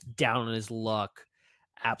 just down on his luck,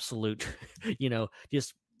 absolute,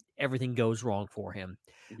 just everything goes wrong for him.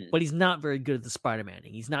 Mm-hmm. But he's not very good at the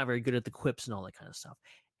Spider-Man-ing. He's not very good at the quips and all that kind of stuff.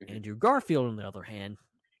 Mm-hmm. Andrew Garfield, on the other hand,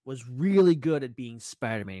 was really good at being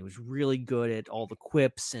Spider-Man. He was really good at all the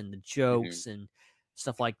quips and the jokes and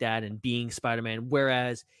stuff like that, and being Spider-Man,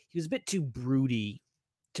 whereas he was a bit too broody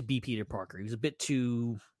to be Peter Parker. He was a bit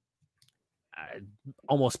too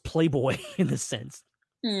almost playboy in the sense.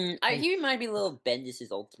 He reminded me a little of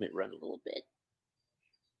Bendis' Ultimate Run a little bit.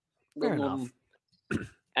 Fair enough.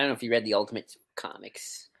 I don't know if you read the Ultimate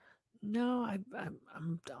comics. No,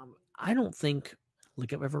 I don't think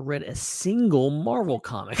like I've ever read a single Marvel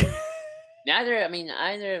comic. Neither have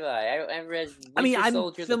I. I've read I mean, Winter I'm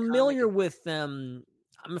Soldier, the familiar comic. with them.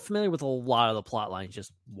 I'm familiar with a lot of the plot lines,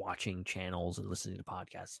 just watching channels and listening to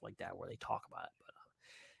podcasts like that where they talk about it. But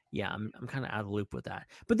yeah, I'm kind of out of the loop with that.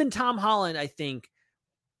 But then Tom Holland, I think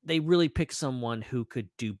they really picked someone who could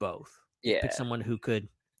do both. They picked someone who could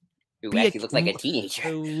Who be actually looks like a teenager.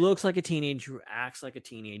 who looks like a teenager, who acts like a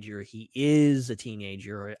teenager. He is a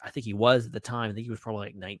teenager. I think he was at the time. I think he was probably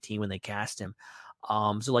like 19 when they cast him.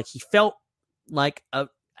 So like he felt like an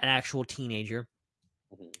actual teenager.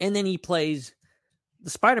 Mhm. And then he plays the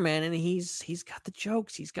Spider-Man, and he's got the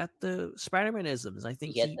jokes, he's got the Spider-Man-isms. I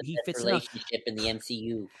think he fits enough. Relationship in the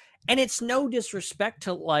MCU. And it's no disrespect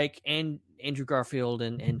to like Andrew Garfield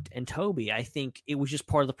and Toby. I think it was just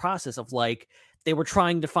part of the process of like they were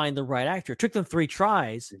trying to find the right actor. It took them 3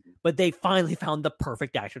 tries, but they finally found the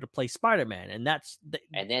perfect actor to play Spider-Man, and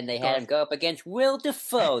and then they had him go up against Will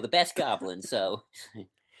Dafoe, the best Goblin. So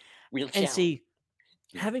real challenge. And see,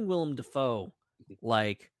 having Willem Dafoe,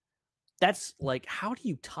 like that's like, how do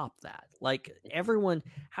you top that? Like everyone,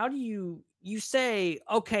 how do you say,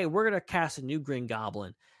 okay, we're gonna cast a new Green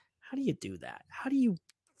Goblin? How do you do that? How do you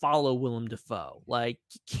follow Willem Dafoe? Like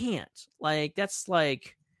you can't. Like that's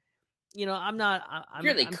like, I'm not. I'm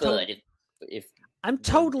sure they I'm could if I'm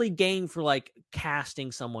totally game for like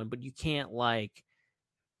casting someone, but you can't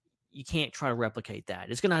try to replicate that.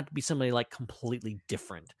 It's gonna have to be somebody like completely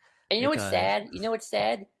different. And you know what's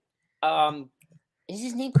sad? Is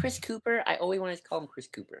his name Chris Cooper? I always wanted to call him Chris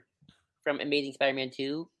Cooper from Amazing Spider-Man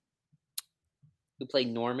 2, who played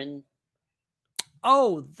Norman.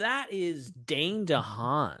 Oh, that is Dane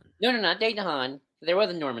DeHaan. No, not Dane DeHaan. There was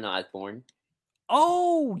a Norman Osborn.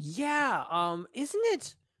 Oh, yeah. Isn't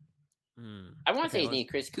it? I want to say his name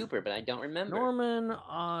is Chris Cooper, but I don't remember. Norman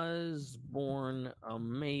Osborn,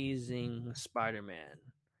 Amazing Spider-Man.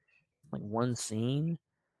 Like one scene.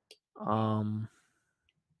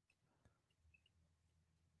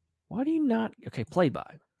 Why do you not? Okay, played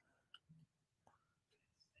by.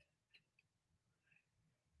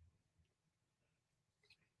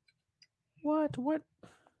 What?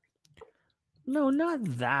 No, not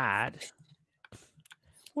that.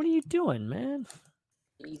 What are you doing, man?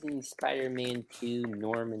 Amazing Spider-Man 2,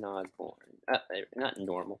 Norman Osborn. Not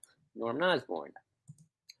normal. Norman Osborn.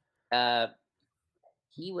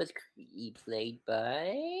 He was played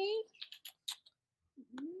by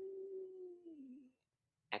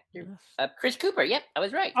actor Chris Cooper. Yep, I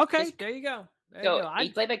was right. Okay, there you go.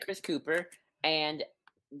 He's played by Chris Cooper, and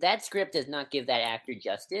that script does not give that actor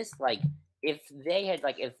justice. Like, if they had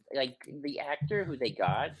if the actor who they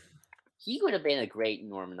got, he would have been a great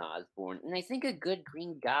Norman Osborn, and I think a good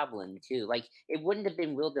Green Goblin too. Like, it wouldn't have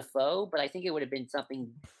been Will Dafoe, but I think it would have been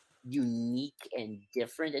something unique and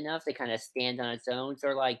different enough to kind of stand on its own.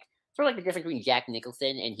 Sort of like the difference between Jack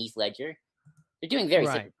Nicholson and Heath Ledger. They're doing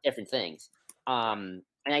very different things. And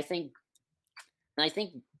I think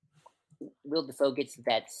Will Dafoe gets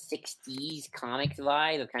that 60s comics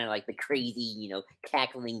vibe of kind of like the crazy,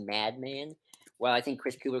 cackling madman. While I think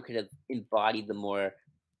Chris Cooper could have embodied the more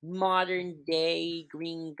modern day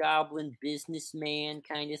Green Goblin businessman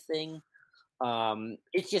kind of thing.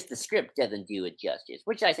 It's just the script doesn't do it justice,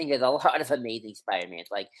 which I think is a lot of Amazing Spider-Man.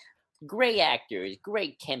 Like, great actors,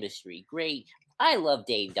 great chemistry, great. I love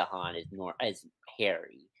Dave DeHaan as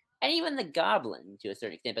Harry, and even the Goblin to a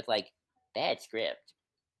certain extent. But like, bad script.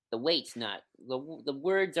 The weight's not the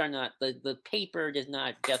words are not the paper does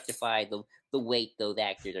not justify the weight those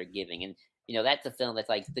actors are giving, and that's a film that's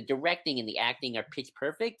like the directing and the acting are pitch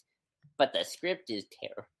perfect, but the script is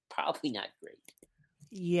probably not great.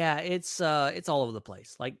 Yeah, it's all over the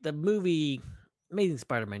place. Like the movie Amazing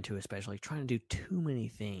Spider-Man 2 especially, trying to do too many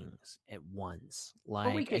things at once.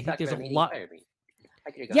 Like I think there's a lot.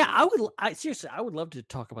 I would love to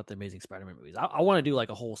talk about the Amazing Spider-Man movies. I want to do like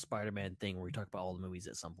a whole Spider-Man thing where we talk about all the movies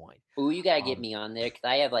at some point. Ooh, you gotta get me on there because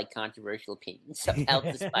I have like controversial opinions about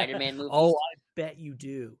the Spider-Man movies. Oh, I bet you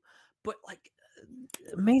do. But like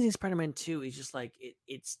Amazing Spider-Man 2 is just like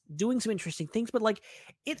it's doing some interesting things, but like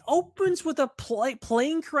it opens with a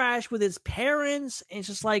plane crash with his parents, and it's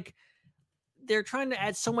just like they're trying to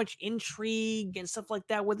add so much intrigue and stuff like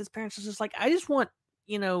that with his parents. It's just like I just want,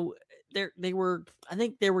 I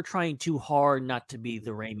think they were trying too hard not to be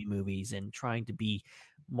the Raimi movies and trying to be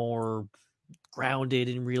more grounded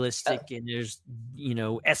and realistic, and there's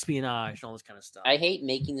espionage and all this kind of stuff. I hate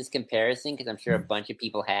making this comparison because I'm sure a bunch of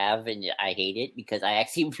people have, and I hate it because I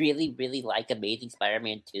actually really, really like Amazing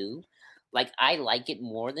Spider-Man 2. Like, I like it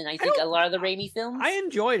more than I think a lot of the Raimi films. I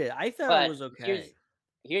enjoyed it. I thought it was okay.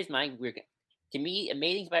 here's my weird. To me,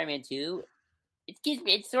 Amazing Spider-Man 2,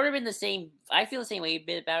 it's sort of in the same. I feel the same way a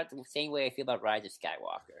bit about it, the same way I feel about Rise of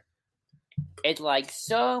Skywalker. It's like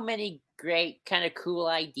so many great, kind of cool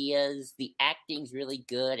ideas. The acting's really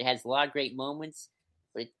good. It has a lot of great moments,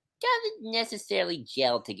 but it doesn't necessarily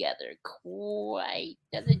gel together quite.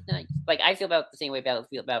 Does it not? Like I feel about the same way feel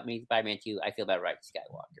about me Spider-Man 2. I feel about Rise of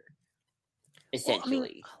Skywalker. Essentially, Well, I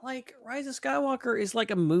mean, like Rise of Skywalker is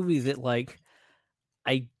like a movie that like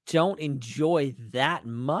I don't enjoy that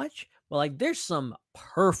much, but like there's some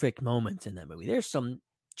perfect moments in that movie. There's some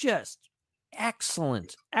just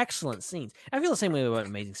excellent scenes. I feel the same way about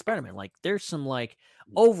Amazing Spider-Man. Like there's some like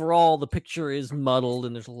overall the picture is muddled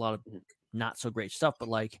and there's a lot of not so great stuff, but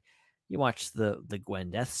like you watch the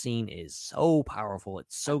Gwen death scene is so powerful.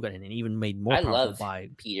 It's so good, and it even made more I powerful love by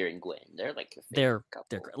Peter and Gwen. They're like they're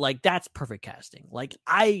like that's perfect casting. Like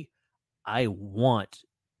I want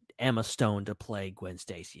Emma Stone to play Gwen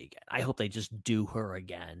Stacy again. I hope they just do her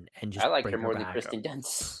again and just I like bring her more than back. Kristen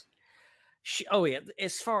Dunst. Oh yeah,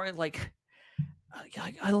 as far as like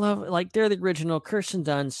I love like they're the original Kirsten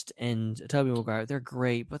Dunst and Tobey Maguire. They're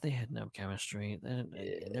great, but they had no chemistry.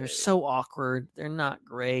 They're so awkward. They're not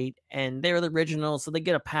great, and they're the original, so they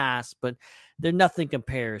get a pass. But they're nothing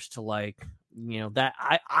compares to like that.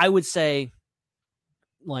 I would say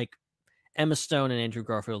like Emma Stone and Andrew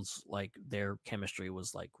Garfield's like their chemistry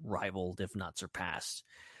was like rivaled, if not surpassed,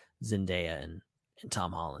 Zendaya and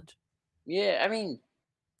Tom Holland. Yeah, I mean,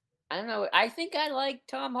 I don't know. I think I like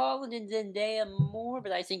Tom Holland and Zendaya more,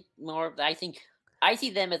 but I think I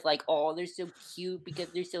see them as like, oh, they're so cute because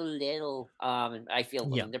they're so little. And I feel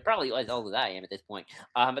they're probably as old as I am at this point.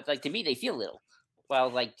 But like to me, they feel little.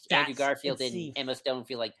 While like Andrew Garfield and Emma Stone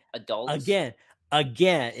feel like adults. Again,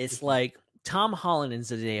 it's like Tom Holland and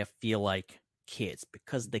Zendaya feel like kids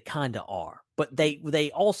because they kind of are, but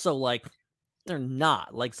they also like they're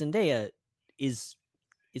not. Like Zendaya is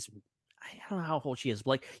I don't know how old she is,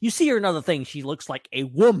 but like you see her in other things, she looks like a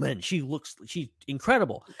woman. She's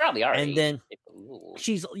incredible. She's probably our age. And then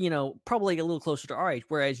she's probably a little closer to our age.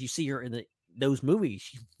 Whereas you see her in those movies,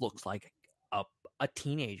 she looks like a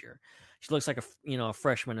teenager. She looks like a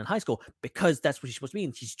freshman in high school because that's what she's supposed to be,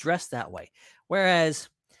 and she's dressed that way. Whereas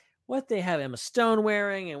what they have Emma Stone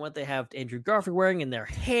wearing and what they have Andrew Garfield wearing and their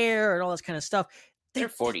hair and all this kind of stuff, they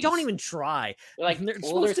don't even try. They're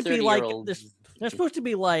supposed to be like they're supposed to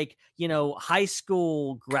be like high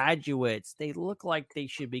school graduates. They look like they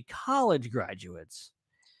should be college graduates.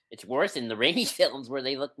 It's worse in the Raimi films where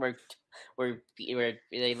they look where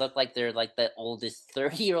they look like they're like the oldest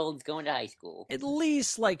 30-year-olds going to high school. At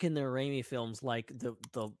least like in the Raimi films, like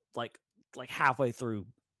the like halfway through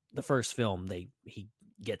the first film, he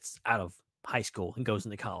gets out of high school and goes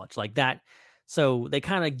into college like that. So they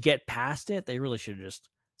kind of get past it. They really should have just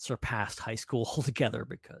surpassed high school altogether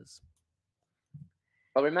because.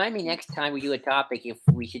 Well, remind me next time we do a topic if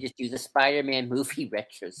we should just do the Spider-Man movie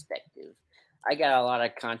retrospective. I got a lot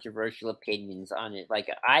of controversial opinions on it. Like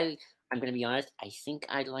I'm going to be honest. I think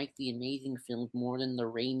I like the Amazing films more than the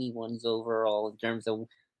Raimi ones overall in terms of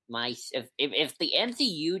my. If the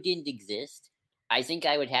MCU didn't exist, I think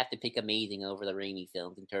I would have to pick Amazing over the Raimi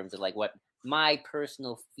films in terms of like what my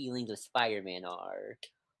personal feelings of Spider-Man are.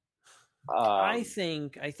 I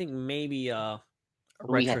think maybe a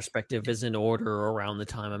retrospective is in order around the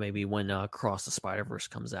time of maybe when Across the Spider-Verse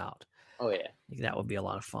comes out. Oh yeah, I think that would be a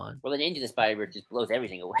lot of fun. Well, then Into the Spider-Verse just blows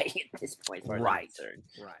everything away at this point. Right.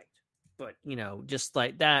 But just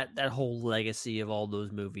like that whole legacy of all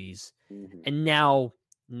those movies, and now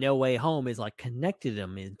No Way Home is like connected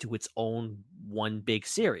them into its own one big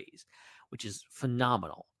series, which is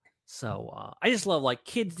phenomenal. So I just love like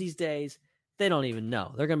kids these days. They don't even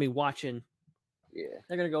know. They're gonna be watching. Yeah.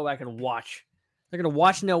 They're gonna go back and watch. They're gonna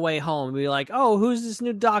watch No Way Home and be like, "Oh, who's this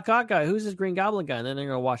new Doc Ock guy? Who's this Green Goblin guy?" And then they're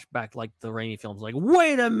gonna watch back like the Raimi films. Like,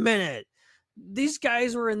 wait a minute, these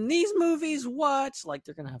guys were in these movies. What? Like,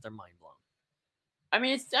 they're gonna have their mind blown. I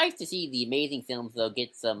mean, it's nice to see the Amazing films though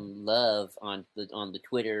get some love on the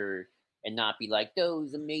Twitter and not be like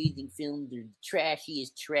those Amazing films are trashy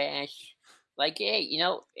as trash. Like, hey,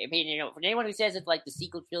 for anyone who says it's like the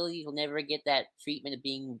sequel trilogy will never get that treatment of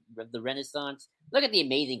being the Renaissance, look at the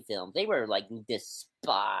Amazing films. They were like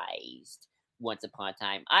despised once upon a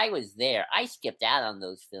time. I was there. I skipped out on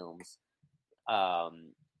those films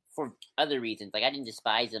for other reasons. Like, I didn't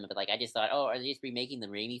despise them, but like I just thought, oh, are they just remaking the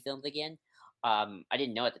Raimi films again? I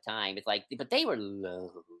didn't know at the time. It's like, but they were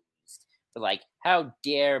loathed. But like, how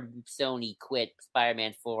dare Sony quit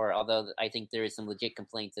Spider-Man 4? Although I think there is some legit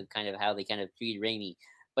complaints of kind of how they kind of treated Raimi,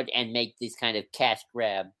 and make this kind of cash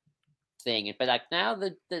grab thing. But like now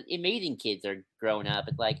the Amazing kids are growing up.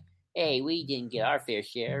 It's like hey, we didn't get our fair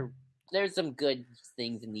share. There's some good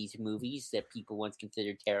things in these movies that people once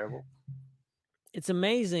considered terrible. It's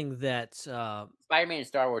amazing that Spider-Man and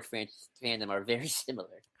Star Wars fandom are very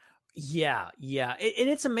similar. yeah, and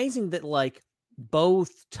it's amazing that like both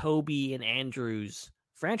Toby and Andrew's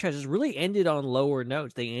franchises really ended on lower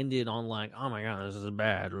notes. They ended on like, oh my god, this is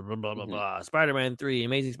bad, blah blah blah Mhm. blah. Spider-Man 3,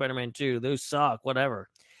 Amazing Spider-Man 2, those suck, whatever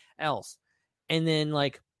else. And then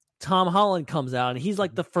like Tom Holland comes out and he's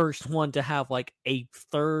like the first one to have like a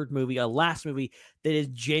third movie, a last movie that is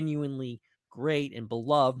genuinely great and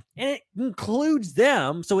beloved, and it includes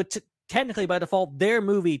them, so it's technically by default their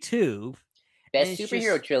movie too. Best And it's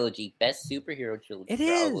superhero just- trilogy. Best superhero trilogy. It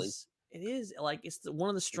probably. is. It is like it's one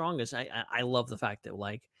of the strongest. I love the fact that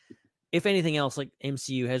like, if anything else, like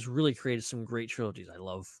MCU has really created some great trilogies. I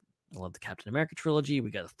love the Captain America trilogy.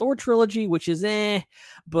 We got a Thor trilogy, which is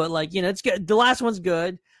but like it's good. The last one's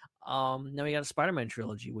good. Now we got a Spider-Man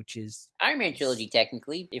trilogy, which is Iron Man trilogy,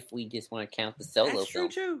 technically, if we just want to count the solo that's true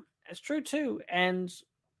film. too. That's true too. And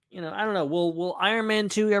I don't know. Will Iron Man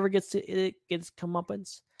 2 ever gets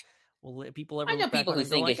comeuppance? Will people ever? I know look back people on who it and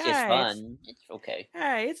go think like, it's just "Hey, fun. It's okay.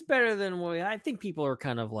 Hey, it's better than what I think." People are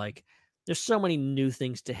kind of like, there's so many new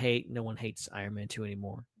things to hate. No one hates Iron Man 2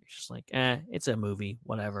 anymore. It's just like, it's a movie,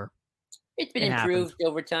 whatever. It's been It improved happened.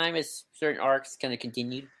 over time as certain arcs kind of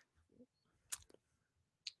continued.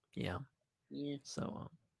 Yeah. Yeah. So,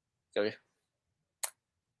 So,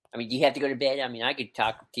 I mean, do you have to go to bed? I mean, I could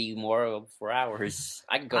talk to you more for hours.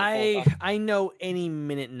 I could go. I know any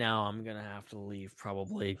minute now I'm gonna have to leave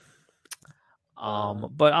probably.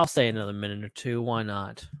 But I'll stay another minute or two. Why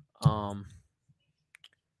not?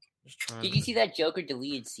 Just trying Did you see that Joker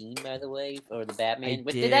deleted scene, by the way, or the Batman?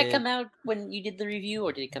 I Did that did. come out when you did the review,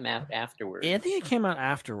 or did it come out afterwards? Yeah, I think it came out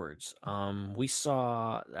afterwards. We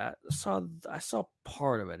saw that. I saw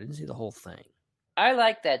part of it. I didn't see the whole thing. I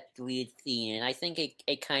like that deleted scene, and I think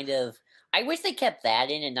it kind of. I wish they kept that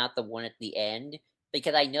in and not the one at the end,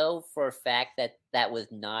 because I know for a fact that was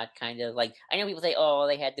not kind of like. I know people say, oh,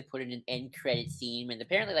 they had to put in an end credit scene, and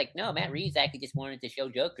apparently, like, no, Matt Reeves actually just wanted to show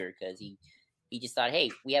Joker because he just thought,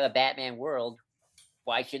 hey, we have a Batman world.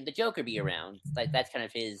 Why shouldn't the Joker be around? Like, that's kind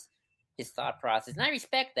of his thought process, and I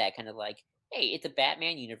respect that. Kind of like, hey, it's a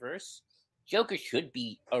Batman universe. Joker should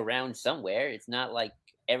be around somewhere. It's not like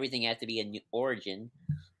everything has to be a new origin.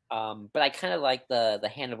 But I kind of like the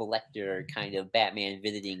Hannibal Lecter kind of Batman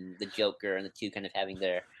visiting the Joker and the two kind of having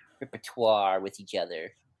their repertoire with each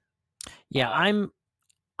other. Yeah,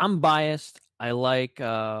 I'm biased. I like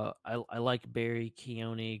I like Barry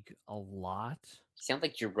Keoghan a lot. Sounds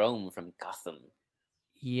like Jerome from Gotham.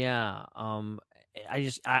 Yeah.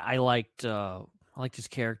 I liked his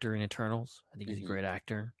character in Eternals. I think he's a great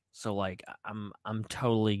actor. So like I'm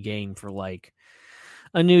totally game for like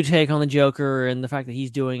a new take on the Joker, and the fact that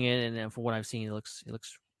he's doing it, and then from what I've seen, it looks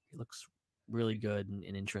really good and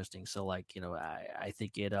interesting. So like, I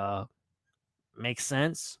think it makes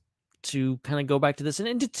sense to kind of go back to this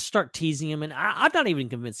and to start teasing him. And I'm not even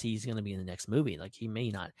convinced he's going to be in the next movie. Like, he may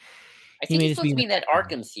not. I think he's supposed to be in that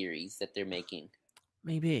Arkham series that they're making.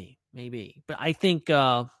 Maybe. But I think,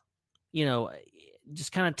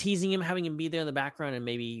 just kind of teasing him, having him be there in the background, and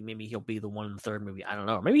maybe he'll be the one in the third movie. I don't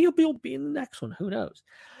know. Maybe he'll be in the next one. Who knows?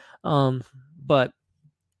 But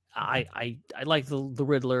I like the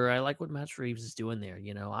Riddler. I like what Matt Reeves is doing there.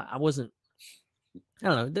 I don't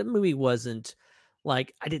know. That movie wasn't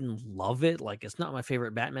like, I didn't love it. Like, it's not my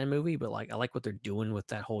favorite Batman movie, but like, I like what they're doing with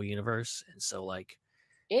that whole universe. And so like,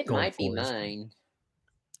 it might be mine.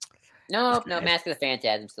 No, Mask of the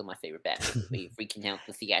Phantasm is still my favorite Batman movie, if we can count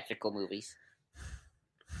the theatrical movies.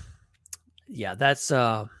 Yeah,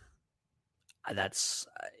 thankfully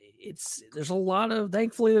there's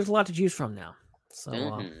a lot to choose from now.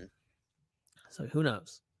 So, so who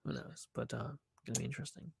knows? But gonna be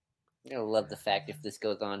interesting. I love the fact if this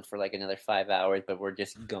goes on for like another 5 hours, but we're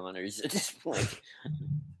just goners at this point.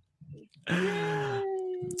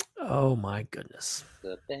 Oh my goodness.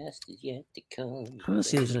 The best is yet to come. I don't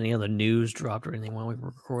see if there's any other news dropped or anything while we were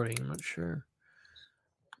recording. I'm not sure.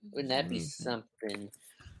 Wouldn't that be something?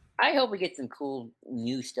 I hope we get some cool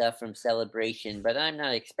new stuff from Celebration, but I'm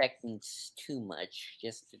not expecting too much,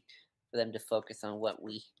 just for them to focus on what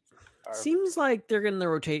we are. Seems like they're getting the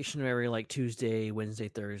rotation of every like Tuesday, Wednesday,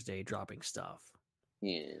 Thursday dropping stuff.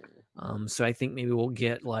 Yeah. So I think maybe we'll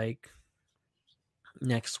get like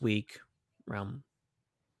next week around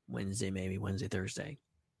Wednesday, Thursday.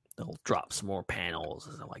 They'll drop some more panels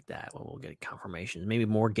and stuff like that. We'll get confirmations, maybe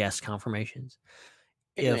more guest confirmations.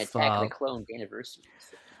 If Attack of the Clones anniversary.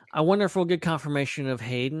 I wonder if we'll get confirmation of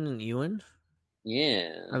Hayden and Ewan. Yeah.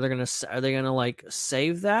 Are they gonna like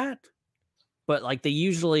save that? But like they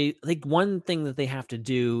usually, I think one thing that they have to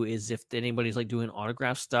do is if anybody's like doing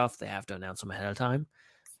autograph stuff, they have to announce them ahead of time.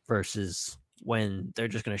 Versus when they're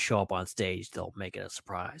just going to show up on stage, they'll make it a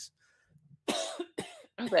surprise.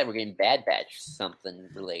 I'm glad we're getting Bad Batch something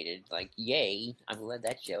related. Like, yay! I'm glad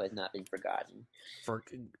that show has not been forgotten.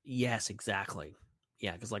 Yes, exactly.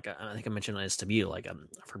 Yeah, because like I think I mentioned on SW, like I've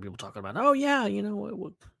heard people talking about, oh yeah, you know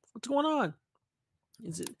what's going on?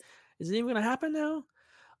 Is it even going to happen now?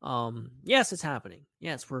 Yes, it's happening.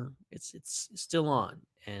 Yes, it's still on,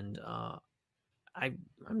 and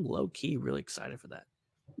I'm low key really excited for that.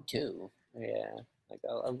 Too, yeah. Like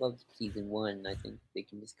I love season 1. I think they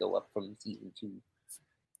can just go up from season 2.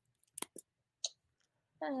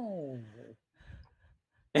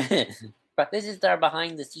 But this is our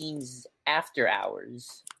behind the scenes after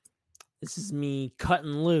hours. This is me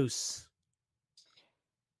cutting loose.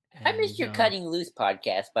 I missed your Cutting Loose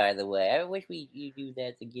podcast, by the way. I wish you do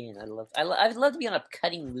that again. I'd love to be on a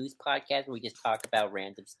Cutting Loose podcast where we just talk about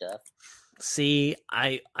random stuff. See,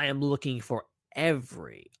 I am looking for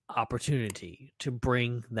every opportunity to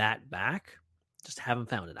bring that back. Just haven't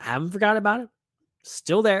found it. I haven't forgot about it.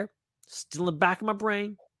 Still there. Still in the back of my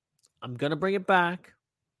brain. I'm gonna bring it back.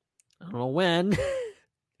 I don't know when.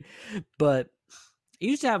 But I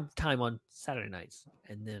used to have time on Saturday nights,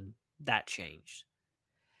 and then that changed.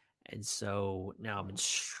 And so now I've been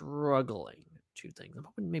struggling to think. I'm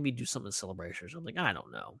hoping maybe do something at Celebration or something. I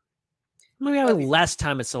don't know. Maybe I have less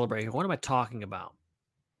time at Celebration. What am I talking about?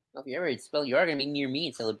 Well, you are going to be near me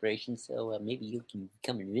at Celebration, so maybe you can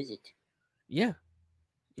come and visit. Yeah.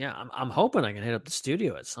 I'm hoping I can hit up the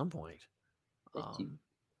studio at some point.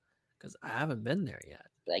 Because I haven't been there yet.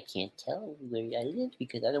 But I can't tell where I live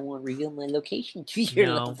because I don't want to reveal my location to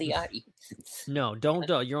your lovely audience. No, don't.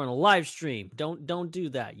 You're on a live stream. Don't do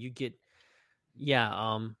that. You get,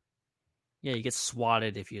 you get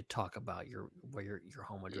swatted if you talk about your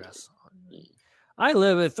home address. I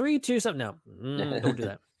live at 327. No, don't do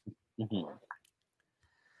that.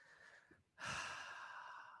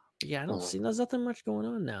 Yeah, I don't see. There's nothing much going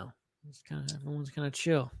on now. It's everyone's kind of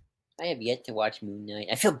chill. I have yet to watch Moon Knight.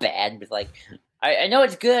 I feel bad, but like, I know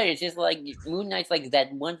it's good. It's just like Moon Knight's like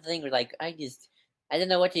that one thing where like I don't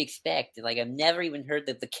know what to expect. Like I've never even heard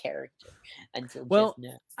of the character until just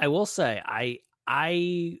now. I will say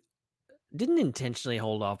I didn't intentionally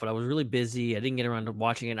hold off, but I was really busy. I didn't get around to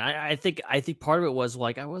watching it. I think part of it was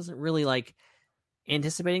like I wasn't really like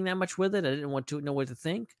anticipating that much with it. I didn't want to know what to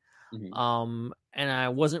think. Mm-hmm. And I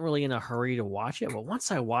wasn't really in a hurry to watch it. But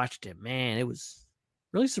once I watched it, man, it was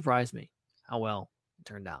really surprised me how well it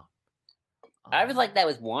turned out. I was like that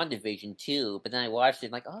with WandaVision too, but then I watched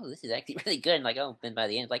it like, oh, this is actually really good. And like, oh, then by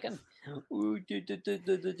the end, like,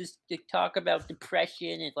 just talk about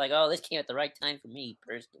depression. It's like, oh, this came at the right time for me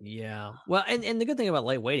personally. Yeah. Well, and the good thing about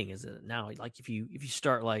late waiting is that now, like, if you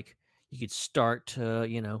start like, you could start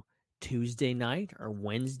Tuesday night or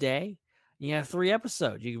Wednesday. You have 3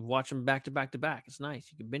 episodes. You can watch them back to back to back. It's nice.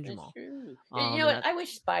 You can binge them all. True. You know what? I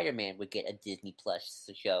wish Spider-Man would get a Disney Plus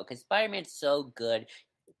show because Spider-Man's so good.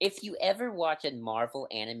 If you ever watch a Marvel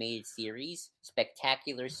animated series,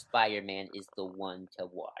 Spectacular Spider-Man is the one to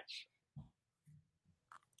watch.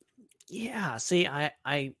 Yeah, see,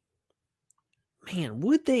 man,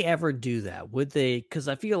 would they ever do that? Would they? Because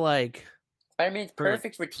I feel like Spider-Man's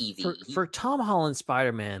perfect for TV. For Tom Holland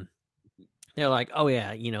Spider-Man, they're like, oh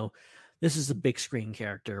yeah, this is a big screen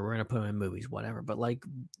character. We're gonna put him in movies, whatever. But like,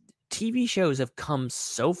 TV shows have come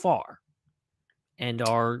so far and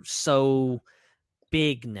are so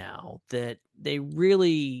big now that they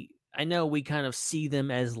really, I know we kind of see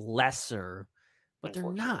them as lesser, but they're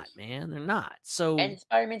not, man. They're not. So, and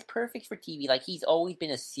Spider-Man's perfect for TV. Like, he's always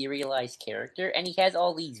been a serialized character, and he has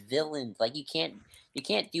all these villains. Like, you can't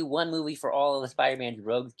do one movie for all of the Spider-Man's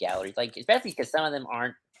rogues galleries. Like, especially because some of them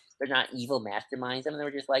they're not evil masterminds. Some of them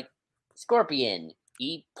are just like Scorpion.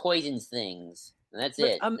 He poisons things, and that's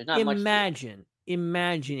it. There's not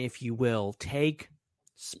imagine, if you will, take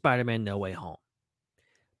Spider-Man No Way Home,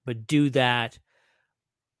 but do that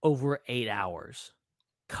over 8 hours,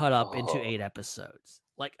 cut up into 8 episodes.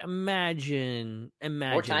 Like, imagine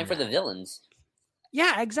more time for the villains.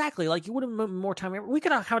 Yeah, exactly. Like, you would have more time. We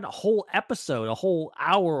could have had a whole episode, a whole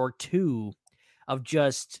hour or 2 of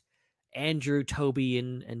just Andrew, Toby,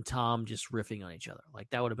 and Tom just riffing on each other. Like,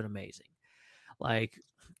 that would have been amazing. Like,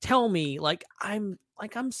 tell me, like, I'm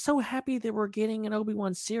so happy that we're getting an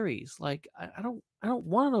Obi-Wan series. Like, I don't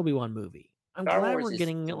want an Obi-Wan movie. I'm glad we're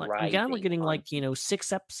getting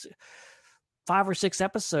 5 or 6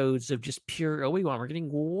 episodes of just pure Obi-Wan. We're getting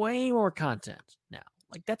way more content now.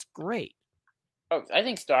 Like, that's great. Oh, I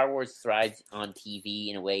think Star Wars thrives on TV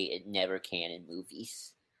in a way it never can in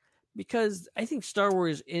movies. because I think Star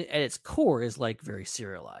Wars at its core is like very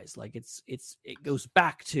serialized. Like it goes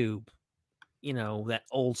back to, that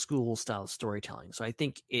old school style of storytelling. So I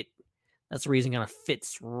think that's the reason it kind of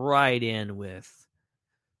fits right in with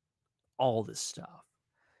all this stuff.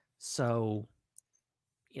 So,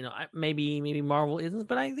 maybe Marvel isn't,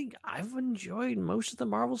 but I think I've enjoyed most of the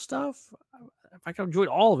Marvel stuff. In fact, I've enjoyed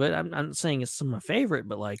all of it. I'm not saying it's some of my favorite,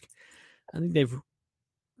 but like, I think they've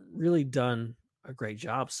really done a great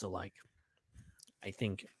job. So, like, I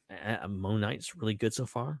think Moon Knight's really good so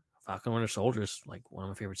far. Falcon Winter Soldier is like one of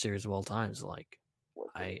my favorite series of all time. So, like,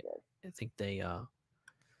 I think they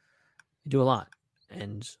do a lot,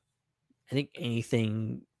 and I think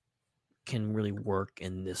anything can really work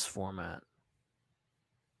in this format.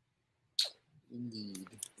 Indeed.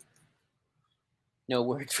 No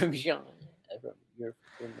word from Sean.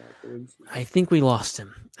 I think we lost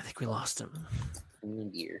him. Oh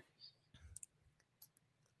dear.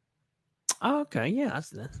 Oh, okay, yeah,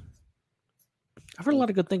 that's it. I've heard a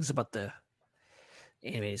lot of good things about the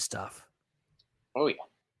animated stuff. Oh yeah.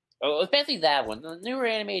 Oh, especially that one. The newer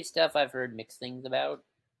animated stuff I've heard mixed things about.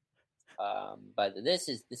 But this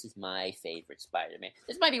is my favorite Spider-Man.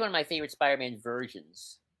 This might be one of my favorite Spider-Man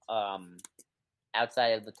versions. Outside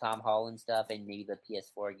of the Tom Holland stuff and maybe the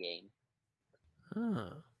PS4 game. Huh.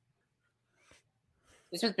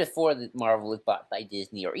 This was before the Marvel was bought by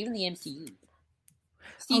Disney or even the MCU.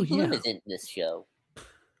 Steve Bloom is in this show.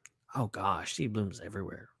 Oh gosh, Steve Bloom's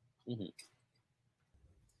everywhere. Mm-hmm.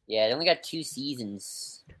 Yeah, it only got 2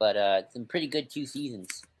 seasons, but it's some pretty good 2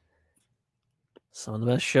 seasons. Some of the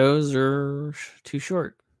best shows are too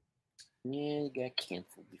short. Yeah, it got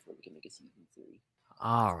canceled before they can make a season 3.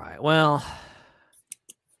 All right, well,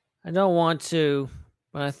 I don't want to,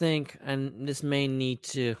 but I think, and this we need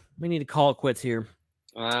to call it quits here.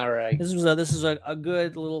 All right. This is a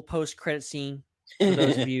good little post-credit scene for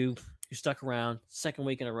those of you who stuck around. Second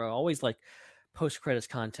week in a row. Always like post-credits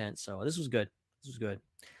content. So this was good.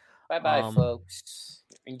 Bye, folks.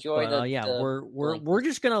 Enjoy we're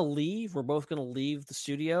just gonna leave. We're both gonna leave the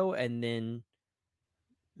studio, and then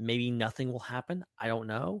maybe nothing will happen. I don't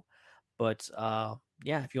know, but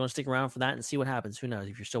if you want to stick around for that and see what happens, who knows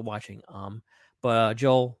if you're still watching. But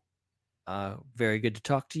Joel, very good to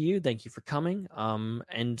talk to you. Thank you for coming.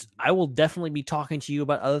 And I will definitely be talking to you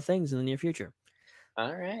about other things in the near future.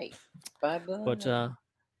 All right. Bye-bye. But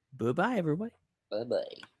bye-bye, everybody.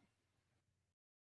 Bye-bye.